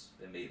 I was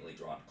immediately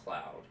drawn to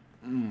Cloud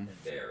and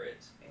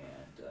Barrett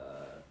and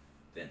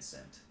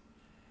Vincent.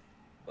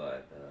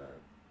 But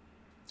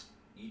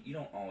you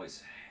don't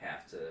always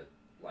have to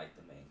like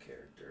the main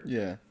character.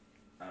 Yeah.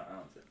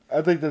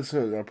 I think that's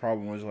the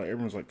problem was like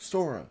everyone's like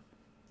Sora.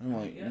 I'm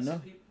like, yeah,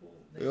 no.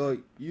 They're like,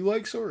 you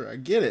like Sora, I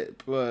get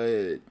it,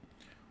 but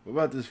what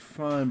about this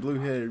fine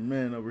blue-headed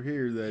man over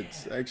here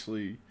that's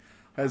actually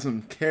has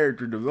some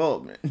character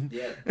development?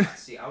 Yeah,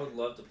 see, I would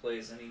love to play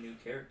as any new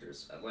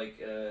characters. Like,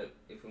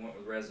 if we went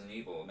with Resident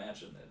Evil,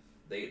 imagine if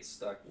they had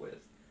stuck with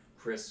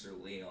Chris or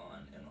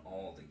Leon in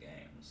all the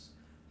games.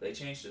 They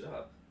changed it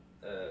up.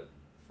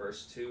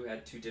 First 2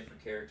 had 2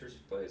 different characters. You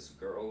play as a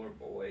girl or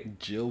boy.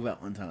 Jill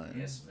Valentine.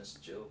 Yes, Miss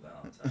Jill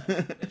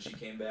Valentine. Then she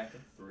came back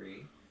in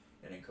 3.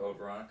 And then Code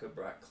Veronica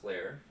brought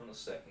Claire from the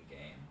second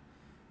game.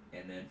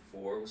 And then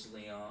 4 was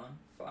Leon.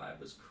 5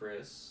 was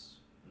Chris.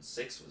 And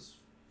 6 was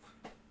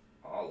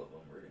all of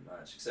them, pretty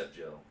much, except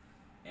Joe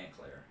and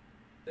Claire.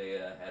 They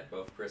had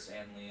both Chris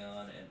and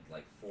Leon and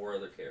like 4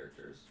 other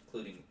characters,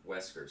 including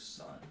Wesker's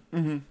son.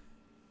 Mm-hmm.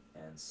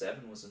 And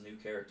 7 was a new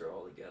character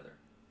altogether.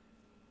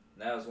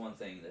 And that was one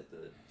thing that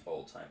the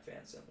old-time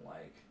fans didn't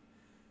like,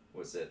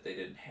 was that they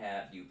didn't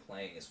have you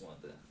playing as one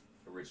of the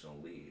original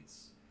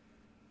leads,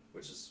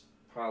 which is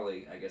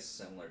probably, I guess,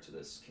 similar to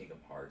this Kingdom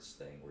Hearts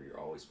thing where you're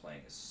always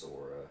playing as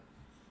Sora,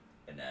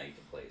 and now you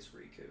can play as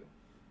Riku.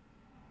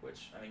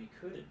 Which, I mean, you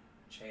could in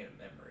Chain of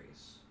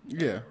Memories.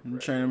 Yeah,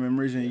 Chain of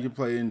Memories, and you can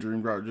play in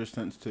Dream Drop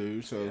Distance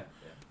too, so... Yeah.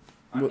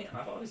 I mean,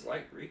 I've always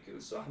liked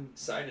Riku, so I'm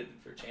excited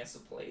for a chance to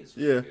play as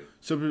Riku. Yeah,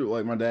 some people,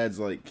 like, my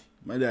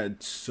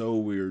dad's so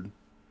weird.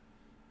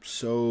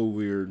 So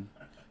weird.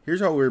 Here's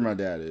how weird my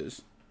dad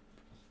is.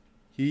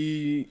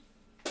 He's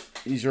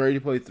ready to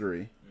play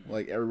 3,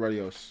 like everybody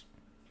else.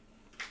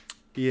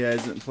 He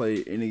hasn't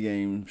played any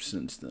game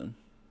since then.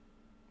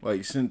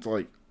 Since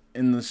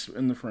in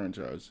the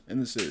franchise,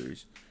 in the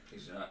series.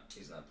 He's not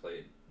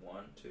played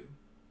 1, 2?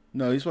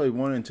 No, he's played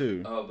 1 and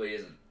 2. Oh, but he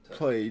hasn't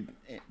played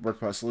Work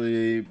by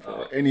Sleep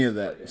or any of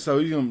that. So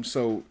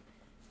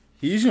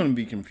he's gonna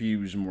be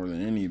confused more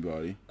than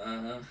anybody.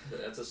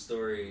 That's a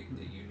story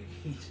that you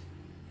need.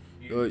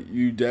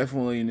 You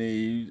definitely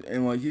need,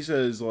 and like he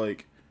says,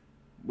 like,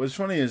 what's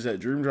funny is that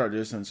Dream Drop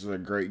Distance is a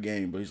great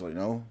game, but he's like,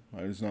 no,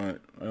 it's not.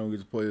 I don't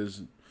get to play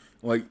this.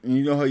 Like,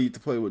 you know how you get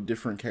to play with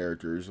different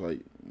characters,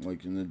 like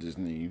in the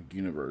Disney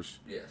universe.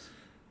 Yes.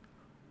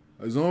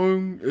 As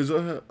long as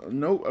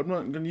nope, I'm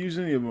not gonna use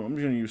any of them. I'm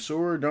just gonna use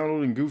Sora,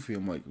 Donald, and Goofy.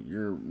 I'm like,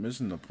 you're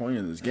missing the point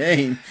of this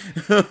game.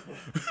 Well,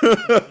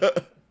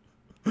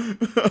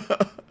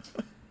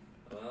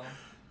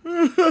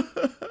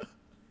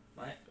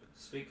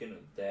 speaking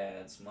of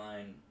dads,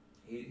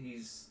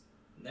 he's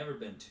never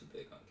been too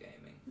big on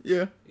gaming.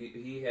 Yeah.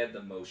 He had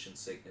the motion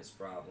sickness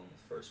problem with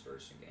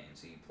first-person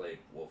games. He played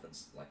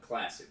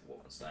classic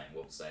Wolfenstein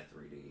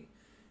 3D,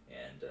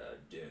 and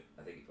Doom.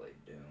 I think he played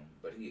Doom,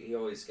 but he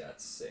always got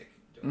sick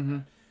doing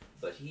that.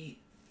 But he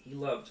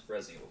loved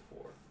Resident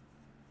Evil 4.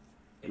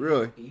 And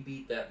really? He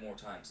beat that more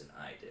times than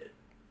I did.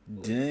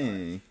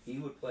 Dang. He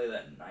would play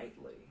that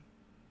nightly,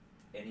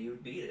 and he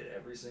would beat it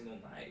every single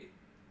night.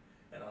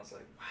 And I was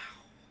like, wow.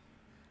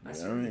 I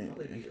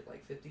probably beat it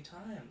 50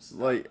 times.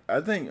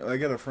 I think I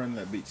got a friend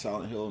that beat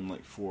Silent Hill in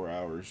 4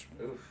 hours.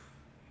 Oof.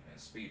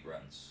 And speed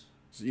runs.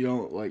 So,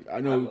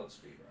 I know. I love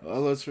speed runs. I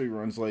love speed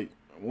runs.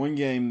 One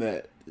game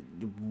that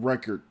the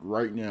record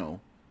right now,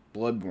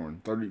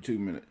 Bloodborne, 32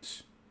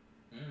 minutes.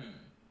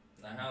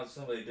 Now how's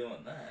somebody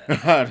doing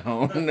that? I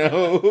don't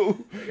know.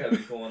 They gotta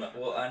be pulling up.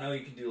 Well, I know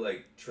you can do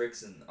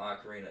tricks in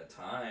Ocarina of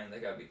Time. They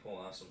gotta be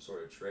pulling off some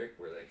sort of trick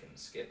where they can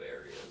skip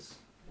areas.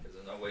 Because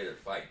there's no way they're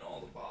fighting all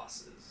the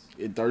bosses.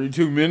 In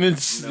 32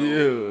 minutes?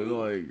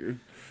 No. Yeah,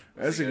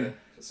 that's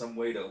some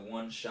way to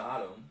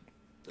one-shot them.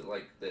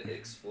 That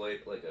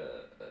exploit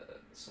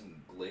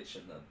some glitch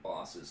in the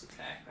boss's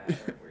attack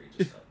pattern where you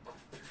just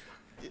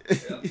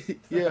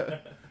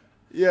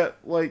yeah,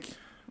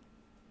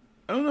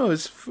 I don't know,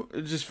 it's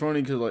just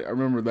funny because I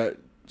remember that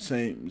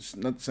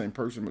not the same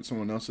person, but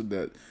someone else said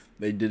that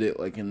they did it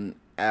an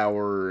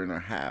hour and a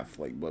half,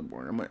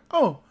 Bloodborne. I'm like,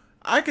 oh,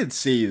 I could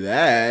see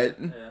that.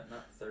 Yeah,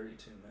 not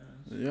 32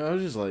 minutes. Yeah, I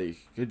was just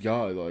good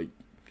God,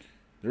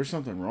 there's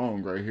something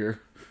wrong right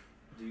here.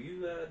 Do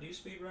you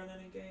speedrun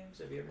any games?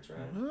 Have you ever tried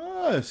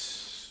it?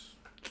 Yes.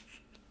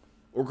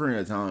 Ocarina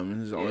of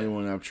Time is the only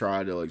one I've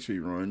tried to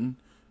speedrun.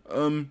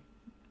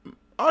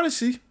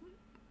 Odyssey.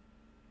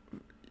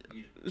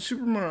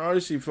 Super Mario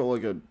Odyssey felt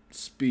like a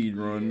speed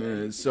run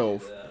in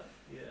itself.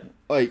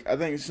 like I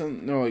think some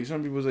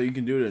people say you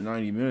can do it in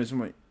 90 minutes. I'm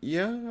like,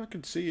 yeah, I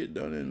could see it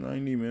done in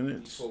 90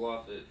 minutes. You pull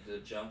off the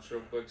jumps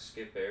real quick,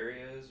 skip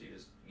areas.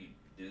 You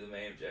do the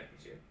main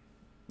objectives here.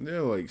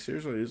 Yeah, like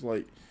seriously, it's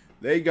like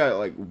they got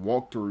like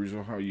walkthroughs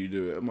on how you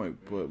do it. I'm like,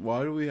 but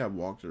why do we have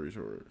walkthroughs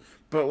for it?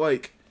 But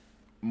like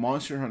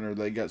Monster Hunter,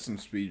 they got some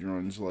speed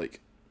runs. Like,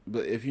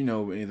 but if you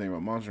know anything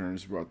about Monster Hunter,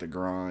 it's about the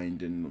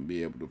grind and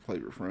be able to play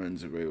with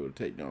friends and be able to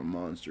take down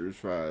monsters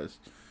fast,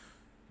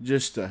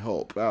 just to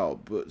help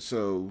out. But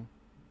so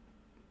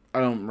I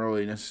don't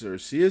really necessarily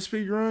see a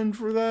speed run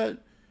for that.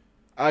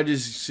 I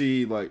just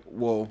see like,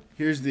 well,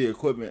 here's the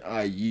equipment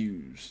I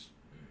use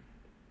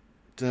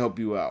to help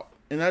you out.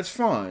 And that's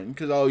fine,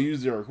 because I'll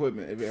use their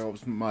equipment if it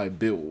helps my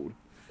build.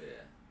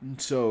 Yeah.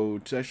 So,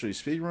 to actually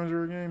speedrun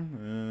through a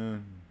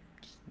game?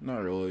 Not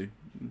really.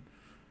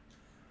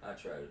 I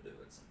try to do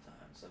it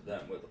sometimes. I've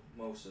done with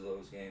most of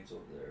those games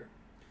over there.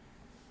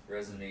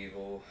 Resident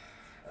Evil.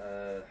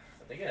 I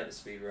think I had to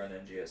speedrun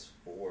MGS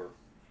 4.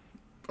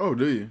 Oh,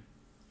 do you?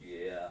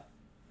 Yeah.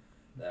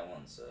 That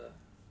one's,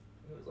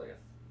 it was like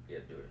you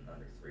had to do it in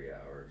under 3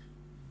 hours.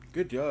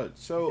 Good job.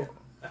 So...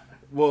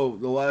 Well,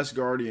 The Last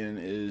Guardian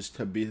is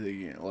to beat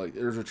the game. Like,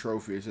 there's a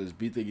trophy that says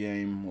beat the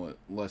game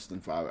less than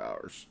 5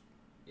 hours.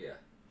 Yeah.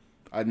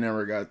 I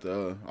never got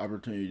the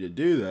opportunity to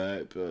do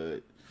that,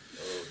 but...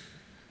 Oh,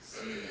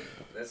 see,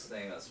 that's the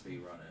thing about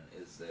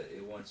speedrunning, is that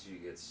it wants you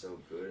to get so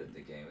good at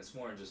the game. It's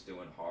more than just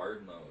doing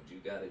hard mode.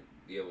 You gotta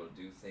be able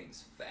to do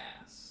things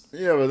fast.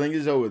 Yeah, but the thing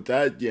is, though, with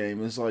that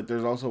game, it's like,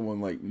 there's also one,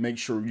 like, make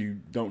sure you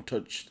don't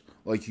touch...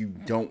 Like, you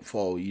don't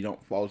fall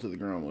to the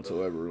ground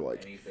whatsoever.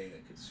 Like anything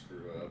that could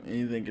screw up.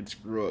 Anything could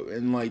screw up.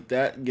 And, like,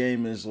 that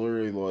game is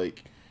literally,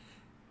 like...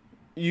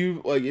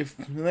 if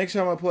the next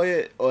time I play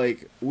it,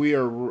 like, we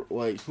are,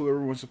 like, whoever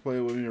wants to play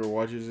it with me or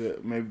watches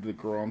it, maybe the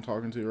girl I'm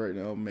talking to right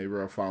now, maybe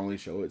I'll finally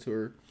show it to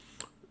her,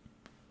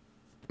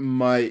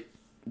 might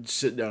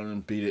sit down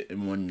and beat it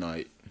in one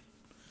night.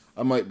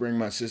 I might bring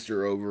my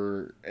sister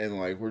over, and,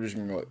 like, we're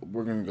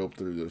gonna go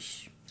through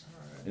this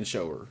and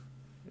show her.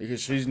 Because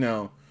she's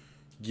now...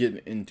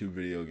 getting into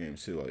video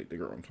games too, like the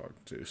girl I'm talking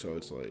to. So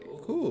it's like,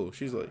 cool.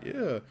 She's like,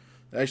 yeah.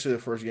 Actually,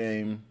 the first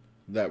game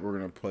that we're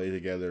gonna play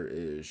together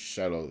is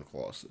Shadow of the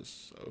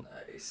Colossus. So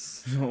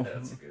nice.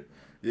 That's a good one.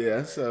 Yeah.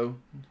 Right. So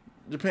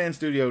Japan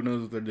Studio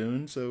knows what they're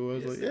doing. So I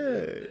was like,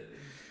 yeah.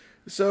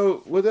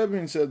 So with that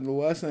being said, the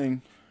last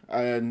thing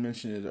I had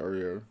mentioned it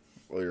earlier.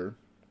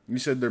 You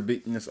said they're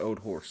beating this old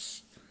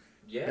horse.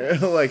 Yeah.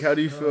 Like, how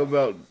do you feel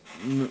about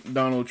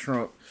Donald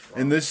Trump?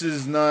 And this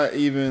is not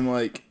even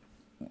like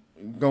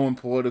going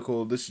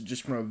political. This is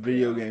just from a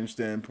video game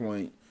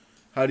standpoint.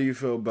 How do you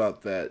feel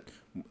about that?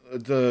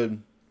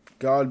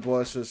 God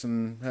bless us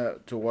and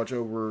have to watch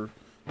over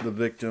the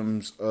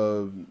victims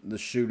of the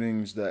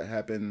shootings that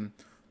happened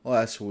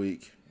last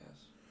week. Yes.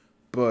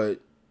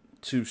 But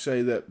to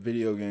say that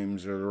video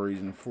games are the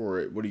reason for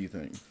it, what do you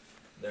think?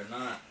 They're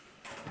not.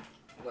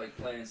 Like,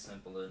 plain and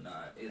simple, they're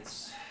not.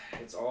 It's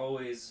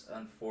always,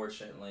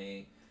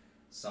 unfortunately,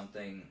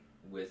 something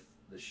with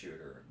the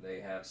shooter. They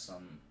have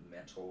some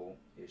mental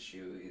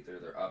issue. Either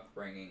their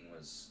upbringing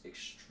was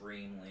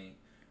extremely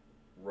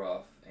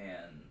rough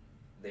and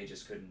they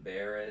just couldn't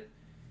bear it,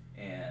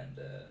 and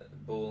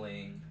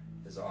bullying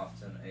is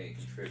often a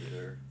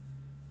contributor.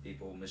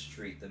 People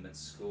mistreat them at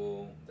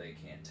school. They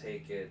can't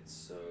take it,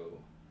 so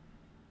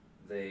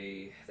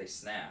they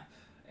snap.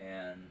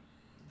 And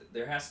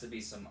there has to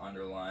be some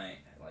underlying,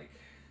 like,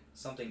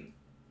 something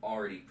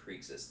already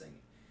pre-existing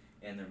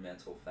in their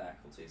mental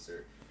faculties.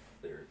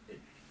 They're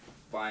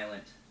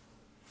violent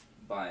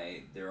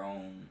by their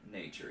own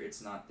nature.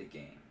 It's not the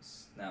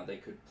games. Now, they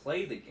could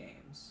play the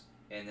games,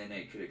 and then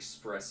they could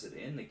express it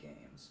in the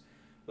games,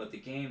 but the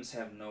games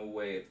have no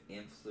way of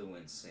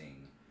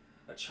influencing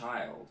a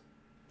child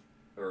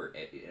or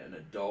an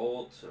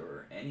adult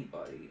or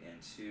anybody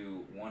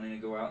into wanting to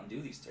go out and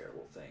do these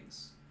terrible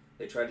things.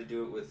 They tried to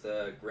do it with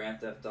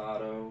Grand Theft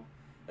Auto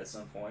at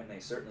some point, and they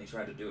certainly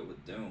tried to do it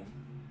with Doom.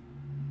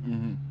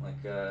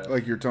 Mm-hmm.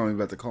 Like you're talking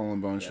about the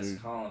Columbine shooters.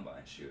 Yes,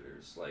 Columbine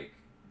shooters. Like,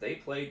 they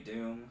played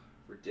Doom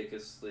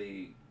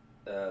ridiculously.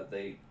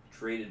 They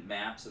created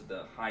maps of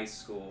the high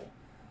school,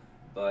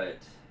 but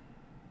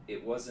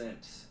it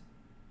wasn't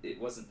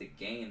the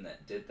game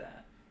that did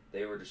that.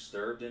 They were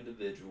disturbed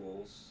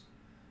individuals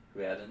who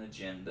had an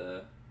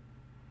agenda,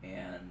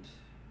 and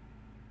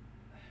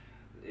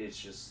it's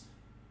just,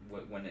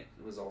 when it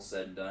was all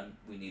said and done,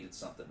 we needed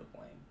something to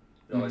blame.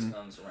 It always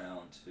comes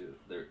around to,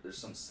 there's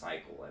some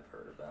cycle I've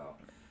heard about,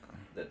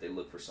 that they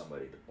look for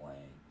somebody to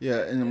blame.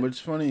 Yeah, and what's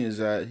funny is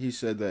that he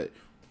said that,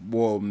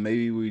 well,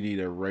 maybe we need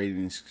a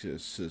rating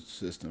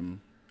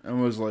system. And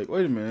I was like,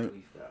 wait a minute.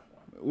 We've got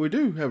one. We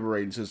do have a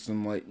rating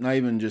system. Like, not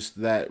even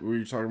just that. We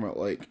were talking about,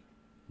 like,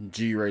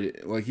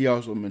 G-rated. Like, he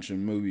also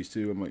mentioned movies,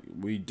 too. I'm like,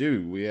 we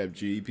do. We have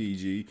G,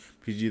 PG,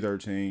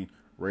 PG-13,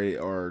 rated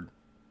R,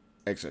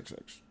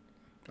 XXX.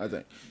 I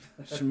think.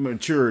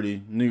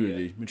 Maturity,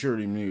 nudity.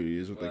 Maturity, nudity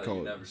is what they call it.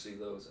 You never see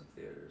those in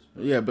theaters.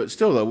 Yeah, but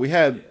still though, we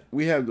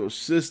have those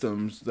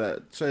systems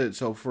that say it.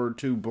 So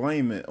to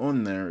blame it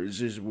on there was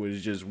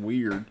just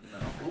weird. No,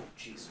 oh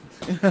jeez.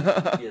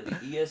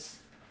 Yeah,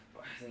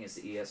 I think it's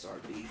the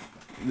ESRB.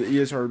 The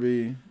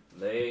ESRB.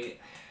 They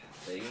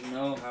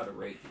know how to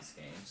rate these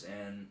games,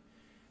 and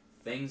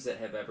things that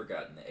have ever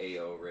gotten the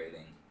AO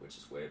rating, which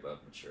is way above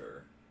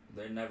mature,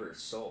 they're never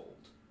sold.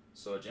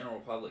 So a general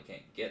public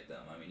can't get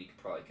them. I mean, you could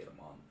probably get them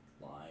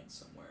online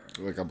somewhere.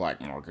 Like a black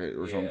market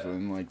or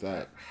something like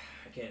that.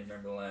 I can't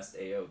remember the last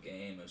AO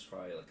game. It was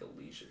probably like a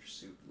Leisure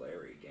Suit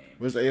Larry game.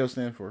 What does AO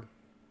stand for?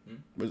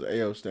 What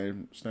does AO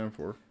stand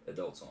for?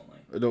 Adults only.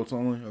 Adults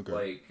only? Okay.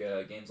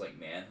 Like games like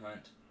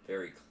Manhunt,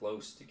 very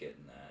close to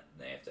getting that.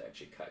 They have to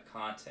actually cut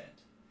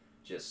content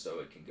just so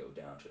it can go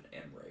down to an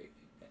M rate.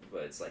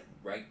 But it's like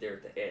right there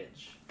at the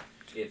edge.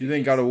 You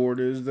think God of War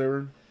is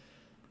there?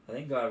 I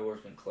think God of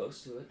War's been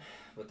close to it,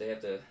 but they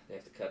have to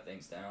cut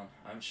things down.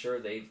 I'm sure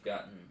they've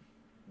gotten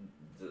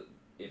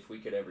if we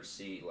could ever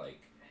see like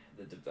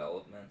the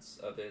developments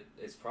of it,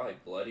 it's probably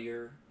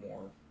bloodier,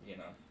 more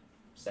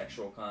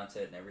sexual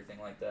content and everything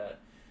like that.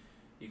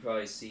 You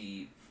probably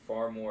see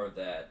far more of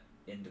that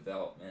in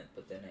development,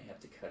 but then they have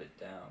to cut it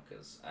down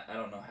because I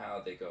don't know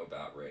how they go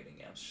about rating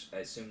it.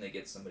 I assume they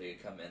get somebody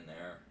to come in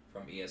there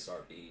from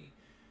ESRB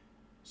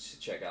to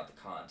check out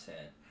the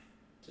content,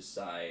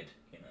 decide,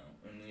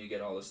 and then you get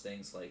all those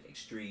things like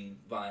extreme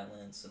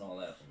violence and all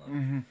that from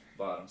the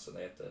bottom, so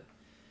they have to,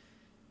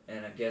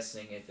 and I'm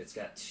guessing if it's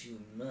got too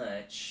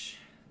much,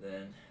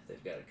 then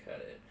they've got to cut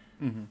it.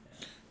 Mm-hmm.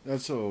 Yeah.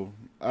 That's so,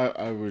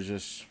 I was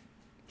just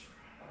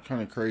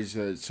kind of crazy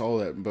that I saw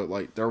that, but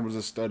like there was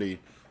a study,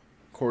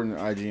 according to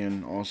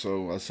IGN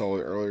also, I saw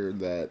it earlier,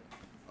 that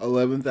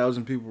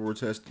 11,000 people were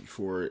tested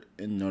for it,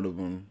 and none of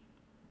them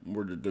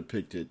were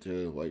depicted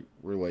to like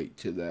relate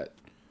to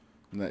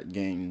that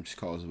games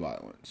cause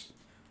violence.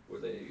 Were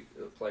they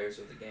players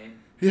of the game?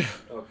 Yeah.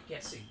 Oh, yeah,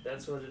 see,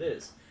 that's what it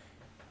is.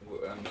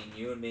 I mean,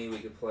 you and me, we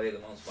could play the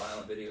most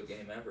violent video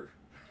game ever.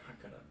 I'm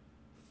not gonna...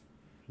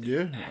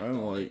 Yeah, I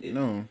don't like...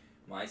 No.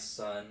 My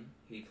son,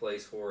 he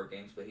plays horror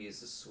games, but he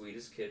is the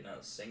sweetest kid.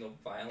 Not a single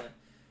violent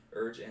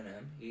urge in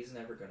him. He's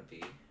never gonna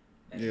be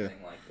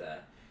anything like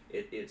that.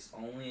 It's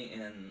only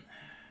in...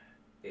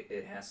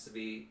 It has to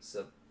be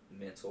some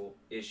mental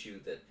issue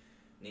that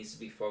needs to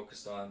be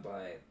focused on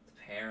by the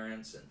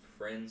parents and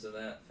friends of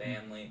that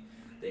family.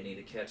 They need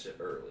to catch it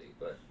early,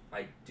 but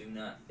I do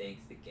not think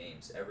the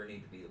games ever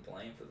need to be the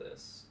blame for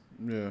this.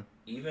 Yeah.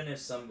 Even if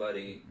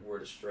somebody were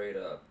to straight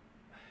up,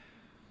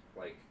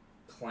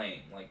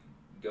 claim,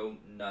 go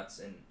nuts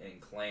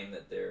and claim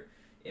that they're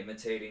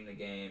imitating the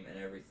game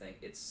and everything,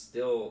 it's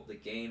still the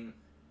game.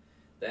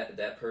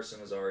 That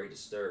person was already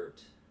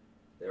disturbed.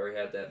 They already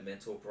had that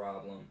mental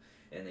problem,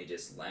 and they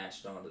just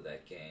latched onto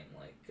that game.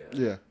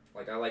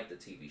 Like I like the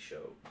TV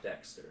show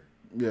Dexter.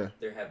 Yeah.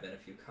 There have been a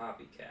few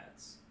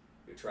copycats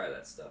who try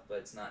that stuff, but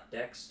it's not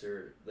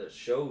Dexter, the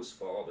show's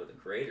fault, or the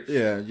creator's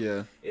fault.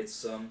 Yeah. It's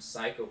some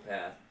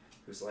psychopath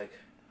who's like,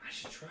 I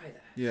should try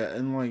that. Yeah,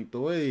 and the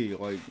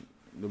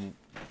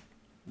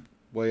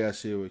way I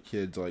see it with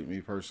kids, like me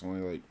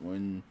personally,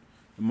 when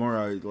the more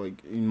I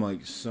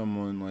even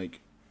someone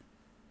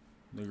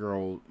the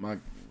girl,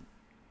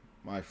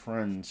 my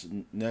friend's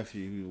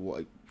nephew who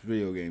likes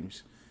video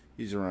games.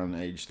 He's around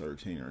age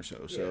 13 or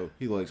so, so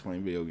he likes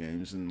playing video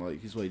games, and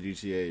he's played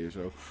GTA or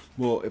so.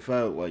 Well, if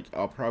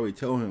I'll probably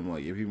tell him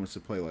if he wants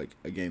to play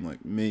a game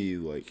like me,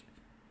 like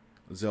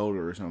Zelda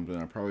or something,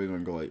 I'm probably gonna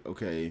go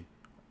okay,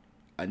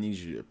 I need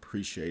you to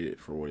appreciate it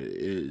for what it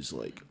is.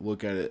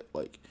 Look at it,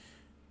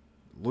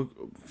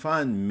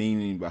 find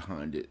meaning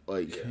behind it.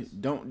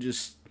 Don't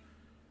just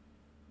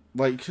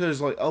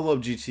because I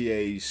love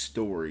GTA's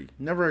story.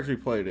 Never actually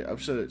played it.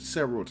 I've said it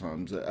several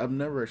times that I've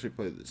never actually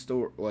played the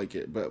story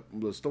but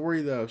the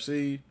story that I've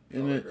seen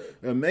in it,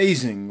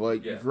 amazing,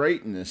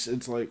 greatness.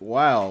 It's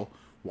wow,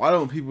 why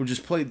don't people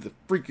just play the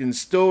freaking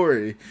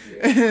story?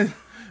 Yeah.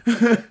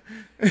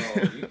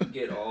 You can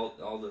get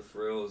all the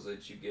thrills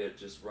that you get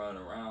just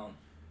running around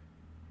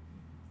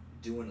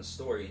doing the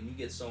story, and you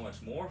get so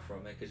much more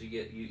from it because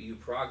you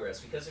progress.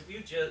 Because if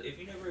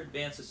you never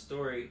advance a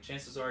story,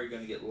 chances are you're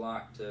going to get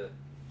locked to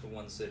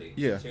one city.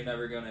 Yeah. So you're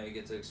never going to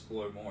get to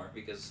explore more,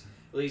 because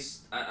at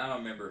least, I don't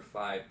remember if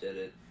 5 did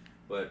it,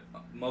 but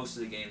most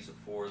of the games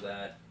before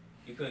that,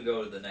 you couldn't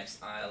go to the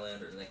next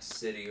island or the next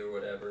city or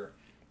whatever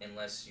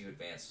unless you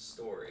advanced the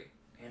story.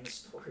 And the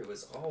story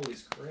was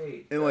always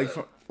great. And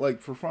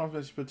for Final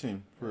Fantasy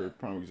 15, for a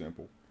prime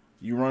example,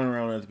 you run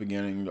around at the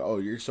beginning,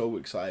 you're so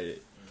excited.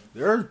 Mm-hmm.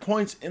 There are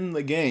points in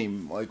the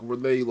game, where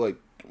they,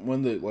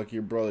 when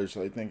your brothers,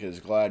 I think is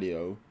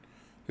Gladio,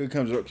 who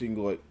comes up to you and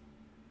go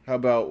how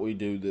about we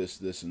do this,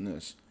 this, and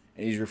this?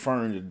 And he's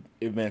referring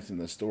to advancing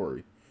the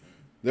story.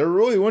 They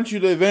really want you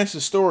to advance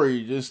the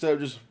story instead of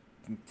just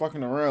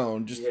fucking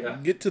around. Just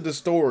get to the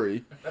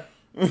story.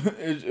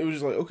 It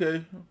was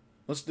okay,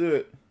 let's do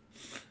it.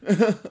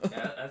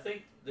 I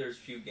think there's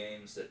few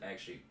games that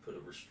actually put a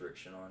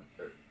restriction on,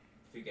 or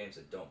a few games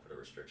that don't put a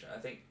restriction. I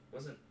think,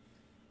 wasn't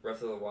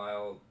Breath of the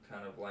Wild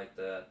kind of like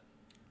that,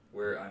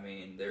 where, I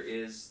mean, there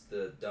is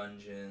the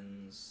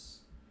dungeons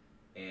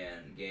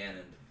and Ganon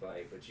to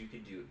fight, but you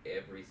can do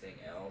everything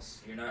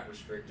else. You're not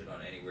restricted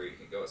on anywhere you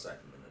can go aside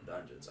from in the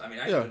dungeons. I mean,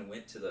 I even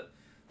went to the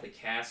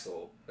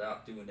castle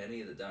without doing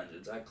any of the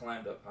dungeons. I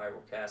climbed up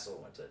Hyrule Castle,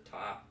 went to the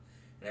top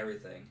and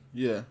everything.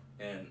 Yeah.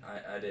 And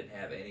I didn't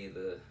have any of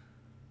the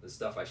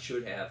stuff I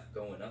should have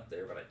going up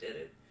there, but I did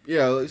it.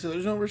 Yeah, like, so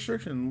there's no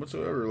restriction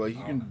whatsoever. Like,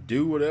 you can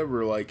do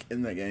whatever, like,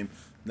 in that game.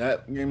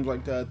 That game's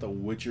like that. The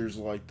Witcher's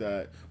like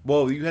that.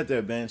 Well, you have to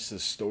advance the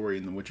story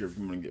in The Witcher if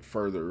you want to get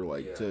further.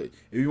 Like, if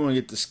you want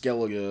to get to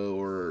Skellige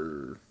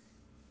or...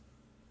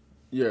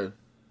 Yeah.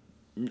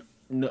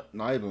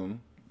 Nibelung.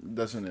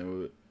 That's the name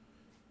of it.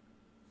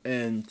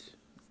 And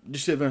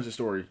just to advance the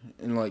story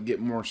and, like, get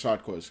more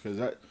side quests. Because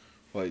that,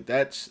 like,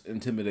 that's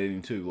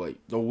intimidating, too. Like,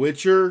 The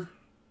Witcher...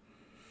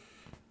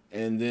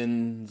 And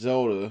then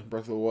Zelda,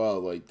 Breath of the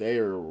Wild, like, they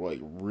are,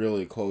 like,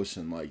 really close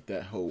in, like,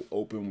 that whole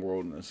open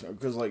worldness.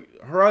 Because, like,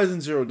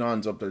 Horizon Zero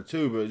Dawn's up there,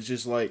 too, but it's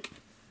just, like,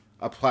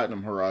 a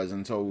Platinum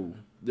Horizon, so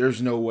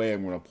there's no way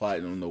I'm going to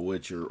Platinum The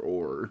Witcher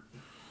or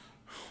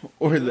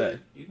that.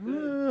 You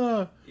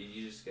could.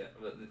 You just got...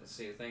 But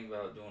see, the thing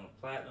about doing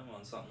a Platinum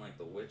on something like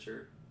The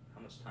Witcher,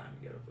 how much time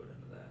you got to put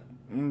into that?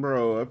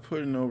 Bro, I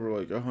put in over,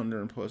 like,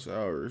 100+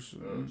 hours.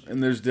 Oh,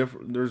 and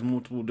there's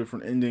multiple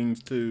different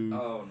endings, too.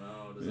 Oh, no.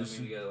 Does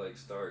that mean you gotta, like,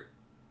 start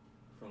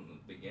from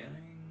the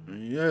beginning?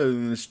 Yeah,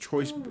 and it's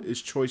choice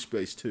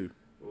based too.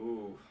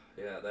 Ooh,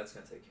 yeah, that's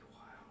gonna take you a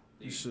while.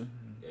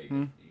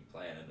 You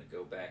planning to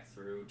go back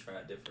through,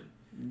 try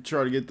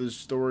to get the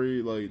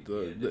story, like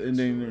the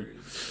ending.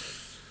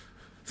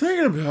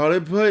 Thinking about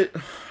it, but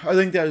I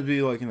think that would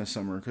be like in the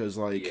summer, because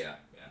like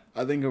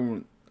I think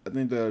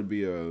that would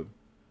be a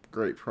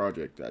great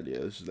project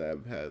idea. Is that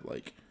I've had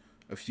like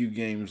a few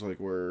games like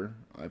where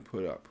I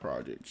put out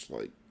projects,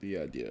 like the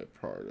idea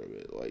part of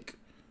it, like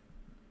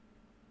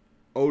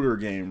older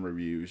game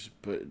reviews,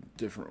 but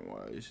different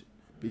wise.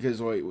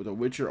 Because like with The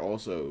Witcher,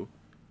 also,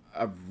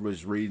 I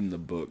was reading the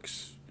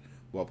books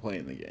while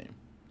playing the game.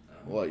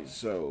 Like,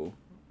 so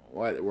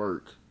while at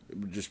work, it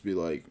would just be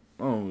like,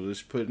 oh,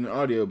 just put an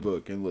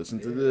audiobook and listen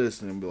to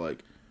this, and I'd be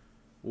like,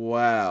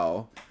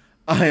 wow,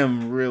 I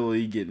am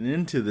really getting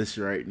into this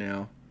right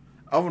now.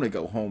 I want to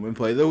go home and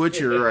play The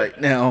Witcher right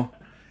now.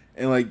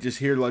 And, like, just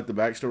hear, like, the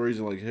backstories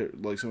and, like, hear,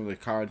 like, some of the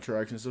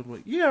contracts and stuff.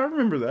 Like, yeah, I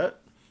remember that.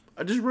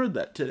 I just read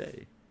that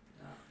today.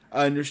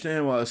 I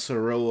understand why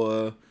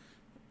Cirilla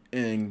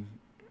and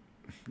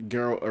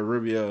Geralt of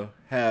Rivia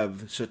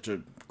have such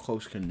a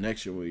close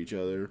connection with each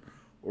other.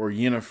 Or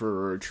Yennefer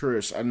or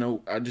Triss.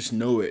 I just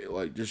know it,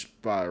 like, just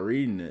by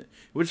reading it.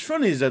 What's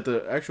funny is that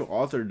the actual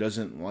author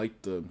doesn't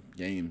like the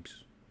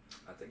games.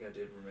 I think I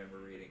did remember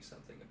reading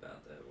something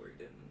about that where he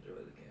didn't enjoy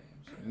the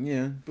games.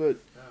 Yeah, but...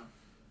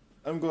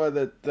 I'm glad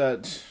that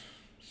that's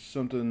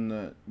something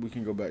that we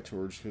can go back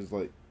towards, because,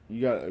 like, you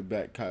got a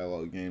back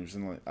catalog games,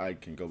 and, like, I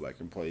can go back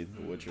and play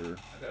The Witcher.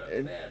 I got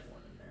a bad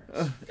one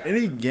in there.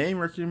 Any game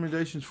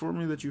recommendations for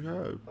me that you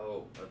have?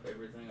 Oh, of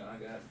everything I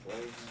got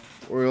played?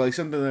 Or, like,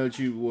 something that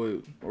you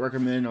would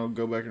recommend I'll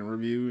go back and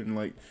review and,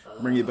 like,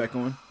 bring it back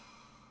on?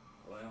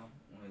 Well,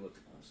 let me look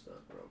at my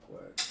stuff real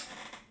quick.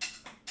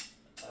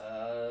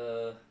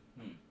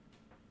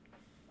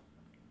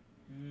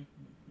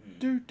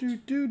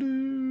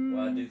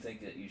 Well, I do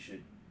think that you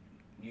should.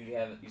 You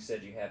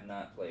said you have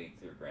not played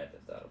through Grand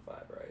Theft Auto 5,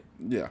 right?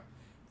 Yeah.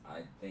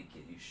 I think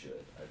that you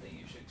should. I think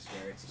you should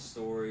experience the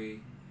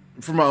story.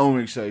 For my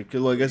own sake,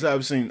 because like I said,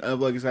 I've seen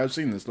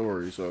the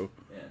story, so.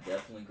 Yeah,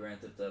 definitely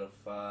Grand Theft Auto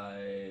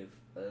 5.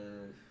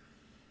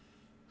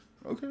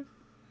 Okay.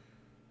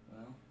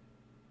 Well,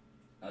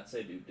 I'd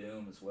say do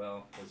Doom as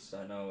well, because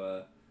I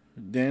know.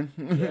 Dan.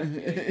 yeah,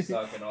 he's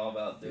talking all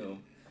about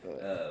Doom.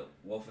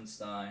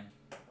 Wolfenstein.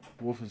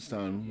 Yes.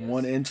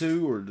 1 and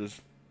 2, or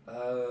just?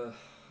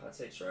 I'd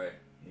say try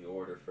New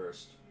Order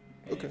first.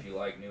 And okay. If you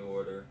like New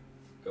Order,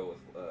 go with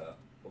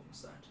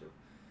Wolfenstein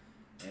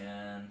 2.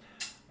 And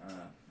I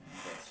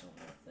got so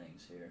many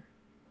things here.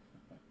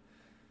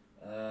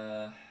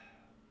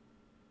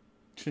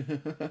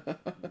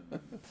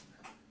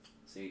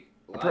 See,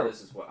 a lot of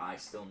this is what I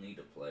still need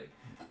to play.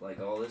 Like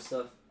all this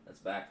stuff, that's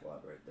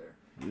backlog right there.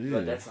 Yeah.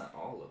 But that's not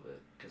all of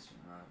it, because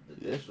the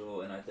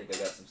digital, and I think I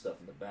got some stuff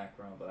in the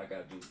background, but I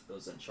got to do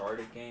those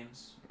Uncharted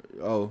games.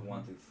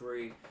 1 through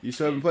 3. You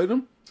still haven't played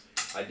them?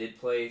 I did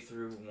play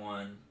through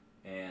 1,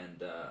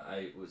 and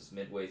I was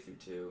midway through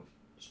 2.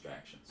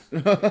 Distractions.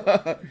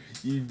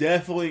 You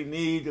definitely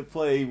need to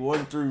play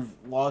 1 through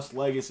Lost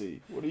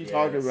Legacy. What are you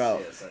talking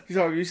about? Yes,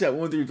 you said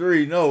 1 through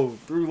 3. No,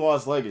 through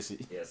Lost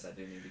Legacy. Yes, I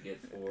do need to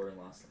get 4 in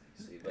Lost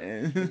Legacy.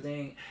 But the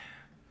thing,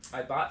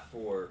 I bought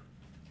 4,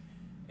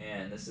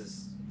 and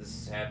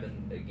this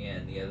happened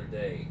again the other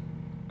day.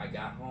 I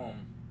got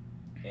home,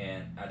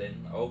 and I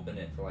didn't open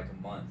it for like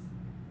a month.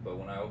 But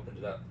when I opened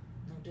it up,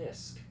 no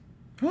disc.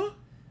 Huh?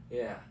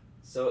 Yeah.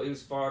 So it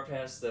was far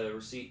past the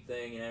receipt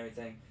thing and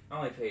everything. I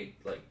only paid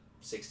like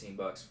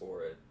 $16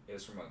 for it. It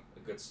was from a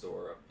good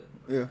store up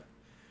in. Yeah.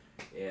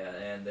 Yeah,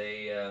 and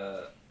they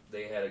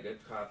they had a good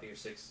copy or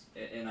 6,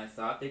 and I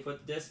thought they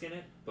put the disc in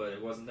it, but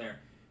it wasn't there.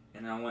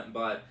 And I went and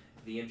bought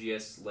the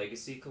MGS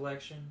Legacy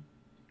Collection.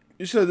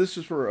 You said this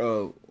is for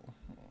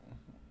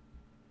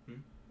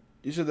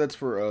You said that's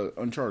for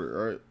Uncharted,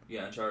 right?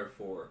 Yeah, Uncharted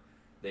 4.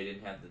 They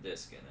didn't have the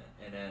disc in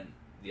it. And then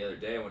the other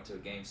day I went to a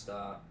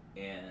GameStop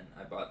and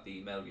I bought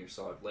the Metal Gear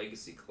Solid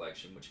Legacy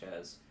Collection, which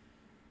has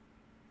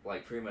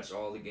like pretty much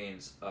all the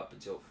games up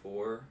until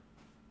 4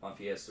 on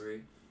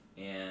PS3,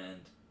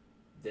 and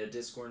the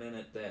discs weren't in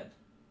it then.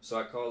 So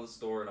I called the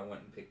store and I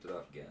went and picked it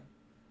up again.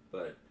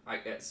 But I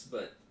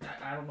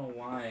don't know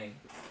why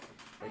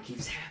it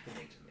keeps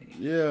happening to me.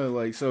 Yeah,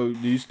 like, so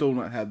do you still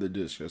not have the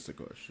disc? That's the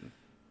question.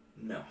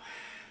 No,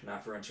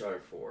 not for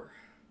Uncharted 4.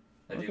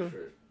 I do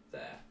for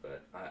that,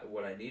 but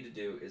what I need to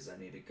do is I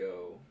need to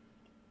go.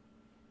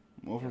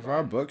 Well, for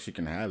 $5 you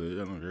can have it.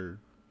 I don't care.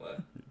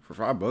 What? For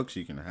 $5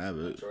 you can have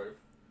it. Uncharted?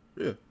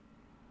 Yeah.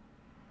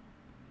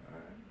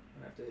 Alright,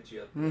 I have to hit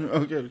you up.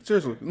 Okay,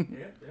 seriously.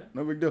 Yeah.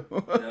 No big deal.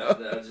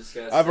 I just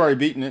got. I've already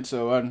beaten it,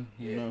 so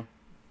you know.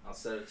 I'll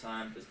set a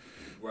time to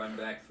run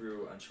back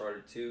through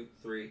Uncharted 2,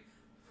 3,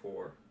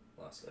 4,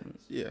 Las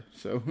Vegas. Yeah,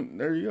 so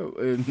there you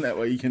go. And that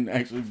way you can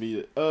actually beat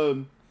it.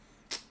 Do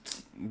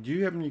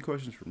you have any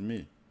questions for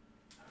me?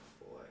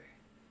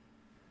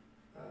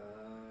 Oh,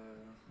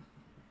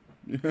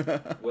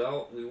 boy.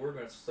 Well, we were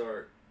going to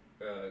start,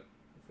 if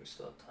we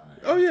still have time.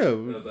 Oh, yeah.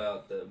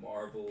 About the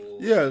Marvel.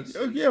 Yeah,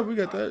 we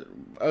got that.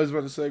 I was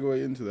about to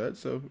segue into that,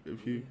 so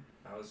if you...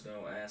 I was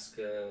going to ask,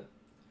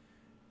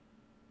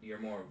 you're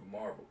more of a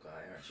Marvel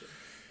guy, aren't you?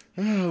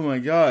 Oh, my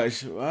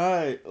gosh. All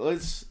right,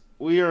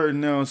 we are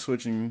now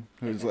switching.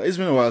 It's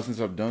been a while since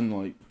I've done,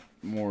 like,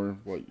 more,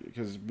 like,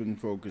 because it's been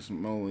focused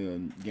mainly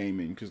on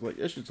gaming, because, like,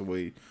 that's just the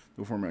way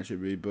the format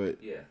should be,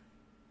 but yeah,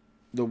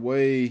 the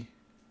way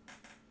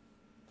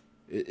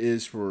it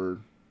is for,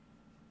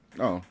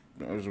 I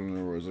was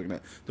wondering what I was looking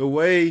at. The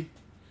way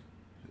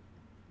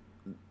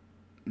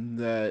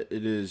that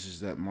it is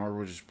that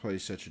Marvel just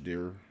plays such a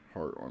dear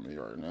heart on me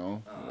right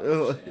now.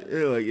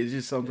 Like, it's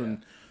just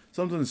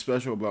something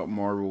special about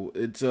Marvel.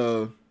 It's,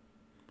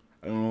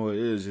 I don't know what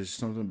it is. It's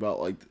something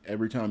about, like,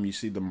 every time you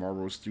see the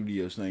Marvel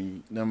Studios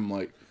thing, them,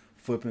 like,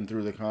 flipping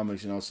through the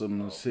comics and all of a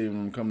sudden seeing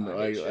them come to,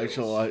 like,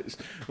 actualize.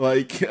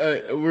 Like,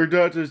 we're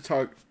about to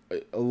talk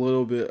a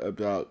little bit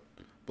about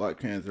Black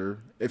Panther.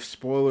 If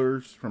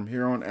spoilers from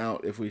here on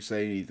out, if we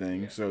say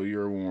anything, so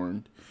you're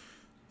warned.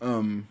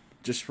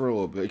 Just for a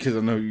little bit, because I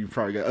know you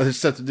probably got other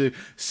stuff to do.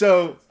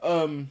 So,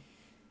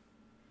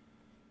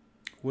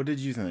 what did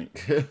you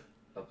think?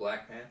 A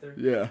Black Panther?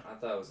 Yeah. I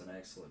thought it was an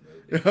excellent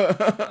movie.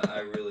 I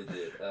really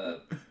did.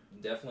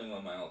 Definitely one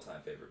of my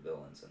all-time favorite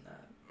villains in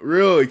that.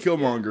 Really?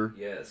 Killmonger?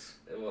 Yeah, yes.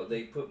 Well,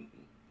 they put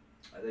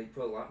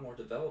a lot more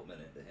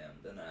development into him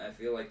than I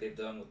feel like they've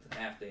done with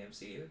half the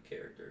MCU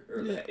character,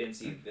 or the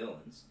MCU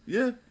villains.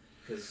 Yeah.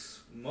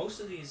 Because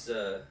most of these,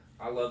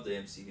 I love the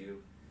MCU,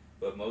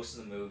 but most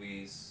of the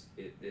movies,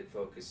 it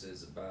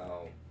focuses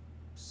about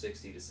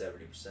 60 to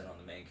 70% on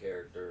the main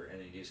character, and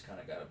then you just kind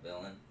of got a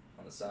villain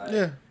on the side.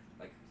 Yeah.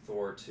 Like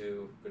Thor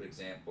 2, good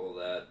example of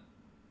that.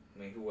 I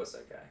mean, who was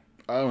that guy?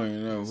 I don't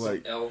even know.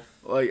 Some elf.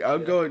 Like, I'll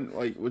go and,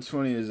 like, what's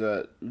funny is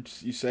that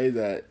you say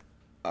that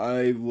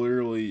I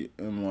literally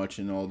am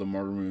watching all the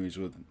Marvel movies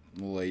with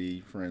the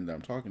lady friend that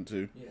I'm talking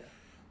to. Yeah.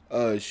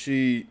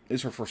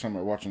 It's her first time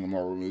watching the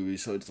Marvel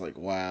movies, so it's like,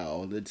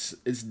 wow, it's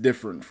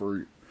different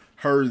for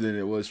her than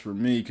it was for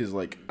me, because,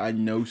 like, I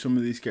know some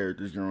of these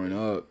characters growing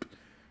up.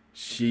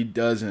 She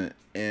doesn't,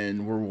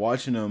 and we're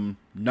watching them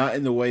not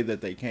in the way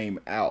that they came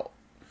out.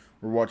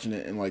 We're watching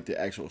it in, like, the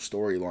actual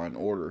storyline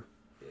order.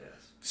 Yes.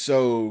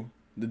 So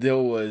the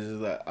deal was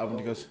that I went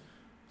to go.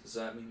 Does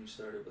that mean you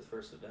started with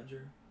First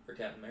Avenger or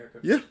Captain America?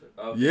 Yeah.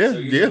 Oh, yeah. So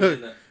you're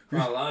in the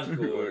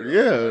chronological order.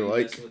 Yeah,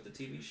 like with the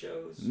TV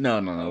shows.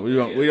 No. We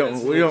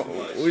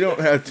don't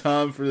have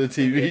time for the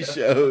TV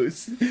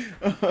shows.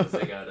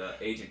 They got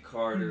Agent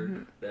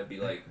Carter. That'd be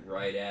like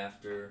right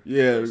after.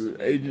 Yeah,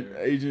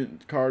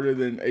 Agent Carter,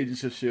 then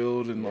Agents of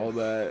S.H.I.E.L.D. and all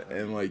that,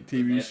 and like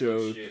TV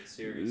shows.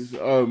 Series.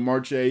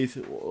 March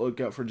 8th.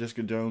 Look out for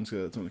Jessica Jones,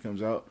 because that's when it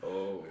comes out.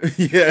 Oh.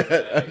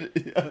 Yeah.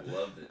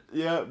 Loved it.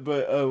 Yeah,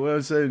 but what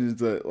I'm saying is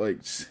that, like,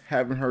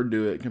 having her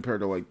do it compared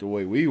to, like, the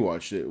way we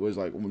watched it was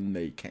like when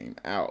they came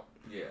out.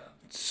 Yeah.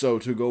 So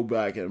to go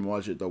back and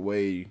watch it the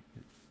way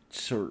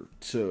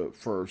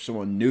for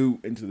someone new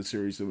into the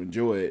series to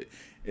enjoy it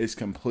is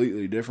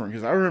completely different.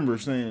 Because I remember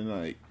saying,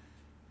 like,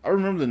 I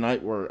remember the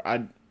night where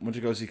I went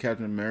to go see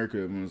Captain America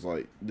and was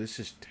like, this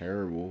is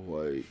terrible.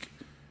 Like,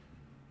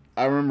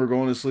 I remember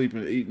going to sleep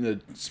and eating a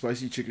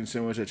spicy chicken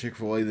sandwich at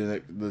Chick-fil-A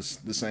the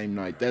same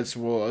night. That's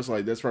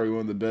probably one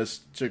of the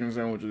best chicken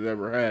sandwiches I've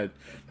ever had.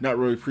 Not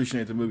really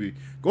appreciating the movie.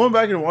 Going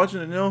back and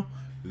watching it now,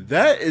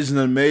 that is an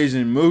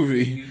amazing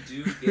movie. You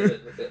do get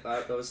it.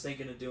 I was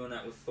thinking of doing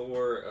that with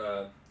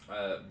Thor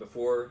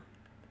before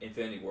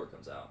Infinity War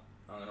comes out.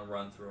 I'm going to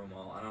run through them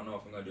all. I don't know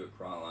if I'm going to do it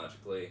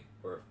chronologically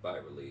or by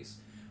release,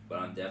 but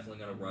I'm definitely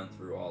going to run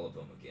through all of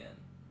them again.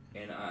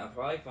 And I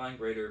probably find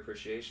greater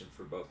appreciation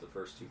for both the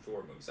first two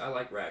Thor movies. I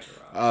like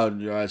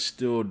Ragnarok. I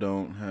still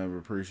don't have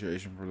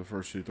appreciation for the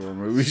first two Thor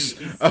movies.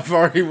 I've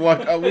already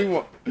watched.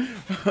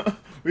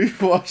 We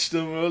watched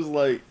them. I was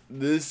like,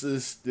 this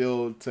is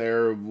still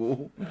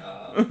terrible.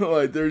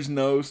 Like, there's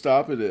no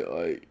stopping it.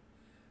 Like,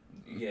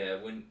 yeah,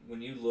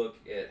 when you look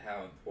at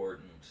how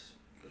important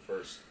the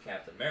first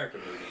Captain America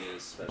movie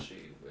is,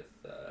 especially with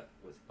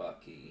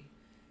Bucky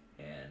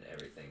and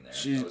everything there.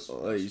 She's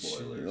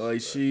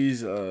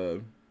she's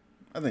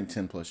I think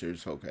 10 plus years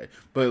is okay,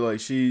 but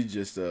like she's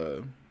just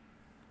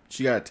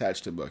she got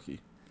attached to Bucky.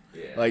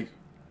 Yeah. Like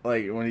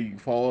when he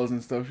falls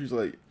and stuff, she's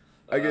like,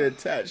 I get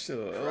attached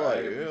to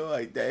him.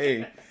 Like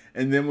dang.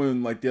 And then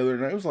when like the other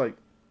night, it was like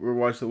we were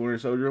watching the Winter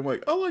Soldier. I'm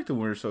like, I like the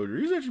Winter Soldier.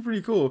 He's actually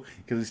pretty cool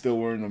because he's still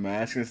wearing the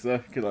mask and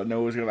stuff because I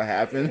know what's gonna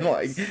happen.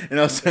 Like, and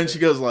all of a sudden she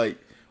goes like,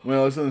 when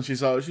all of a sudden she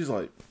saw it, she's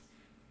like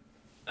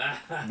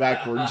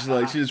backwards.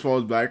 Like she just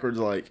falls backwards.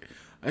 Like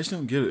I just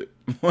don't get it.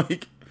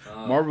 Like.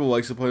 Marvel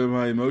likes to play with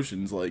my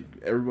emotions. Like,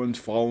 everyone's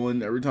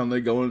falling. Every time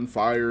they go in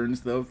fire and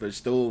stuff, they're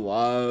still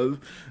alive.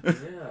 Yeah.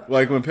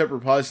 Like, when Pepper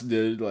Potts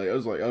did, like, I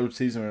was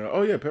teasing her.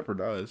 Oh, yeah, Pepper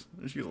dies.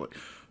 And she was like,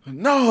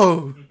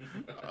 no!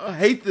 I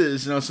hate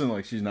this. And I was saying,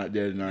 like, she's not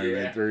dead in Iron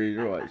Man 3.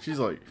 You're like, she's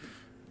like,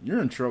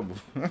 you're in trouble.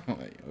 I'm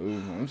like, oh,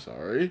 I'm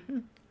sorry.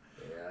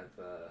 Yeah,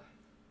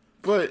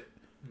 But,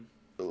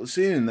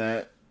 seeing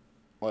that,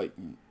 like,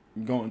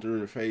 going through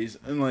the phase,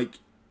 and, like,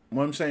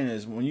 what I'm saying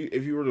is,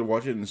 if you were to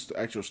watch it in the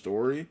actual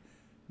story,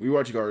 we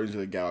watched Guardians of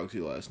the Galaxy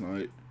last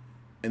night,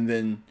 and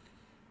then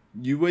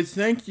you would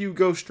think you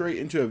go straight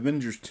into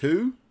Avengers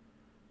 2.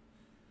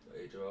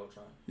 Age of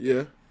Ultron?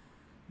 Yeah.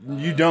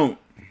 You don't.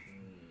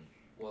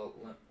 Well,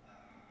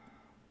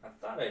 I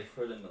thought I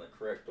put them in the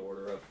correct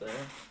order up there.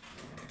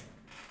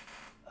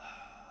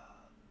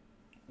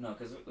 No,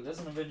 because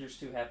doesn't Avengers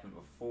 2 happen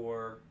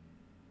before...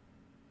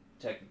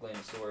 technically in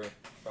the story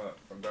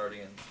from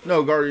Guardians?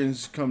 No,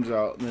 Guardians comes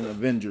out, and then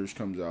Avengers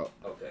comes out.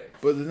 Okay.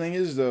 But the thing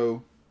is,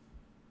 though...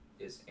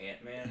 Is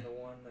Ant-Man the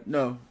one?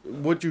 No.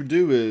 What you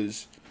do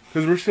is...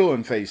 Because we're still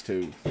in Phase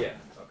 2. Yeah,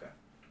 okay.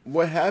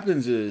 What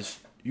happens is,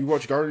 you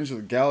watch Guardians of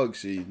the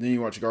Galaxy, then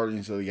you watch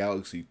Guardians of the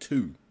Galaxy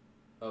 2.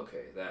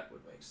 Okay, that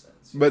would make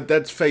sense. But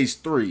that's Phase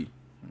 3.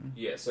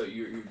 Yeah, so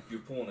you're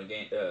pulling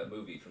a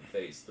movie from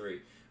Phase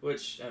 3.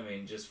 Which, I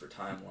mean, just for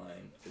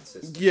timeline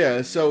consistency.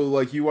 Yeah, so,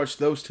 like, you watch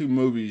those two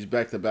movies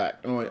back to back.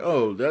 And I'm like,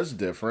 oh, that's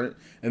different.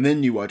 And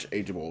then you watch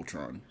Age of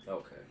Ultron.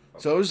 Okay.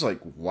 So I was like,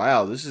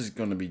 wow, this is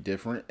going to be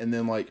different. And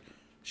then, like,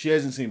 she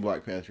hasn't seen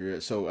Black Panther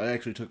yet. So I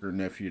actually took her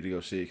nephew to go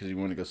see it because he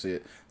wanted to go see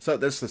it. So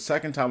that's the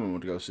second time I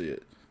went to go see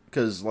it.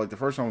 Because, like, the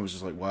first time I was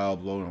just, like, wow,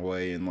 blown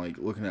away. And, like,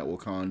 looking at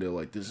Wakanda,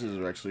 like, this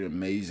is actually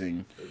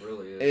amazing. It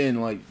really is.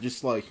 And, like,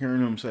 just, like, hearing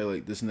him say,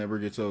 like, this never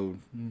gets old.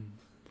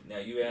 Now,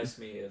 you asked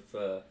me if...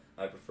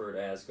 I preferred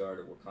Asgard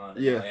or Wakanda.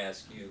 Yeah. I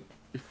ask you,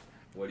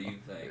 what do you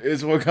think?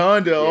 It's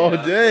Wakanda all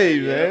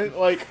day, man.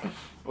 Like,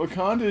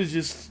 Wakanda is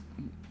just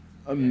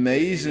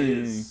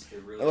amazing.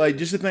 It really like,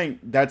 just to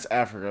think that's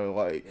Africa,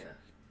 like,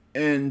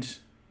 and,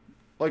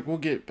 like, we'll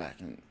get back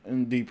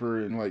in deeper,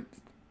 and, like,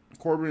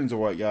 Corbin's a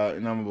white guy,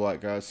 and I'm a black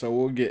guy, so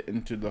we'll get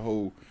into the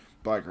whole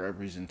black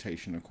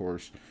representation, of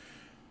course.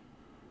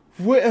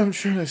 What I'm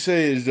trying to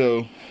say is,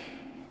 though,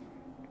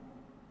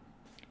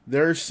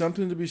 there's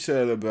something to be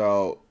said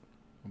about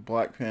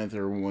Black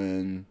Panther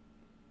when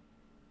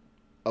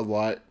a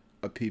lot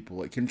of people,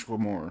 like Kendrick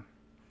Lamar,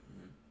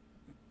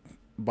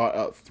 bought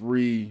out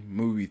 3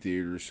 movie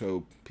theaters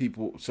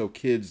so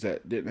kids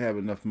that didn't have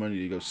enough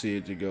money to go see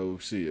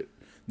it.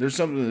 There's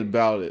something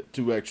about it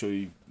to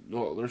actually,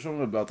 there's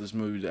something about this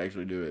movie to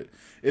actually do it.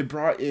 It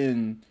brought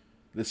in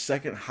the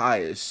second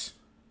highest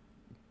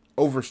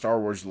over Star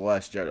Wars The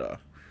Last Jedi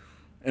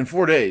in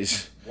 4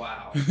 days.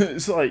 Wow.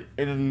 It's like,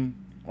 and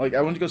like,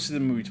 I went to go see the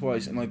movie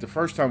twice, and, like, the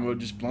first time I was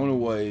just blown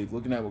away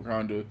looking at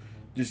Wakanda,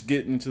 just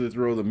getting into the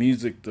thrill of the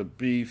music, the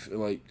beef,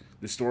 and, like,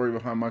 the story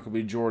behind Michael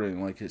B.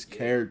 Jordan, like, his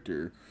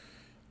character.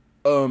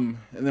 And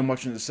then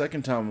watching it the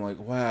second time, I'm like,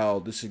 wow,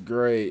 this is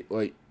great.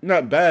 Like,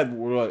 not bad,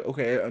 we're like,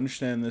 okay, I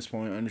understand this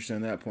point, I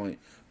understand that point.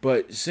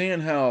 But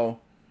seeing how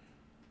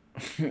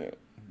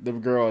the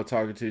girl I was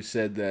talking to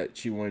said that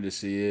she wanted to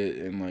see it,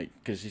 and, like,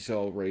 because she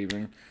saw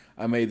Raven,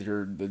 I made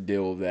her the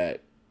deal that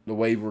the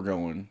way we're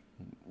going,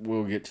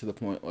 we'll get to the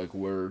point, like,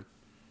 where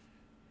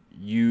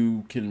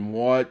you can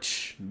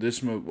watch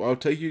this movie. I'll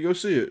take you to go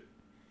see it.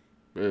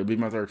 It'll be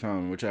my third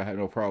time, which I had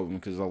no problem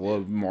because I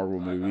love Marvel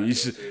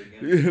movies.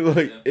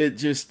 Like,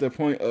 it's just the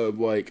point of,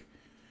 like,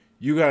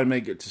 you gotta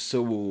make it to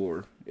Civil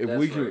War. If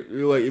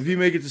if you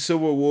make it to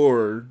Civil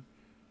War,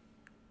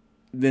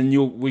 then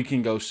we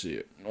can go see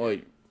it.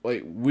 Like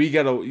we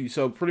gotta.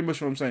 So pretty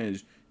much what I'm saying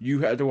is,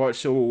 you had to watch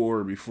Civil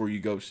War before you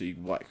go see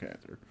Black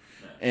Panther.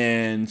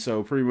 And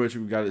so pretty much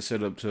we got it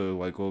set up to,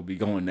 like, we'll be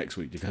going next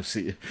week to go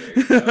see it.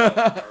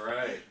 All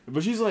right.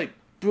 But she's like,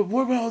 but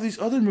what about all these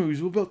other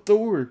movies? What about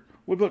Thor?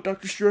 What about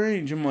Doctor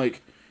Strange? I'm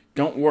like,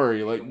 don't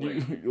worry. Like,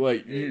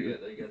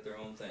 they got their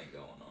own thing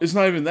going on. It's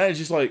not even that. It's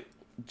just like,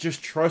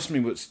 just trust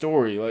me with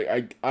story.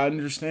 Like, I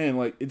understand.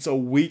 Like, it's a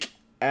week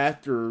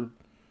after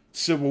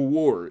Civil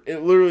War.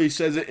 It literally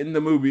says it in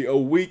the movie a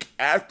week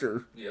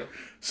after. Yep.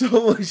 So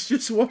let's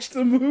just watch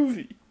the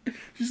movie.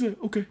 She said,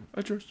 "Okay,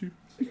 I trust you."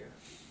 Yeah.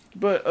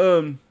 But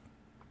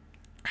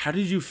how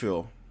did you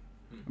feel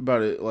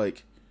about it?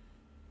 Like,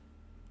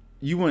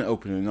 you went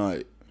opening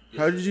night.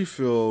 How did you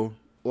feel?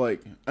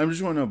 Like, I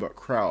just want to know about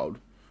crowd.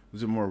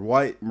 Was it more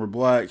white, more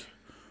black,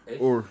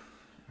 or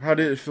how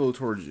did it feel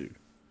towards you?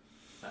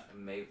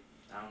 Maybe,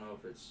 I don't know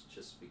if it's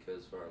just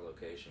because of our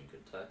location,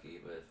 Kentucky,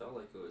 but it felt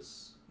like it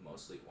was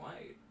mostly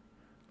white.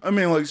 I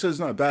mean, like I said, it's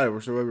not bad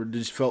whatsoever.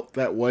 Just felt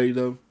that way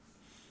though.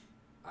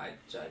 I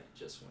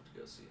just went to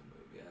go see a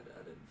movie.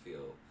 I didn't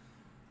feel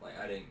like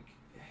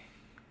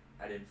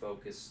I didn't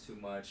focus too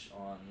much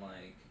on,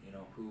 like, you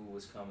know, who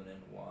was coming in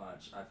to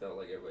watch. I felt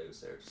like everybody was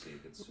there to see a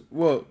good Super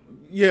Bowl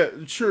movie. Yeah,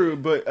 true,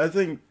 but I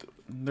think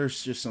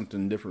there's just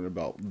something different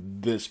about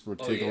this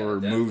particular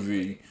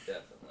movie.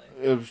 Definitely.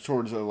 It was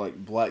towards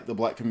the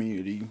black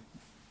community,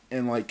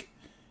 and like,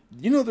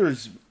 you know,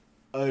 there's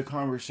a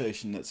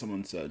conversation that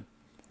someone said.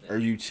 Yeah. Are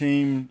you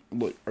team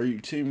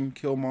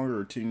Killmonger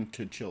or team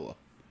T'Challa?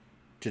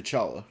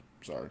 T'Challa,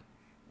 sorry.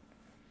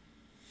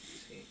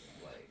 Team,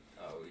 like,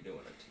 oh, we doing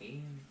a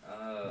team?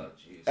 Oh,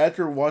 jeez.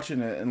 After watching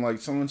it, and like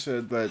someone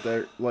said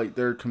that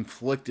they're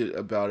conflicted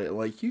about it.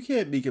 Like, you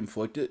can't be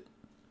conflicted.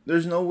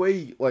 There's no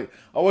way. Like,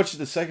 I watched it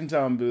the second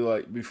time.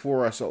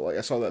 Before I saw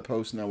that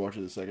post, and I watched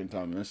it the second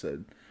time, and I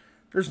said,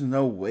 "There's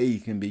no way you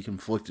can be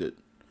conflicted.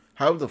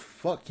 How the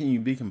fuck can you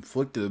be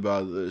conflicted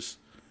about this?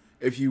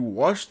 If you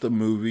watch the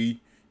movie,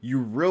 you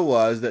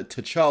realize that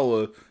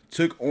T'Challa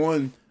took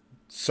on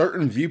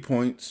certain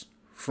viewpoints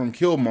from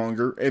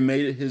Killmonger and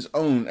made it his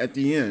own at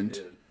the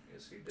end.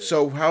 Yes, he did.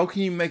 So how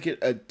can you make it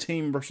a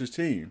team versus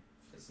team?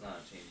 It's not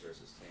a team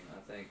versus team.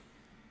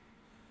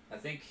 I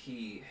think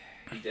he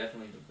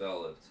definitely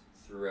developed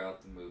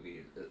throughout the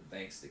movie,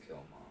 thanks to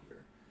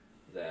Killmonger,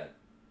 that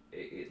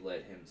it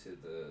led him to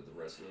the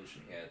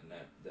resolution he had in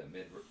that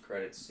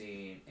mid-credit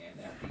scene,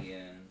 and at the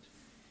end,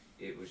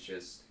 it was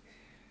just,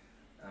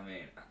 I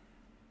mean,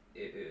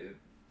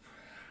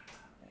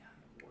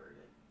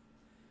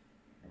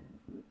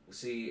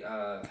 see,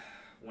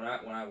 when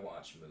I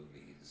watch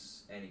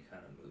movies, any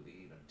kind of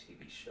movie, even a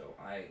TV show,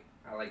 I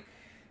like,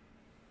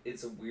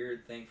 it's a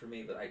weird thing for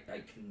me, but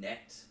I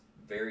connect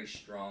very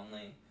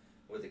strongly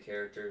with the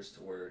characters to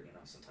where, you know,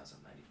 sometimes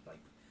I might like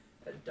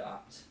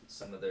adopt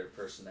some of their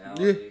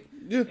personality.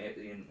 Yeah.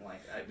 And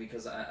like,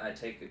 because I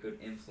take a good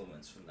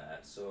influence from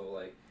that. So,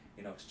 like,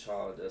 you know,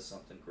 T'Challa does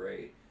something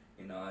great,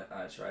 you know,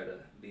 I try to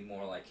be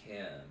more like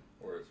him.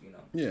 Or if, you know,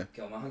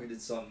 Killmonger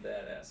did something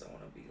badass, I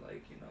want to be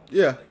like, you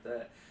know, like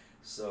that.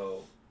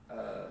 So,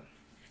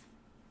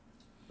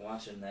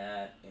 watching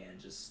that and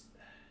just,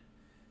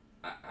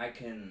 I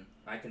can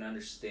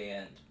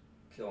understand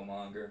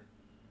Killmonger,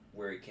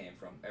 where he came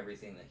from,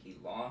 everything that he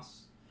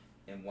lost,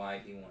 and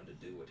why he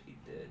wanted to do what he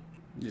did.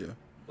 Yeah.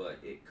 But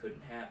it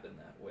couldn't happen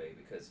that way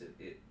because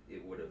it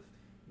would have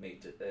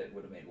made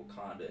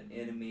Wakanda an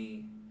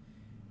enemy,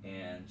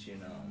 and, you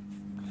know.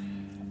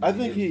 I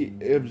think he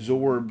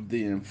absorbed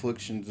the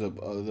inflictions of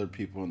other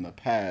people in the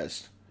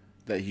past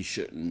that he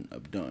shouldn't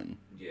have done.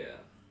 Yeah.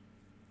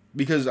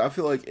 Because I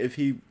feel like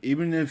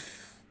even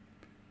if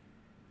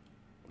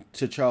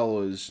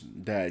T'Challa's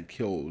dad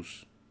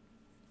kills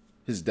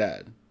his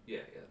dad. Yeah.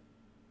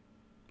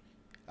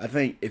 I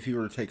think if he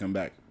were to take him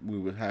back, we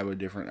would have a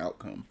different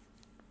outcome.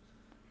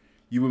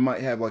 You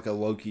might have like a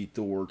Loki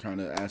Thor kind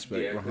of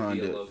aspect behind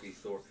it. Yeah, it could be a Loki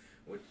Thor,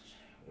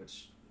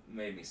 which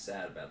made me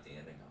sad about the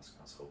ending. I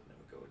was hoping it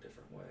would go a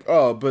different way.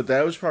 Oh, but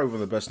that was probably one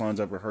of the best lines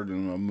I've ever heard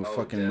in a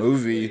fucking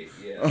movie.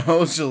 Yeah. I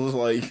was just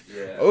like,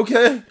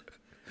 okay.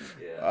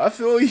 Yeah. I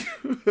feel you.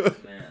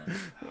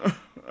 Man.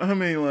 I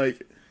mean,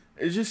 like,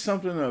 it's just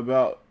something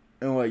about,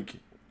 and like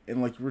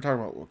you were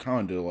talking about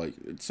Wakanda, like,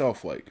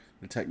 itself, like,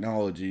 the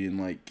technology,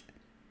 and like,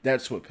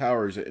 that's what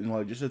powers it. And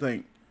like, just to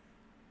think,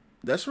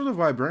 that's where the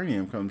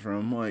vibranium comes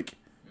from. Like,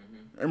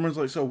 everyone's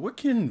like, so what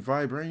can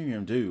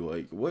vibranium do?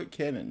 Like, what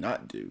can it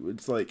not do?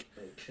 It's like,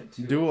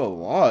 do a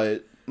lot.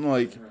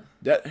 Like,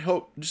 that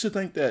helped, just to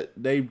think that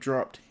they've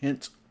dropped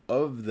hints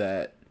of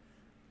that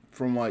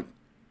from, like,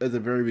 at the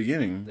very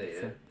beginning. They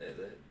did.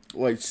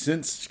 Like,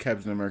 since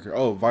Captain America,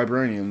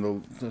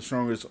 vibranium, the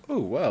strongest. Oh,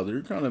 wow,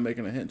 they're kind of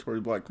making a hint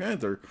towards Black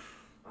Panther,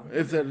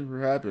 if that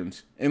ever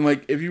happens. And,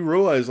 like, if you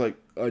realize, like,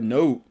 a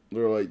note,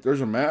 they're like,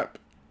 there's a map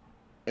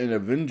in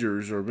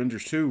Avengers or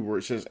Avengers 2 where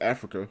it says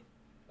Africa.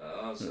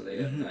 Oh, so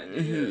they had an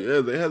idea.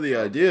 Yeah, they had the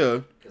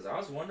idea. Because I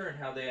was wondering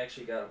how they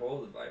actually got a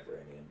hold of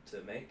vibranium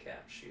to make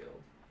Cap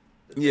Shield.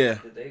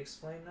 Did they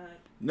explain that?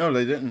 No,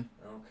 they didn't.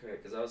 Okay,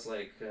 because I was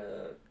like,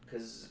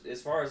 because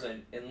as far as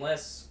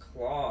unless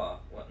Claw,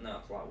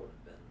 Claw would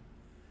have been.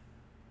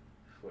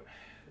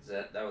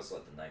 That was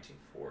like the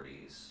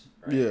 1940s,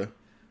 right? Yeah.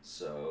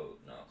 So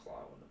no,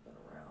 Claw wouldn't have been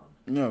around.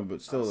 No,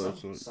 but still,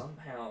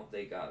 somehow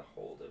they got a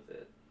hold of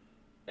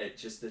it,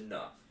 just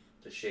enough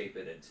to shape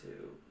it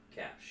into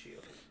Cap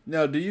Shield.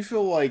 Now, do you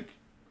feel like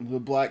the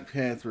Black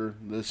Panther,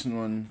 this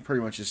one,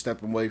 pretty much is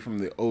stepping away from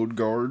the old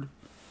guard,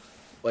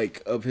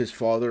 like, of his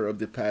father, of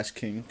the past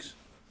kings?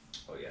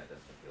 Oh yeah, I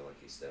definitely feel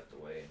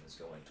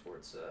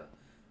towards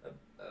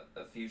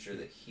a future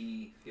that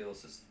he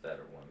feels is the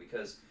better one.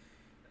 Because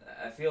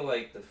I feel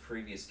like the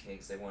previous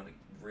kings, they wanted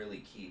to really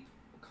keep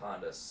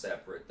Wakanda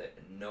separate, that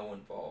no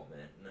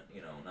involvement,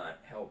 not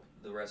help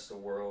the rest of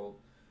the world.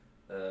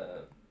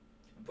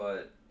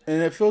 But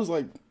and it feels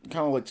like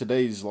kind of like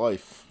today's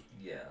life.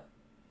 Yeah,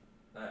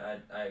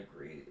 I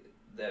agree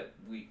that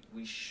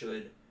we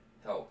should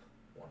help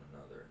one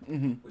another.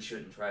 Mm-hmm. We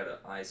shouldn't try to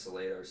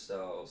isolate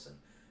ourselves and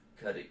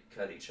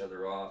cut each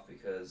other off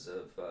because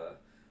of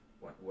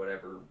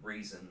whatever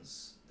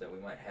reasons that we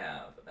might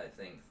have. I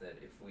think that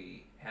if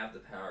we have the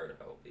power to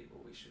help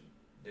people, we should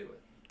do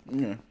it.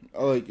 Yeah,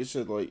 like I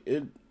said, like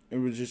it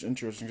was just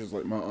interesting because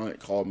like my aunt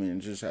called me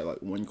and just had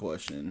like one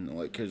question,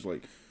 like because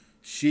like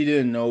she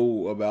didn't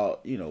know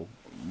about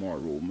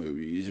Marvel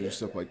movies and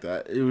stuff like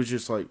that. It was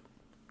just like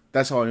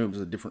that's how I knew it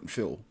was a different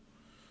feel.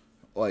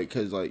 Like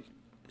because like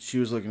she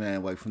was looking at it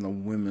like from the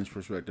women's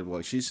perspective.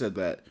 Like she said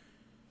that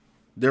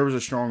there was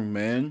a strong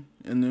man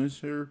in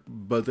this here,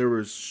 but there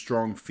was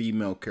strong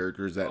female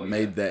characters that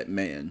made that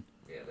man.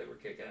 Yeah, they were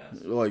kick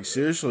ass. Like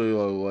seriously,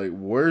 like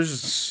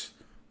where's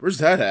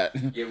that at?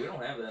 Yeah, we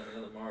don't have that in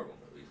other Marvel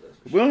movies. That's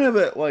for sure. We don't have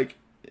that, like,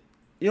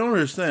 you don't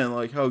understand,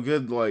 like, how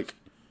good, like,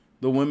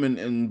 the women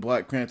in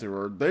Black Panther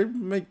are. They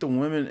make the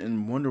women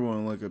in Wonder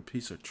Woman, like, a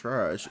piece of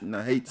trash. And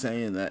I hate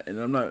saying that. And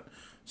I'm not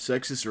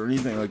sexist or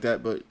anything like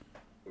that, but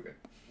okay.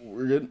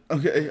 We're good?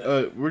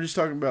 Okay, we're just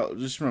talking about,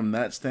 just from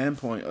that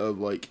standpoint of,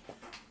 like,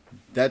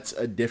 that's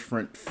a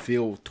different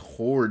feel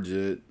towards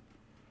it.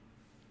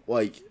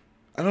 Like,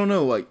 I don't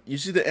know, like, you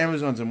see the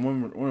Amazons in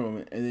Wonder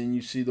Woman, and then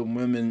you see the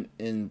women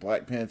in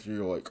Black Panther,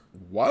 you're like,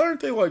 why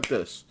aren't they like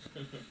this?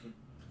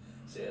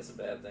 See, that's a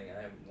bad thing.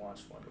 I haven't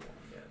watched Wonder Woman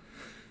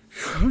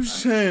yet. I'm just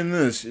saying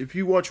this. If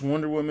you watch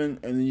Wonder Woman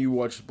and then you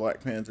watch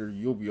Black Panther,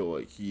 you'll be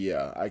like,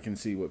 yeah, I can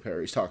see what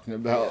Perry's talking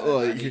about. Yeah,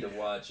 like, I need to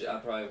watch it. I'll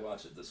probably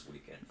watch it this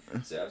weekend.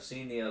 See, I've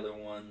seen the other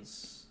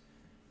ones.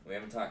 We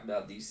haven't talked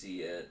about DC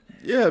yet.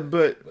 Yeah,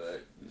 but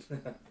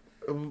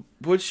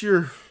what's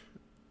your...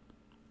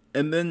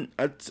 And then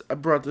I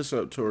brought this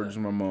up towards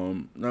my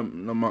mom, not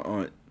my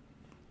aunt,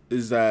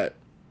 is that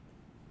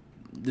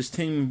this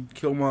Team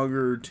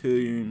Killmonger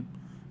team,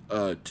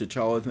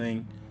 T'Challa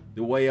thing,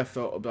 the way I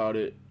felt about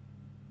it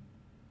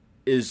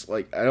is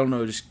like, I don't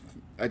know, just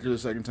after the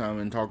second time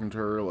and talking to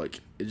her,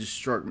 like, it just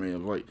struck me.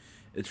 Of like,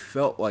 it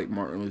felt like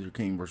Martin Luther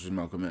King versus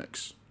Malcolm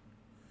X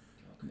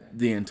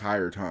the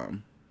entire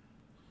time.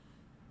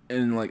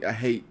 And like, I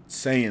hate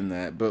saying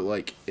that, but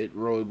like, it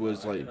really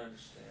was like,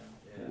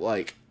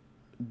 like,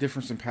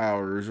 difference in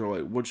powers, or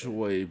like which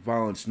way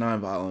violence,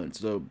 non-violence.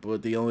 So,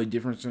 but the only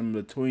difference in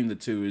between the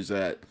two is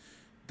that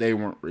they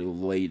weren't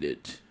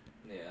related.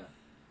 Yeah.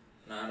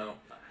 No,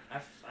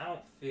 I don't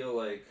feel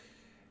like.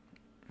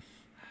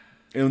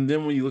 And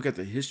then when you look at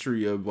the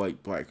history of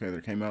like Black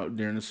Panther, came out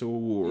during the Civil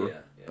War. Yeah.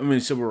 I mean,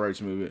 Civil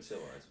Rights Movement.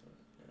 Civil Rights Movement.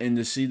 Yeah. And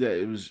to see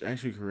that it was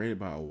actually created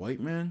by a white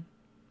man.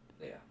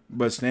 Yeah.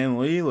 But Stan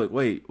Lee, like,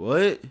 wait,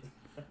 what?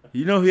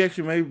 You know he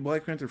actually made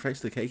Black Panther face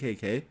the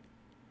KKK?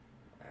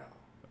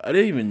 I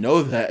didn't even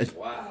know that.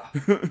 Wow.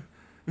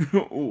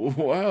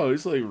 Wow,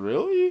 it's like,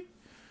 really?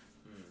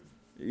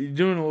 You're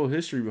doing a little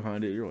history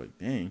behind it. You're like,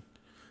 dang.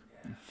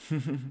 Yeah.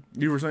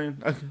 You were saying?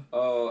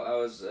 Oh, I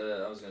was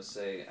gonna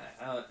say,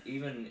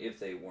 even if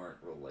they weren't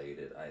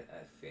related, I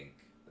think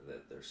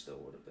that there still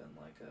would have been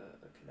like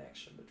a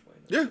connection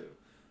between the two.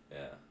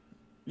 Yeah.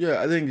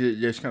 Yeah, I think it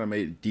just kind of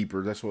made it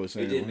deeper. That's what I was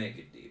saying. It did make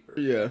it deeper.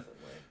 Yeah. Definitely.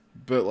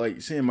 But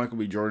like seeing Michael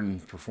B. Jordan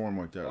perform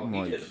like that, he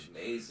like, did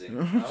amazing.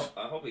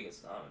 I hope he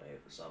gets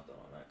nominated for something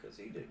on that because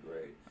he did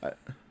great.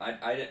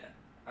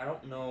 I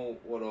don't know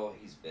what all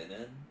he's been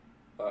in,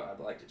 but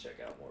I'd like to check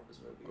out more of his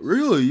movies.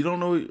 Really, you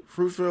don't know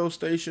Fruitvale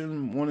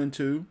Station 1 and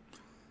 2?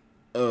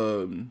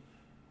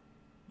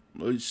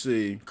 Let's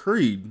see,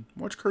 Creed.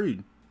 Watch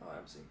Creed. Oh, I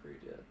haven't seen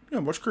Creed yet. Yeah,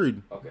 watch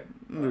Creed. Okay.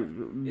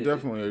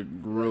 Definitely a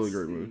really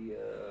great movie.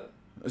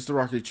 It's the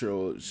Rocky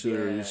series.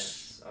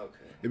 Yes. Okay.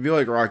 If you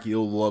like Rocky,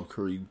 you'll love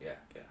Creed. Yeah.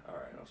 All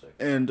right, I'll check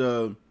it.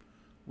 And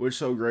what's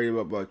so great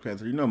about Black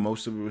Panther? You know,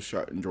 most of it was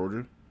shot in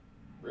Georgia.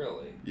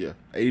 Really? Yeah,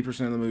 80%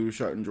 of the movie was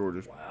shot in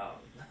Georgia. Wow.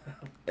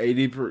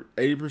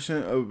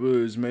 80% of it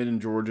was made in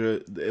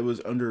Georgia. It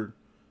was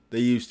they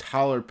used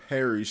Tyler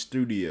Perry's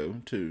studio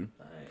too.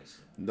 Nice.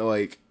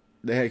 Like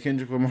they had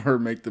Kendrick Lamar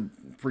make the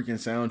freaking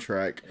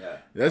soundtrack. Yeah.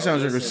 That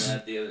sounds like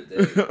that the other day.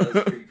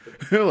 That's pretty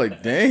cool.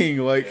 Like dang,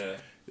 like. Yeah.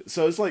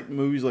 So it's like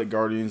movies like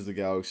Guardians of the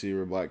Galaxy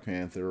or Black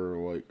Panther,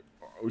 or like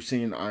we're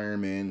seeing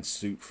Iron Man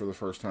suit for the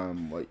first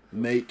time, like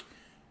make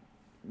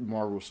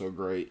Marvel so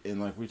great.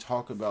 And like we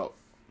talk about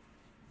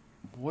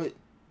what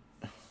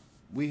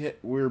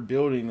we're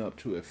building up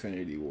to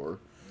Infinity War.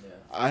 Yeah.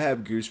 I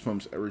have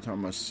goosebumps every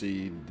time I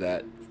see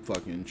that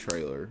fucking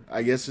trailer.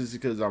 I guess it's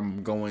because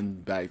I'm going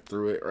back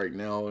through it right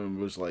now and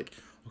was like,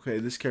 okay,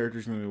 this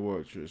character's gonna be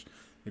watch this.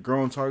 The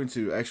girl I'm talking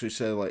to actually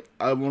said like,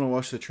 I want to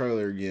watch the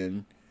trailer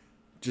again.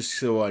 Just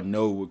so I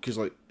know, because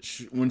like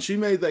when she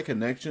made that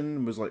connection,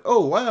 it was like,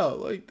 oh wow,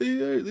 like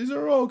these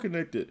are all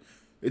connected.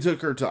 It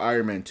took her to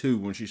Iron Man 2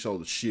 when she saw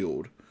the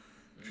shield,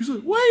 She's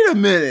like, wait a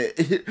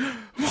minute.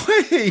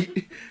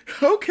 Wait.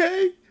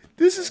 Okay.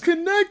 This is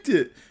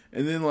connected.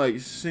 And then, like,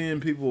 seeing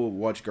people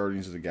watch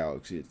Guardians of the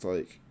Galaxy, it's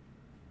like,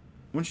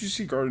 once you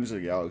see Guardians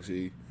of the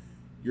Galaxy,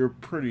 you're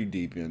pretty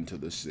deep into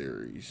the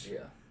series.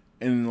 Yeah.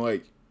 And,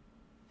 like,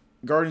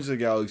 Guardians of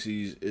the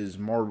Galaxy is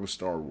Marvel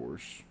Star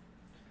Wars.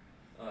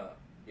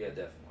 Yeah,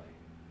 definitely.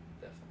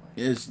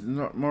 It's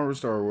not Marvel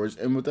Star Wars.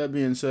 And with that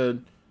being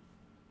said,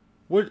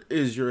 what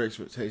is your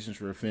expectations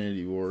for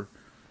Infinity War?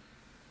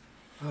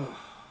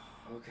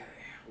 Okay,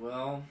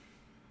 well,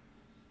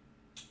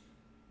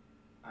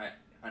 I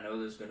know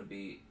there's going to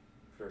be,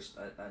 I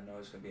know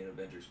there's going to be an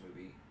Avengers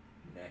movie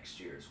next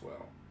year as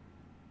well.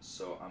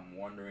 So I'm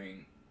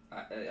wondering,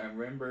 I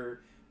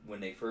remember when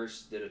they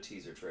first did a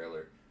teaser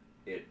trailer,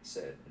 it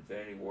said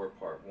Infinity War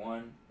Part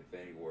 1,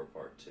 Infinity War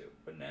Part 2.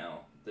 But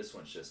now, this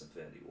one's just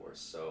Infinity War.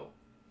 So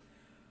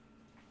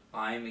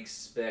I'm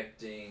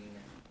expecting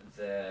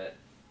that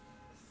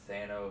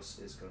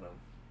Thanos is gonna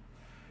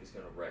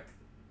wreck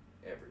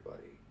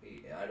everybody.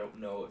 I don't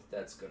know if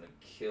that's gonna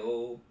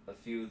kill a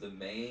few of the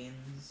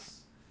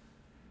mains.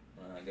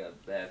 I got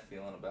a bad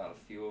feeling about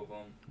a few of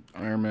them.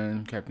 Iron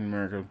Man, Captain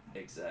America.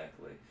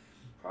 Exactly.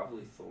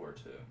 Probably Thor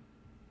too.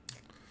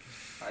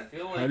 I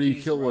feel like how do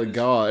you kill a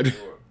god?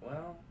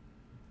 Well,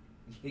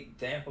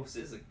 Thanos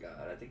is a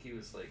god. I think he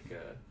was like.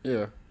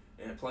 Yeah.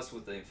 And plus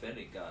with the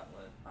Infinity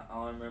Gauntlet,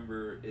 all I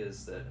remember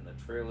is that in the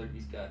trailer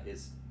he's got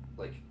his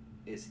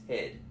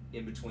head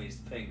in between his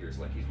fingers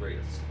like he's ready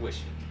to squish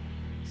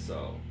it.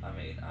 So, I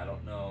mean, I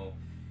don't know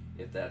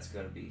if that's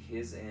going to be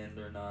his end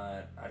or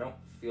not. I don't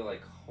feel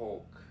like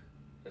Hulk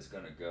is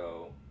going to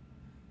go.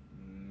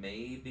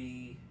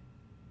 Maybe,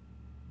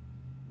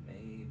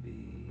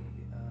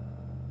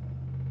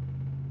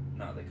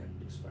 no, they couldn't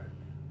do Spider-Man.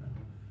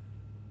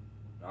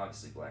 No.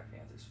 Obviously Black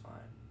Panther's fine.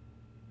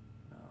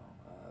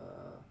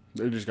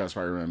 They just got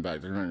Spider-Man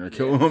back. They're not going to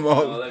kill him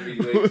off. Oh, that'd be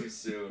way too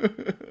soon.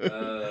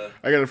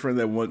 I got a friend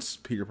that wants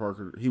Peter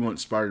Parker. He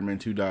wants Spider-Man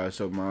to die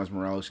so Miles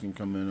Morales can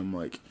come in. I'm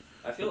like...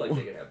 I feel like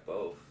they could have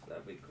both.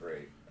 That'd be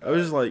great. I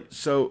was just like...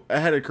 So, I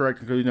had to correct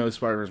him because,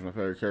 Spider-Man's my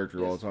favorite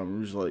character all the time. I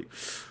was like,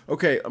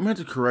 okay, I'm going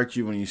to have to correct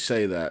you when you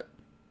say that.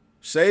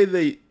 Say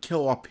they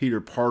kill off Peter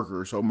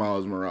Parker so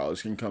Miles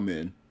Morales can come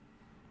in.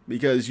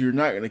 Because you're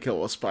not going to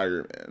kill a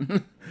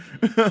Spider-Man.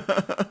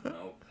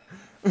 Nope.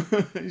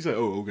 He's like,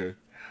 oh, okay.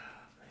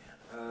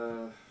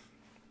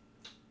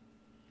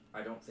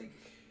 I don't think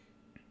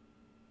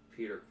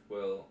Peter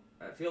Quill.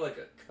 I feel like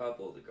a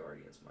couple of the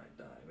Guardians might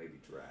die. Maybe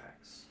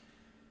Drax.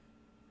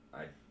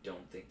 I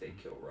don't think they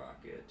kill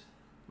Rocket.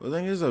 The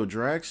thing is, though,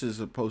 Drax is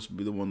supposed to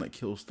be the one that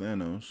kills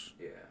Thanos.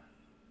 Yeah.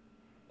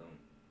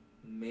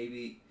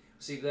 Maybe.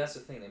 See, that's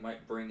the thing. They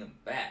might bring him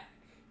back.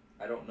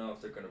 I don't know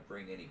if they're going to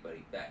bring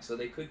anybody back. So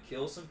they could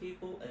kill some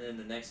people, and then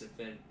the next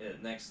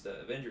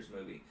Avengers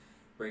movie,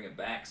 bring him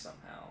back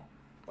somehow.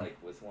 Like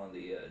with one of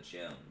the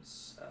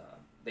gems.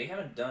 They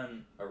haven't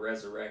done a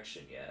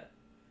resurrection yet.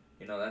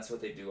 That's what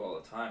they do all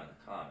the time in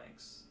the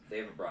comics. They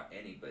haven't brought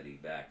anybody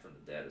back from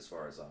the dead as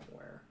far as I'm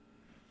aware.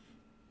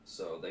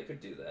 So they could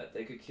do that.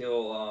 They could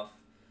kill off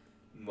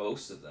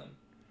most of them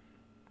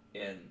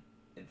in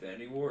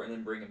Infinity War and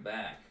then bring them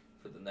back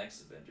for the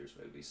next Avengers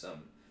movie.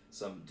 Some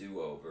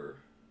do-over.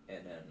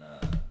 And then,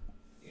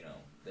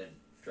 then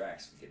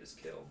Drax can get his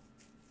kill.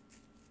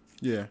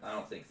 Yeah. I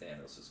don't think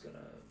Thanos is going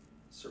to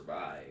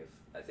survive.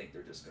 I think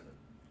they're just going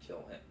to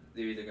kill him.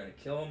 They're either going to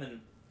kill him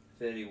in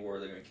Infinity War or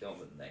they're going to kill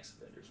him in the next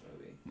Avengers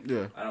movie.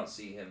 Yeah. I don't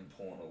see him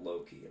pulling a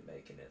Loki and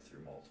making it through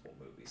multiple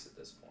movies at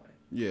this point.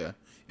 Yeah.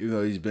 Even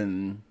though he's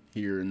been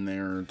here and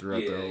there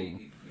throughout the whole...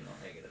 hanging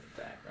in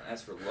the background.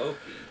 As for Loki,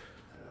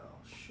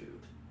 oh,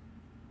 shoot.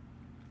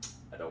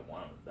 I don't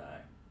want him to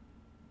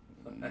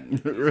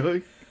die.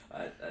 Really?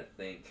 I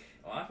think...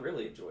 Well, I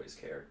really enjoy his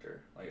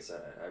character. Like I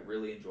said, I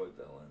really enjoy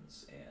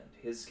villains, and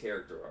his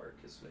character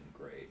arc has been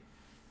great.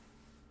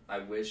 I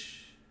really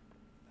wish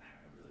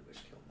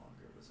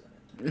Killmonger was in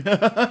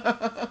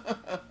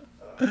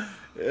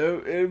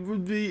it. It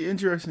would be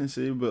interesting to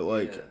see, but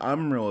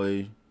I'm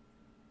really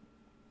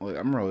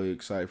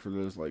excited for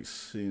this. Like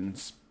seeing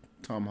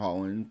Tom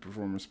Holland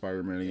perform as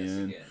Spider-Man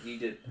again. He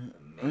did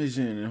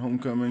amazing in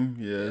Homecoming.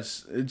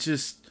 Yes, yeah. It's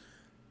just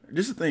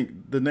to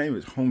think the name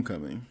is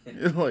Homecoming.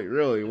 It's like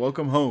really,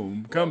 welcome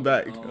home, come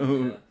back.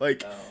 Home, yeah.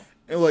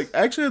 And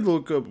actually, I had to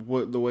look up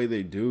what the way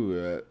they do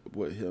it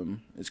with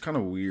him. It's kind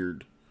of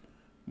weird.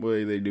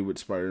 Way they do with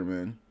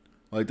Spider-Man.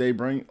 They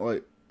bring,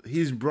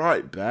 he's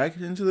brought back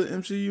into the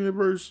MC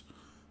universe,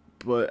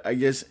 but I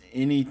guess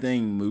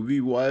anything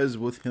movie-wise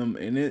with him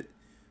in it,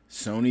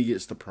 Sony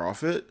gets the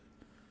profit.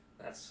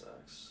 That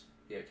sucks.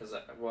 Yeah, because,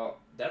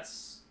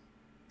 that's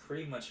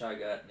pretty much how I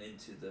got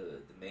into the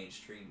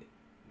mainstream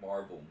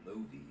Marvel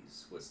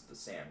movies, was the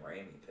Sam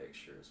Raimi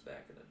pictures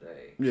back in the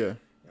day. Yeah.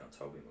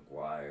 Tobey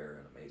Maguire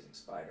and Amazing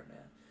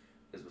Spider-Man.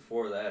 Because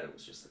before that, it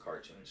was just the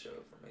cartoon show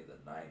for me,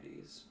 the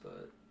 90s,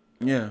 but...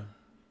 Yeah.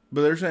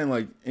 But they're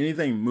saying,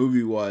 anything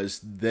movie-wise,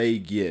 they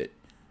get.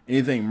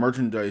 Anything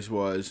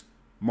merchandise-wise,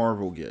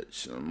 Marvel gets.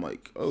 So I'm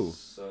like, oh.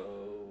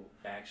 So,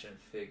 action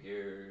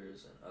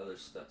figures and other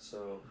stuff.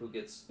 So who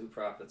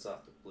profits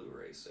off the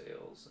Blu-ray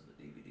sales and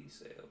the DVD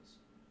sales?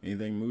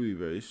 Anything movie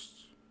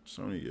based,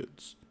 Sony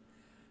gets.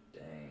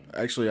 Dang.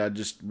 Actually, I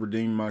just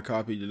redeemed my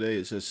copy today.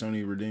 It says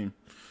Sony redeem.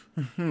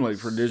 Like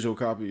for digital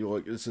copy,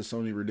 like it says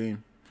Sony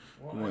redeem.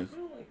 Well, I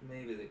feel like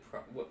maybe they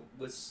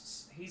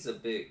he's a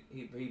big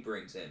he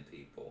brings in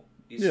people.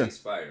 You see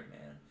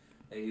Spider-Man.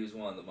 He was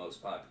one of the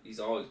most popular. He's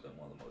always been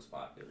one of the most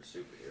popular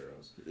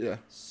superheroes. Yeah.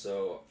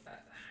 So I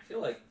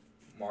feel like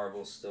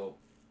Marvel's still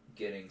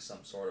getting some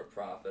sort of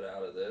profit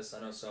out of this.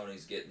 I know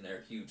Sony's getting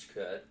their huge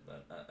cut,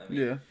 but I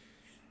mean, yeah.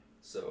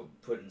 So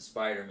putting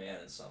Spider-Man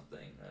in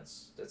something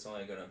that's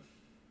only gonna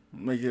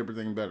make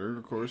everything better,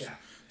 of course. Yeah.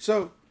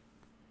 So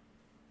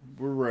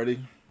we're ready.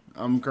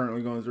 I'm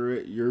currently going through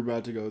it. You're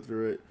about to go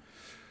through it.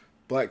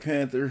 Black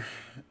Panther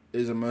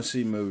is a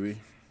must-see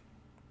movie.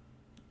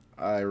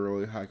 I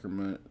really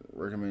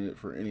recommend it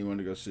for anyone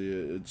to go see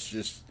it. It's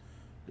just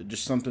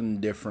something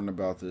different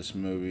about this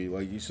movie.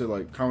 Like you said,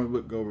 like comic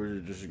book goers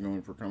are just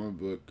going for comic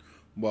book,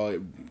 while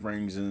it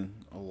brings in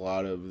a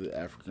lot of the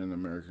African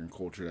American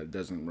culture that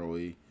doesn't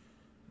really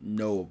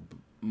know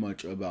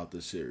much about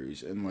the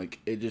series. And like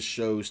it just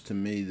shows to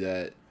me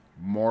that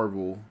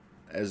Marvel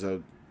as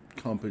a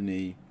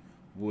company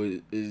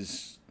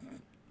is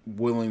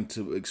willing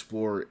to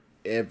explore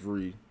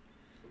every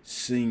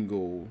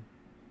single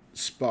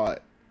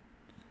spot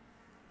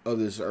of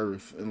this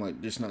earth, and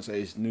like just not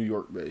say it's New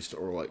York based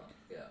or like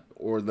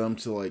or them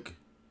to like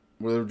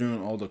where they're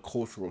doing all the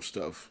cultural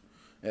stuff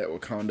at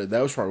Wakanda.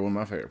 That was probably one of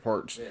my favorite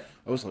parts. Yeah.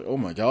 I was like, oh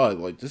my god,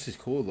 like this is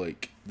cool.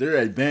 Like they're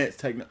advanced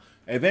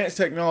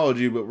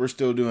technology, but we're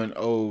still doing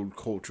old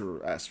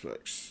culture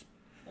aspects.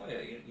 Well, yeah,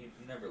 you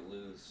never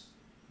lose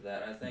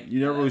that. I think you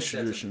never lose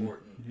tradition. That's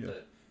important.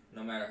 That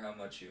no matter how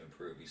much you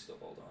improve, you still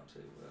hold on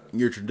to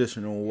your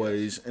traditional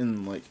ways.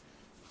 And like,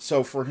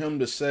 so for him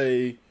to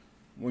say,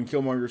 when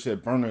Killmonger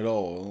said "burn it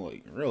all,"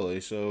 like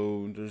really,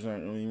 so there's not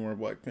any more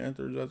Black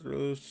Panthers after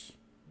this?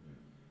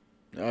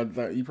 I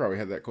thought you probably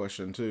had that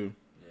question too.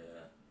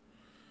 Yeah.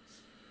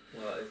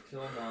 Well, if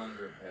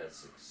Killmonger had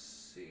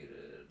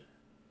succeeded,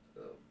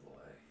 oh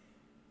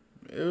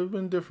boy, it would have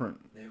been different.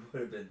 It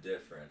would have been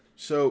different.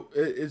 So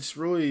it's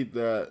really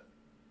that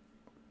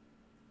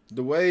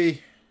the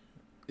way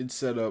it's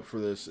set up for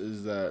this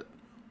is that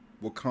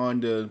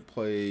Wakanda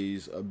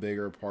plays a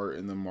bigger part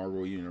in the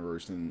Marvel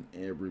universe than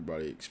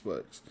everybody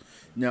expects.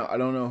 Now, I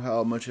don't know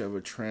how much it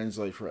would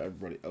translate for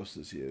everybody else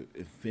to see it.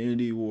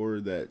 Infinity War,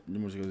 that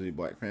was going to see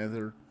Black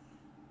Panther.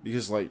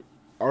 Because, like,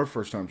 our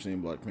first time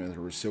seeing Black Panther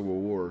was Civil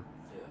War.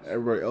 Yes.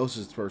 Everybody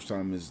else's first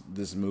time is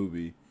this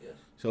movie. Yes.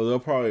 So they'll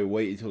probably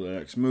wait until the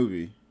next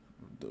movie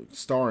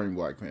starring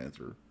Black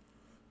Panther.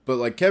 But,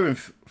 like, Kevin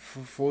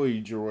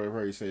Feige, or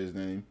whatever you say his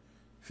name,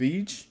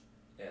 Feige?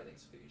 Yeah, I think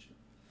it's Feige.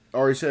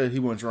 Already said he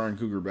wants Ryan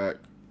Coogler back.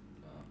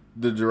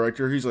 The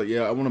director, he's like,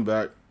 yeah, I want him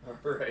back.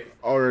 Right.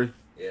 Already.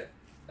 Yeah.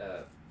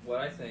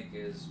 What I think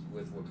is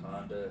with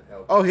Wakanda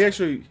helping. Oh, he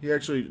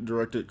actually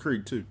directed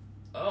Creed too.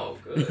 Oh,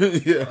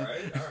 good. Yeah. All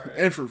right.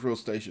 And for Field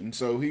Station,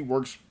 so he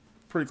works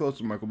pretty close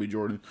to Michael B.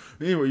 Jordan.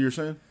 Anyway, you're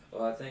saying?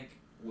 Well, I think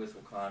with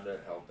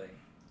Wakanda helping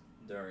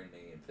during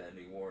the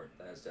Infinity War,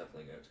 that's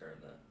definitely going to turn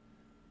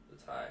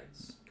the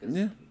tides.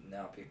 Because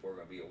now people are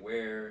going to be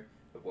aware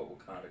of what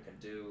Wakanda can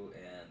do,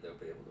 and they'll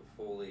be able to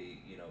fully,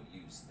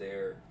 use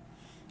their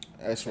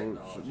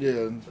technology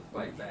to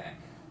fight back.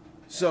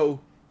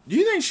 So, do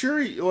you think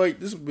Shuri, like,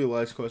 this will be the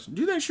last question,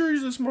 do you think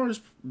Shuri's the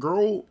smartest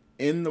girl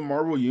in the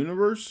Marvel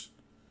Universe?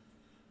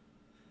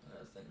 I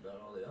gotta think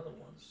about all the other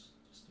ones,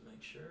 just to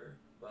make sure.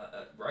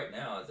 But right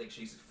now, I think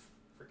she's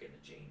freaking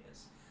a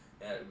genius.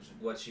 And it was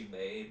what she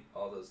made,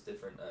 all those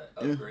different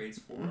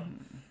upgrades for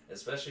them.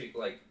 Especially,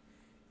 like,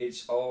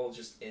 it's all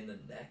just in the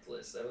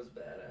necklace. That was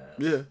badass.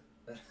 Yeah.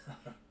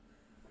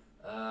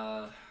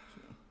 uh,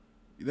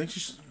 you think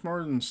she's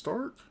smarter than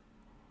Stark?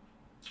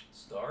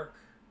 Stark?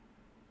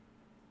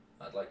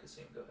 I'd like to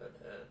see him go head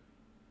to head.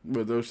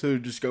 But those two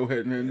just go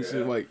ahead and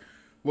say, like,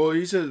 well,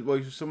 he said,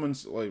 like,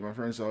 someone's, like, my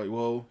friend said, like,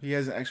 well, he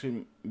hasn't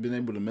actually been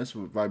able to mess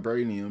with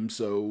vibranium,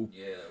 so.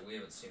 Yeah, we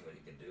haven't seen what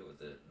he can do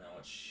with it.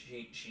 Now,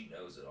 she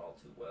knows it all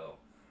too well.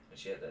 And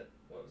she had that,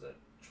 what was that,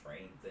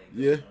 train thing?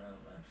 Yeah.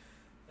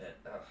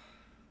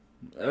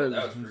 And,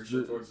 that was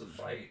crucial towards the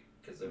fight,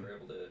 because they were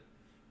able to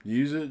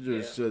use it,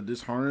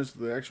 just harness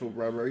the actual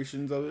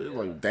vibrations of it. Yeah.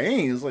 Like,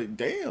 dang, it's like,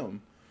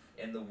 damn.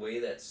 And the way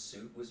that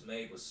suit was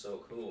made was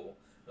so cool.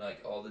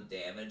 Like, all the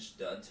damage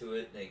done to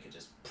it, they could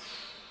just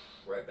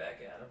right back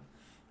at him.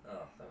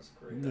 Oh, that was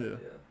a great idea.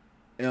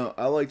 And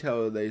I liked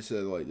how they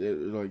said, like,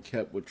 it like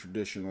kept with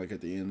tradition, like, at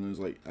the end. It was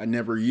like, I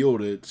never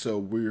yielded, so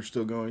we're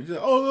still going. He said,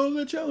 oh,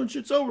 the challenge,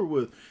 it's over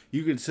with.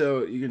 You can tell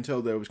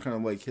that it was kind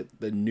of like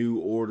the new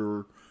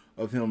order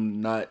of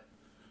him not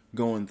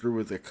going through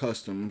with the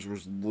customs,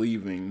 was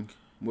leaving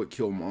with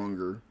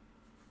Killmonger.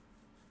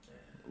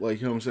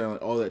 Like, you know what I'm saying?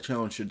 Like, all that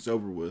challenge shit's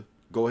over with.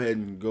 Go ahead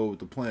and go with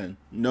the plan.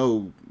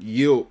 No,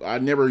 yield. I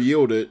never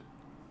yielded.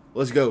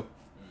 Let's go.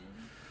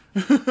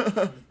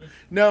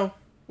 Now,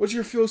 what's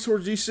your feels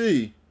towards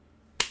DC?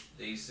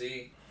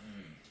 DC?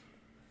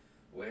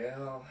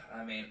 Well,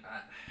 I mean,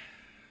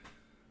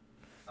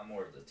 I'm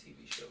more of the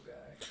TV show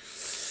guy.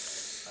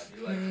 I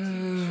do like the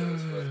TV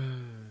shows,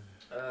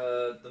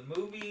 but the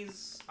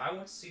movies, I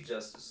went to see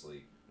Justice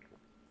League.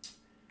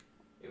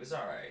 It was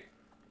alright.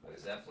 It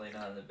was definitely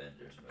not an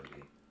Avengers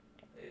movie.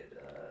 It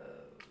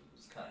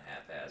was kind of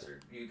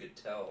haphazard. You could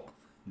tell.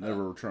 They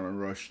were trying to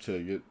rush to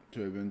get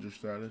to Avengers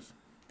status.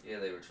 Yeah,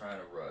 they were trying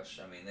to rush.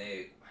 I mean,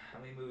 how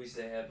many movies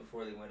they had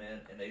before they went in?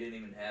 And they didn't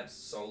even have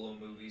solo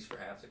movies for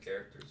half the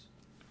characters.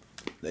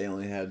 They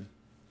only had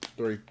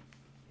 3.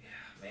 Yeah,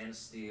 Man of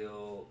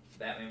Steel,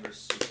 Batman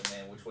vs.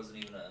 Superman, which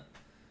wasn't even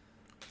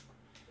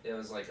it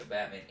was like a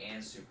Batman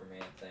and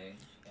Superman thing.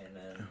 And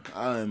then...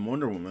 I'm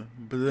Wonder Woman.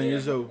 But the thing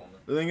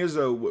is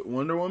though, with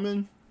Wonder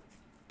Woman,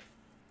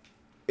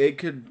 it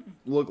could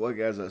look like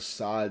as a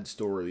side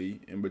story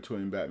in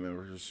between Batman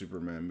versus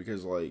Superman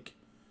because, like,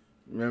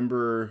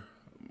 remember,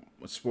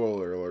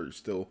 spoiler alert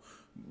still,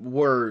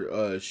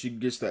 where she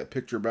gets that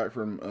picture back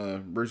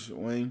from Bruce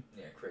Wayne?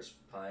 Yeah, Chris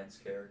Pine's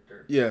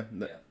character. Yeah,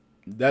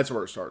 that's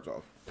where it starts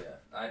off. Yeah,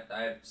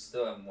 I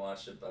still haven't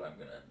watched it, but I'm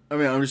gonna... I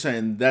mean, I'm just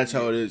saying, that's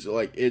how it is.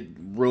 Like, it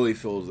really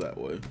feels that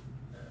way.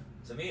 Yeah.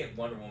 To me,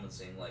 Wonder Woman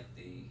seemed like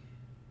the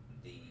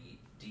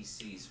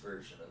DC's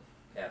version of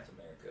Captain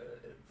America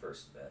at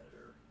first invented,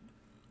 or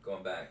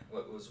going back,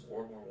 what was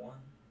World War One?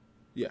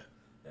 Yeah.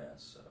 Yeah,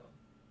 so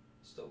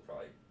still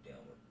probably dealing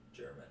with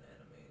German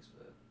enemies,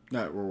 but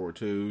not World War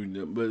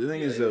II. But the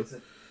thing is, though,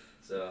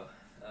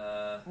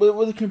 but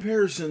with the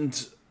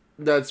comparisons,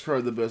 that's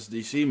probably the best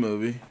DC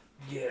movie.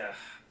 Yeah,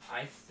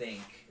 I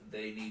think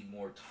they need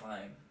more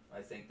time.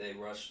 I think they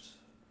rushed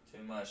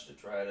too much to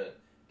try to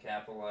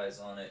capitalize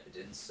on it. It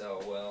didn't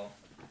sell well.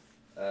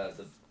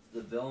 The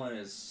villain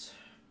is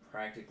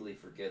practically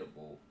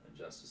forgettable in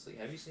Justice League.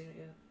 Have you seen it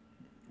yet?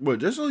 What,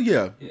 Justice League?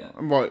 Yeah.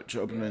 I watched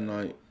opening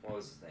night. What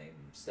was his name?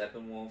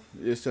 Steppenwolf?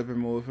 Yeah,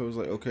 Steppenwolf. It was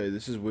like, okay,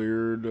 this is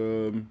weird.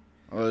 It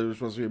was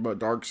supposed to be about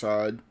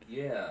Darkseid.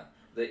 Yeah.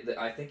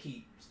 I think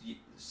he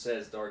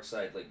says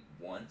Darkseid like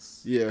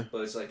once. Yeah.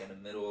 But it's like in the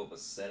middle of a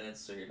sentence,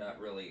 so you're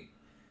not really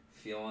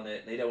feeling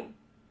it. They don't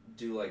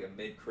do like a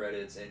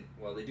mid-credits, and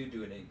well, they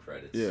do an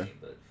end-credits scene,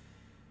 but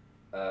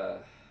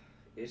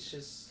it's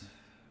just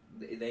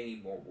they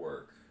need more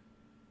work.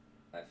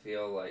 I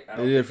feel like I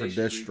don't. They did for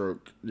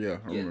Deathstroke. Yeah.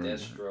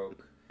 Deathstroke.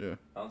 Yeah.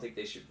 I don't think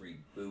they should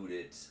reboot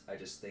it. I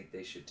just think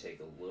they should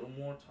take a little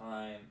more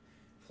time,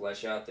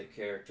 flesh out the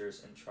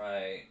characters, and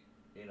try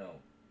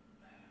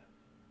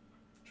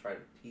to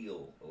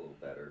peel a little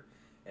better,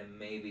 and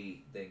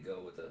maybe then go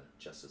with a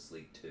Justice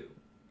League 2.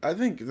 I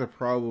think the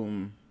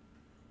problem,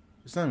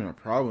 it's not even a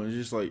problem, it's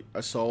just like,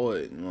 I saw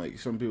it, and like,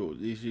 some people,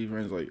 DC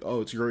fans, like,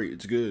 oh, it's great,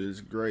 it's good, it's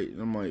great,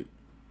 and I'm like,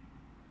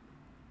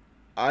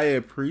 I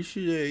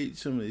appreciate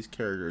some of these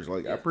characters,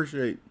 like, I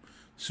appreciate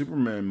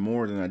Superman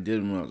more than I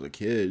did when I was a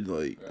kid,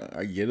 like,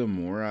 I get him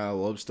more,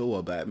 still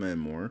love Batman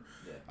more.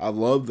 I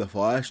love the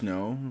Flash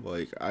now.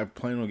 Like, I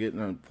plan on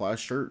getting a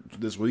Flash shirt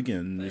this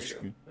weekend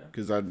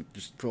because I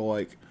just feel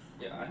like...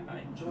 Yeah, I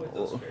enjoy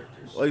those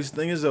characters. Like, the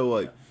thing is, though,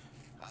 like,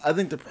 I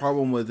think the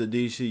problem with the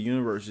DC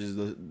universe is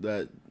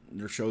that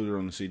their shows are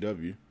on the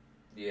CW.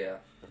 Yeah.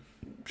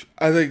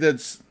 I think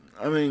that's...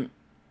 I mean,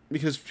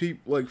 because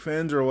people, like,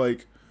 fans are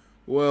like,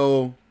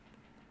 well,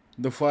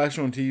 the Flash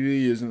on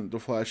TV isn't the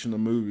Flash in the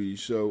movie,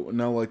 so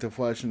now I like the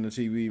Flash in the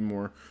TV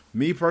more.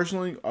 Me,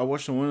 personally, I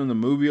watched the one in the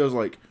movie, I was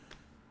like,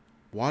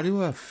 why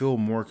do I feel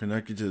more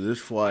connected to this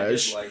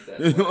Flash? I did like that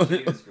Flash.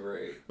 He was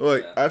great.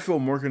 Like, I feel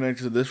more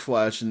connected to this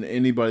Flash than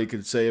anybody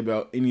could say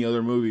about any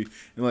other movie.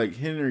 And, like,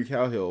 Henry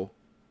Cavill,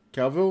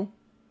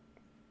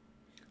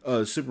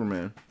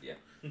 Superman. Yeah.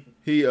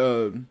 He,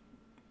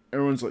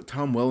 everyone's like,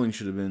 Tom Welling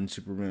should have been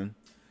Superman.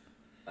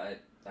 I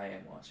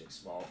am watching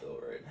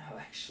Smallville right now,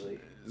 actually.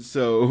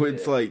 So,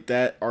 it's like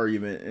that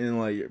argument. And,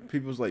 like,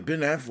 people's like, Ben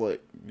Affleck,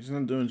 he's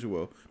not doing too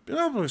well. Ben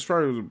Affleck's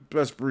probably the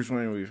best Bruce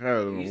Wayne we've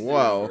had in a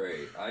while.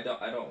 Great. I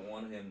don't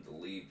want him to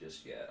leave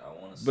just yet. I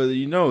want to. But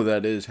you know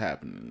that is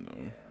happening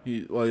though.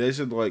 Yeah. Like they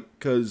said, like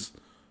because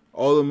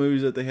all the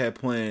movies that they had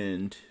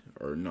planned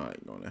are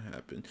not going to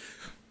happen.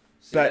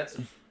 See,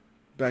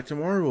 back to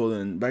Marvel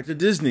then. Back to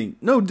Disney.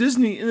 No,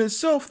 Disney in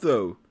itself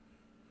though.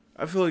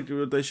 I feel like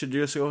what they should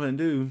just go ahead and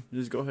do,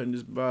 just go ahead and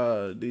just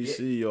buy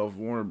DC off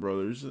Warner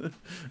Brothers.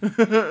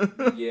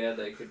 Yeah,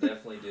 they could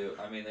definitely do.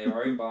 I mean, they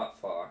already bought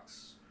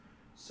Fox.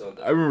 So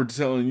I remember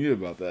telling you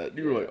about that.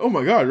 You were like, "Oh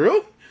my God,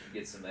 really?"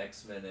 Get some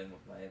X-Men in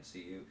with my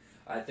MCU.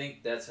 I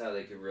think that's how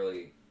they could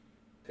really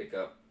pick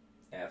up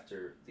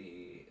after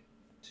the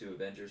 2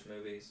 Avengers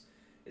movies.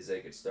 Is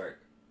they could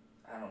start,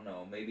 I don't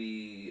know,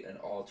 maybe an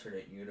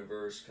alternate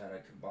universe kind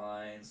of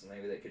combines.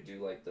 Maybe they could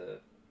do like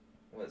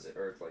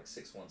Earth like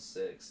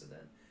 616, and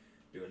then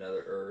do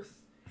another Earth,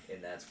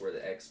 and that's where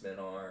the X-Men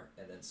are,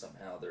 and then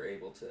somehow they're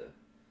able to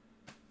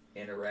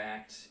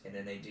interact, and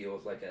then they deal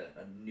with like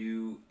a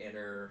new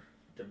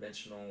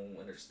interdimensional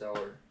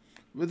interstellar.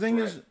 The thing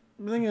is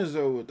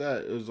though with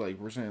that is like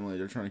we're saying like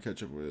they're trying to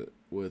catch up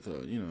with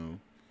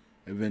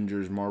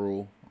Avengers,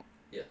 Marvel.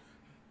 Yeah.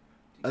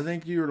 I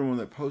think you were the one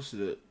that posted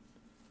it.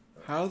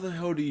 How the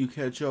hell do you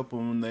catch up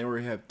when they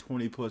already have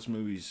 20 plus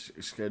movies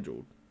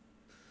scheduled?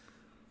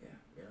 Yeah,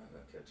 you're not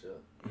gonna catch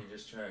up. You're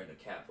just trying to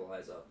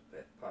capitalize off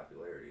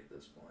popularity at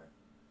this point.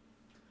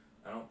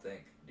 I don't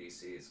think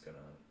DC is gonna,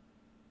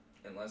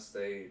 unless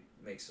they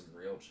make some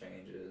real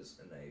changes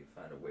and they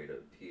find a way to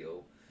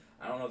appeal.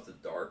 I don't know if the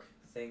dark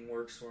thing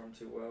works for them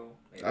too well.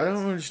 Maybe I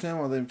don't understand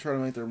why they try to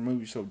make their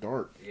movie so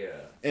dark. Yeah.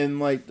 And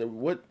like,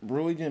 what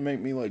really didn't make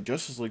me like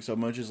Justice League so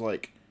much is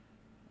like,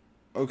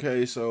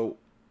 okay, so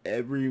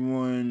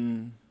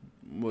everyone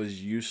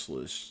was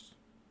useless.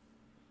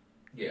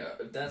 Yeah,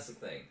 that's the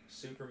thing.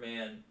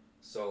 Superman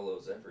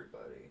solos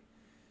everybody.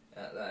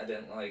 I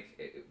didn't like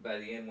it. By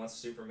the end, once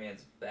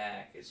Superman's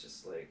back, it's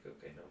just like,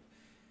 okay,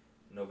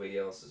 nobody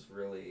else is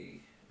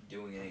really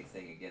doing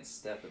anything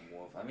against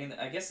Steppenwolf. I mean,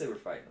 I guess they were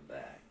fighting him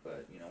back,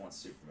 but once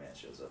Superman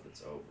shows up,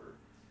 it's over.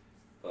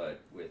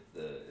 But with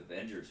the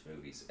Avengers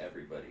movies,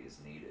 everybody is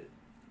needed.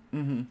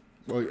 Mm-hmm.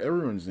 Like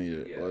everyone's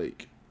needed. Yeah.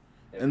 Like,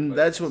 and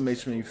that's what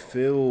makes me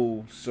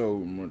feel so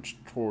much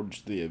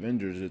towards the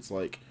Avengers. It's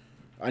like,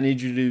 I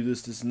need you to do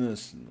this, this, and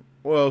this.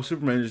 Well,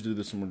 Superman just do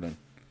this and we're done.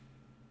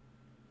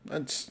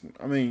 And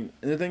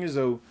the thing is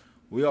though,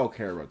 we all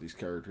care about these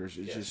characters.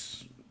 It's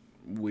just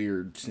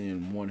weird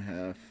seeing one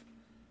half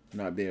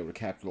not be able to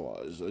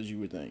capitalize as you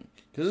would think.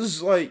 Because this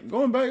is like,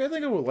 going back, I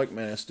think I would like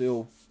Man of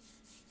Steel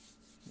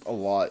a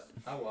lot.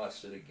 I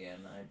watched it again.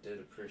 I did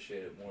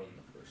appreciate it more than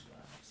the first time.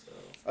 So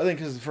I think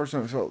because the first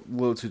time it felt a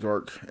little too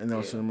dark, and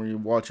then when you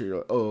watch it, you're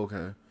like, oh, okay.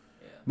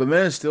 Yeah. But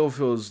Man of Steel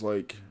feels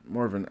like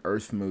more of an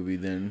Earth movie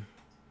than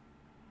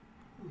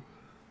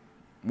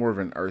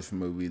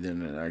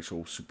an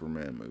actual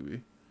Superman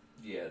movie.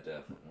 Yeah,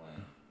 definitely.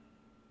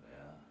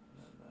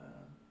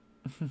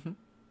 Yeah.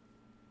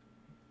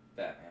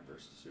 Batman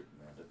versus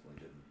Superman definitely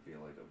didn't feel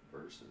like a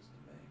versus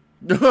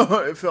to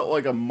me. It felt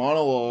like a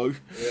monologue.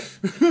 Yeah.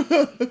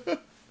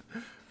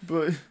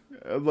 But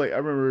like, I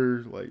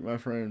remember like my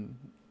friend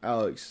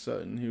Alex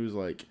Sutton, he was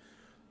like,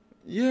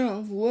 yeah,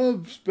 I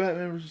love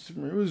Batman vs.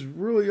 Superman. It was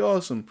really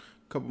awesome.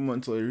 A couple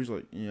months later, he's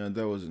like, yeah,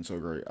 that wasn't so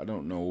great. I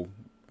don't know.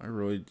 I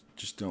really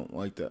just don't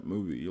like that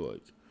movie.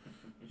 Like,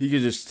 he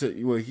could just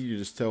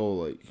tell,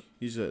 like,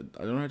 he said,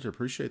 I don't have to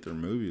appreciate their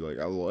movie. Like,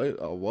 I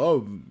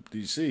love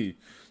DC,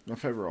 my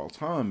favorite of all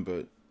time,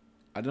 but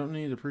I don't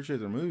need to appreciate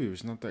their movie if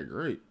it's not that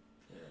great.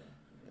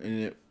 Yeah.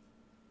 And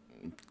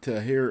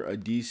to hear a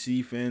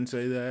DC fan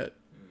say that,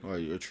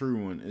 like a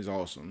true one, is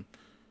awesome.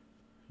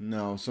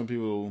 Now, some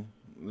people,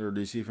 their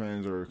DC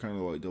fans are kind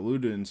of like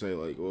deluded and say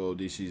like, well,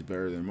 DC's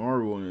better than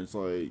Marvel, and it's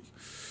like,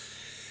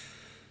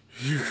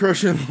 you're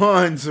crushing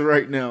lines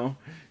right now.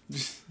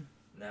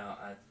 Now,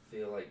 I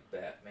feel like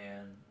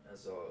Batman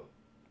as a,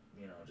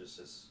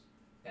 just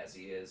as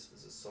he is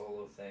a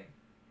solo thing,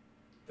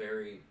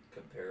 very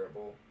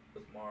comparable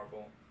with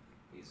Marvel.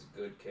 He's a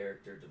good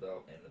character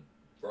developed in the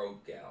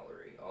rogue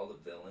gallery. All the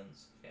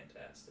villains,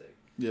 fantastic.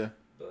 Yeah.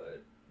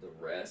 But the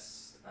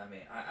rest,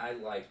 I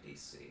like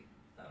DC.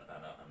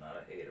 I'm not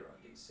a hater on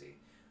DC.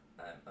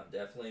 I'm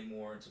definitely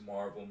more into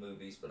Marvel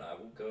movies, but I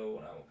will go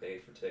and I will pay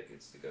for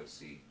tickets to go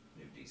see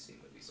new DC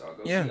movies. So I'll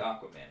go see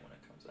Aquaman when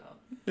it comes out.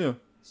 Yeah.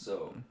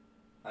 So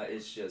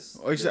it's just.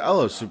 Like I said, I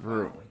love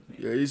superhero.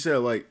 Yeah, you said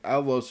like I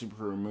love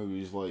superhero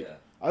movies. Like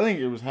I think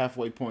it was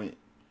halfway point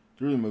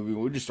through the movie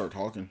we just start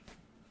talking.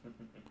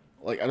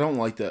 Like I don't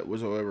like that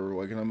whatsoever.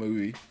 Like in a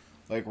movie,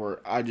 like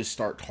where I just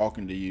start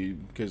talking to you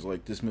because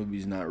like this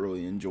movie's not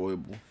really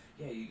enjoyable.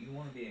 Yeah, you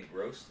want to be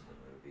engrossed in the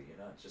movie.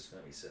 You're not just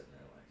gonna be sitting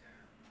there like,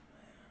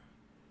 man,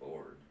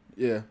 bored.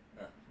 Yeah.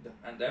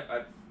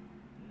 I've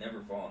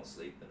never fallen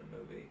asleep in a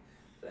movie,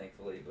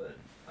 thankfully, but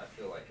I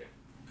feel like I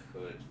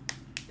could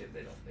if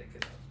they don't pick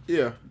it up.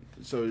 Yeah.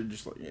 So you're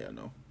just like,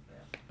 no.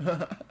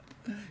 Yeah.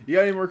 You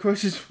got any more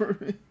questions for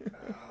me? Oh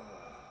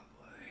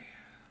boy.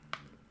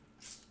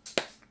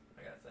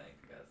 I gotta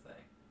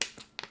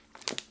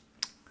think.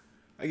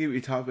 I give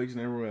you topics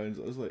and everyone's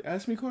like,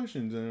 ask me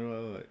questions, and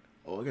I'm like,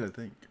 oh, I gotta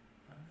think.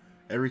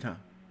 Every time.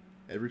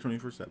 Every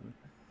 24/7.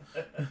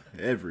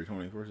 Every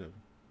 24/7. Well,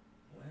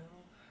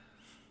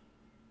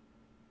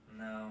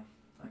 no,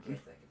 I can't think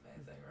of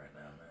anything right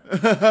now,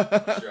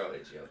 man. I'm sure I'll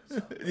hit you up with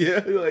something.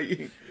 Yeah, like.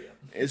 Yeah.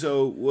 And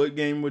so, what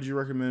game would you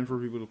recommend for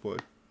people to play?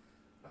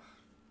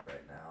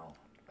 Right now,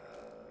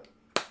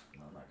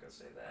 I'm not gonna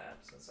say that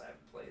since I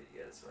haven't played it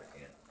yet, so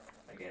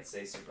I can't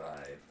say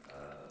survive.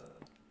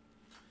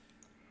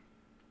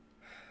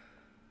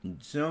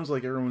 It sounds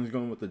like everyone's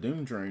going with the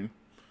Doom train.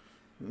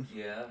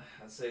 Yeah,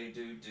 I'd say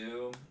do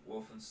Doom,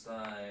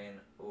 Wolfenstein,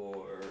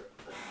 or...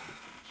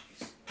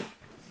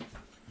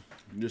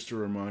 Just a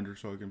reminder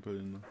so I can put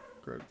in the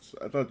credits.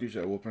 I thought you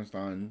said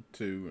Wolfenstein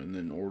 2 and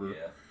then Order.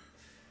 Yeah.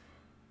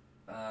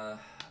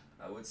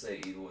 I would say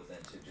Evil Within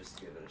 2 just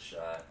to give it a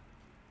shot.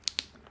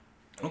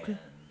 Okay. And,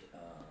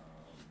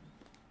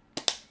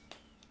 look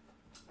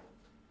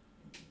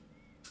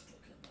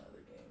at my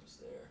other games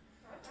there.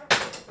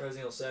 Resident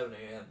Evil 7, you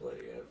haven't played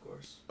it yet, of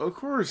course. Of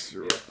course.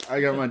 Yeah. I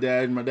got my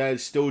dad. My dad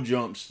still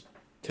jumps.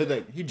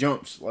 He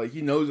jumps. Like,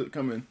 he knows it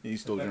coming. He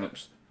still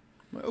jumps.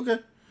 I'm like, okay.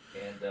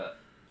 And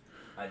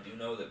I do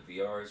know that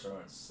VRs are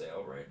on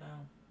sale right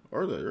now.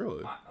 Are they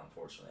really?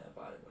 Unfortunately, I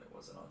bought it when it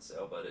wasn't on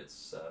sale, but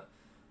it's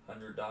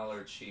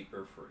 $100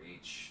 cheaper for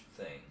each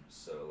thing.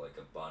 So like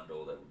a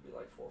bundle that would be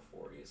like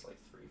 $440 is like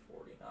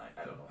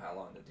 $349. I don't know how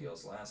long the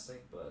deal's lasting,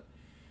 but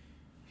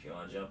if you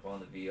want to jump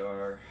on the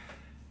VR,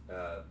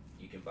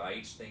 you can buy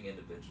each thing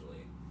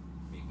individually.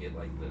 You get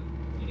like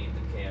you need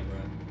the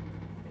camera,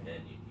 and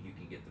then you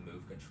can get the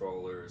Move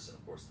controllers, and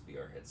of course the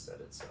VR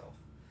headset itself.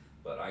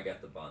 But I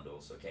got the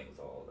bundle, so it came with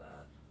all of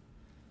that.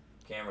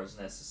 Camera's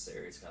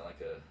necessary. It's kind of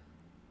like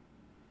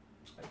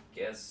I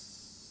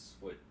guess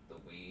what the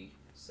Wii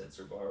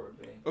sensor bar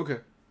would be. Okay.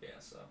 Yeah,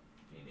 so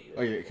you need it.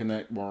 Oh yeah,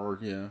 Connect bar,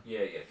 yeah. Yeah,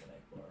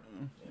 Connect bar.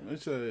 Yeah.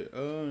 It's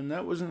and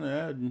that wasn't an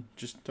ad,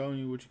 just telling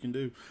you what you can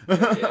do.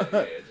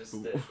 yeah. Just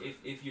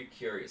if you're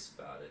curious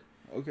about it.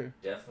 Okay.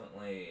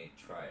 Definitely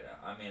try it out.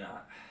 I mean,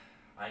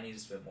 I need to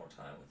spend more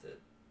time with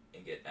it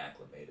and get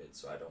acclimated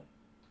so I don't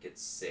get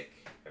sick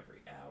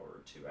every hour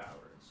or 2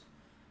 hours.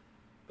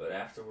 But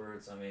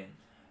afterwards, I mean,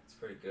 it's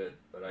pretty good.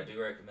 But I do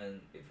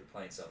recommend if you're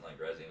playing something like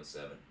Resident Evil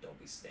 7, don't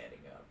be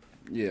standing up.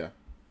 Yeah.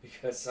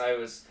 Because I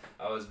was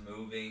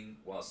moving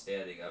while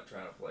standing up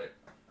trying to play it.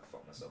 I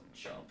felt myself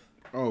jump.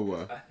 Oh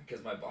wow.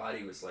 Because my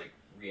body was like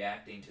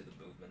reacting to the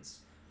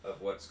movements of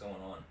what's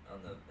going on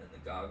in the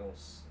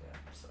goggles. Yeah.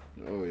 So.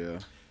 Oh yeah.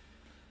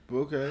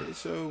 Okay,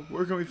 so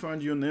where can we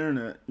find you on the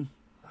internet?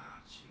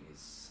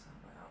 Jeez,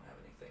 I don't have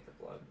anything to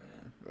plug,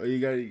 man. Oh, you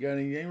got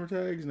any gamer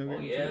tags? No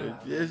gamer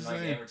tags? Yes, my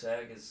gamer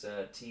tag is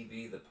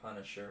TV the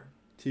Punisher.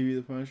 TV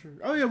the Punisher.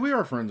 Oh yeah, we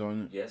are friends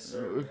on it. Yes,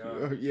 sir. We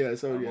are. Yeah,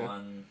 so I'm yeah.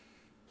 on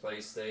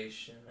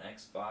PlayStation,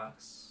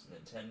 Xbox,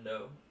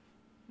 Nintendo.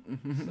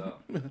 So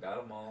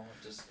got them all.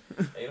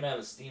 I even have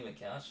a Steam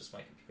account. It's just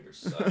my computer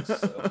sucks,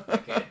 so I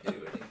can't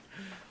do any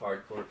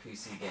hardcore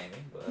PC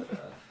gaming.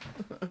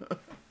 But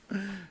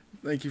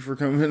thank you for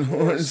coming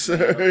on,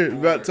 sir.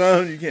 About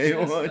time you came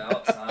on.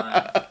 About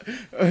time.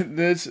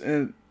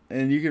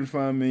 And you can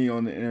find me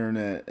on the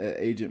internet at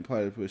Agent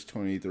Platypus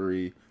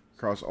 23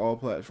 across all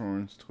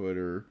platforms,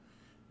 Twitter,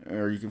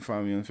 or you can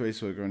find me on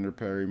Facebook under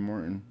Perry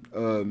Martin.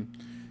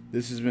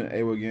 This has been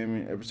AWA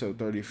Gaming, episode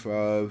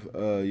 35.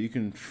 You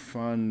can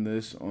find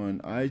this on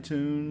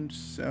iTunes,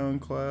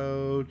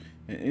 SoundCloud,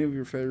 and any of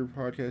your favorite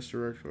podcast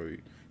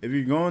directory. If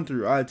you're going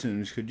through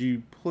iTunes, could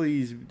you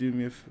please do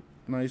me a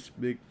nice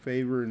big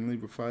favor and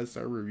leave a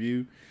 5-star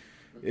review?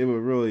 It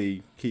would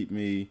really keep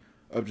me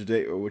up to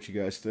date with what you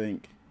guys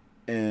think,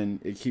 and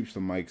it keeps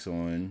the mics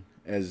on,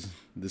 as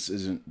this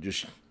isn't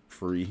just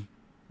free.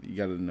 You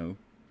gotta know,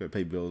 gotta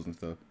pay bills and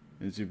stuff,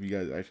 and see if you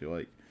guys actually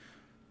like.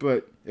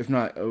 But if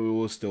not, we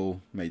will still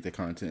make the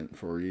content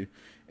for you.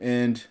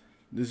 And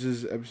this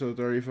is episode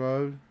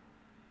 35.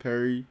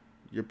 Perry,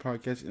 your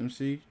podcast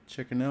MC,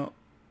 checking out.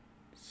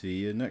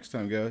 See you next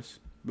time, guys.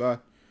 Bye.